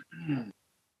close,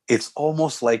 it's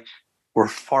almost like we're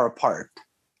far apart.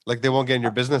 Like they won't get in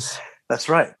your business. That's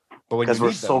right. But when because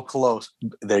we're so close.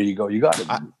 There you go. You got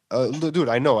it. Dude,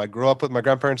 I know. I grew up with my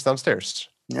grandparents downstairs.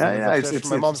 Yeah. It's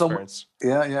my mom's parents.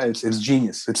 Yeah. It's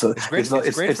genius. It's great.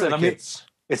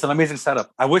 It's an amazing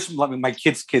setup. I wish my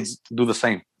kids do the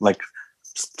same. Like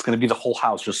it's going to be the whole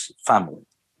house, just family.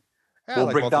 Yeah, we'll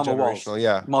like break down the walls.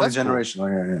 Yeah. Multi-generational.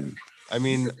 Cool. Yeah. I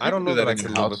mean, I don't know that I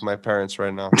can live with my parents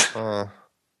right now.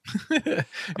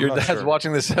 Your dad's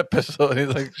watching this episode. He's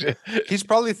like, shit. He's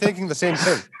probably thinking the same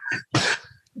thing.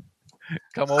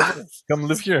 Come over. Come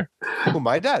live here. Who,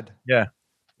 my dad? Yeah.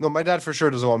 No, my dad for sure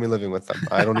doesn't want me living with them.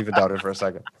 I don't even doubt it for a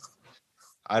second.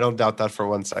 I don't doubt that for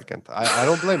 1 second. I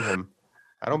don't blame him.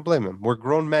 I don't blame him. We're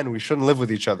grown men. We shouldn't live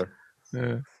with each other.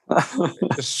 Yeah.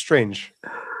 It's just strange.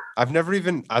 I've never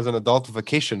even, as an adult,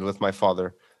 vacationed with my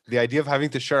father. The idea of having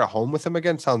to share a home with him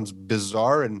again sounds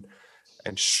bizarre and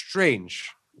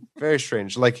strange. Very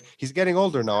strange. Like he's getting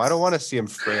older now. I don't want to see him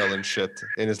frail and shit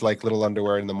in his like little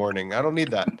underwear in the morning. I don't need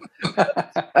that.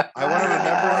 I want to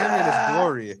remember him in his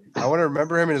glory. I want to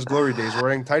remember him in his glory days,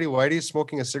 wearing tidy whities,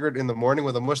 smoking a cigarette in the morning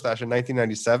with a mustache in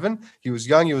 1997. He was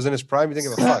young. He was in his prime. He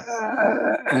didn't give a fuck.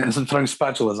 And some throwing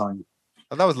spatulas on you.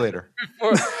 Oh, that was later.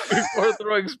 Before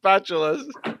throwing spatulas.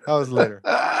 That was later.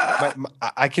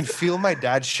 I can feel my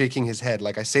dad shaking his head.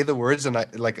 Like I say the words and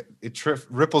it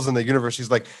ripples in the universe.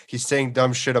 He's saying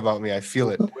dumb shit about me. I feel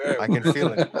it. I can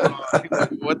feel it.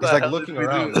 What the He's like hell looking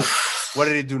around. What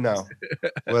did he do now?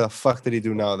 What the fuck did he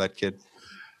do now, that kid?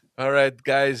 All right,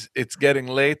 guys, it's getting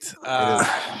late.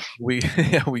 We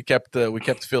kept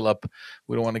Phil up.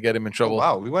 We don't want to get him in trouble. Oh,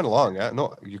 wow, we went along.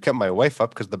 No, you kept my wife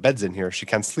up because the bed's in here. She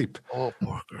can't sleep. Oh,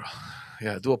 poor girl.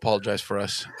 Yeah, do apologize for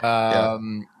us. Yeah.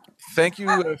 Thank you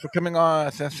for coming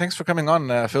on. Thanks for coming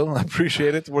on, Phil. I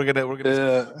appreciate it. We're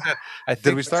gonna.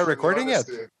 Did we start recording yet?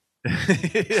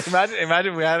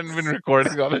 Imagine we hadn't been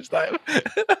recording all this time.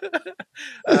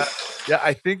 Yeah,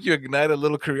 I think you ignite a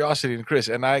little curiosity in Chris,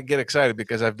 and I get excited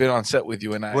because I've been on set with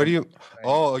you. And what do you?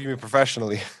 Oh, you mean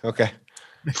professionally? Okay.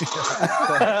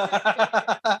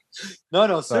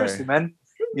 No, seriously, man.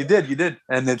 You did,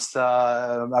 and it's.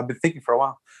 I've been thinking for a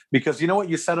while because you know what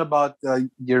you said about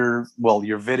your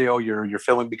video, your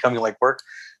filming becoming like work.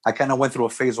 I kind of went through a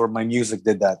phase where my music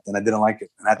did that, and I didn't like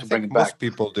it, and I had to bring it back. Most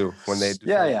people do when they do.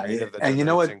 Yeah. And you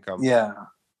know what? Income. Yeah.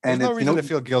 And there's no reason to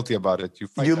feel guilty about it.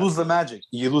 You lose the magic.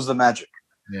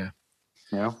 Yeah.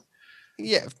 You know?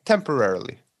 Yeah,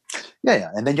 temporarily. Yeah.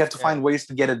 And then you have to find ways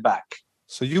to get it back.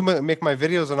 So you make my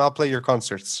videos and I'll play your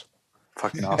concerts.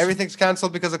 Fucking awesome. Everything's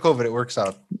canceled because of COVID. It works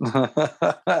out.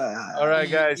 All right,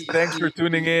 guys. Thanks for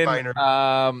tuning in.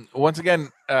 Once again,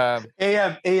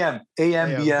 AM, BM.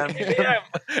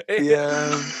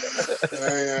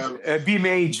 Be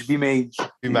mage.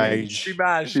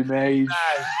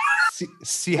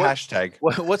 See hashtag.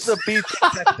 What's the beat?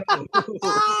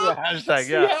 Hashtag,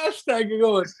 yeah. Hashtag,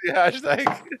 go. Hashtag.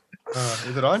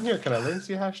 Is it on here? Can I learn to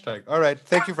see hashtag? All right.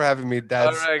 Thank you for having me, Dad.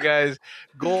 All right, guys.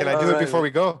 Can I do it before we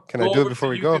go?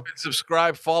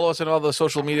 Subscribe, follow us on all the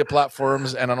social media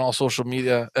platforms and on all social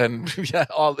media and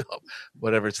all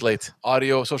whatever. It's late.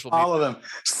 Audio, social media. All of them.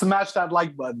 Smash that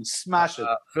like button. Smash it.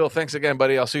 Phil, thanks again,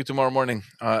 buddy. I'll see you tomorrow morning.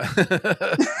 All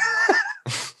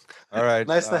right.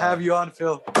 Nice to have you on,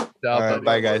 Phil. All right,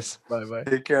 bye, guys. Bye.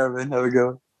 Take care, man. Have a good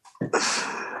one.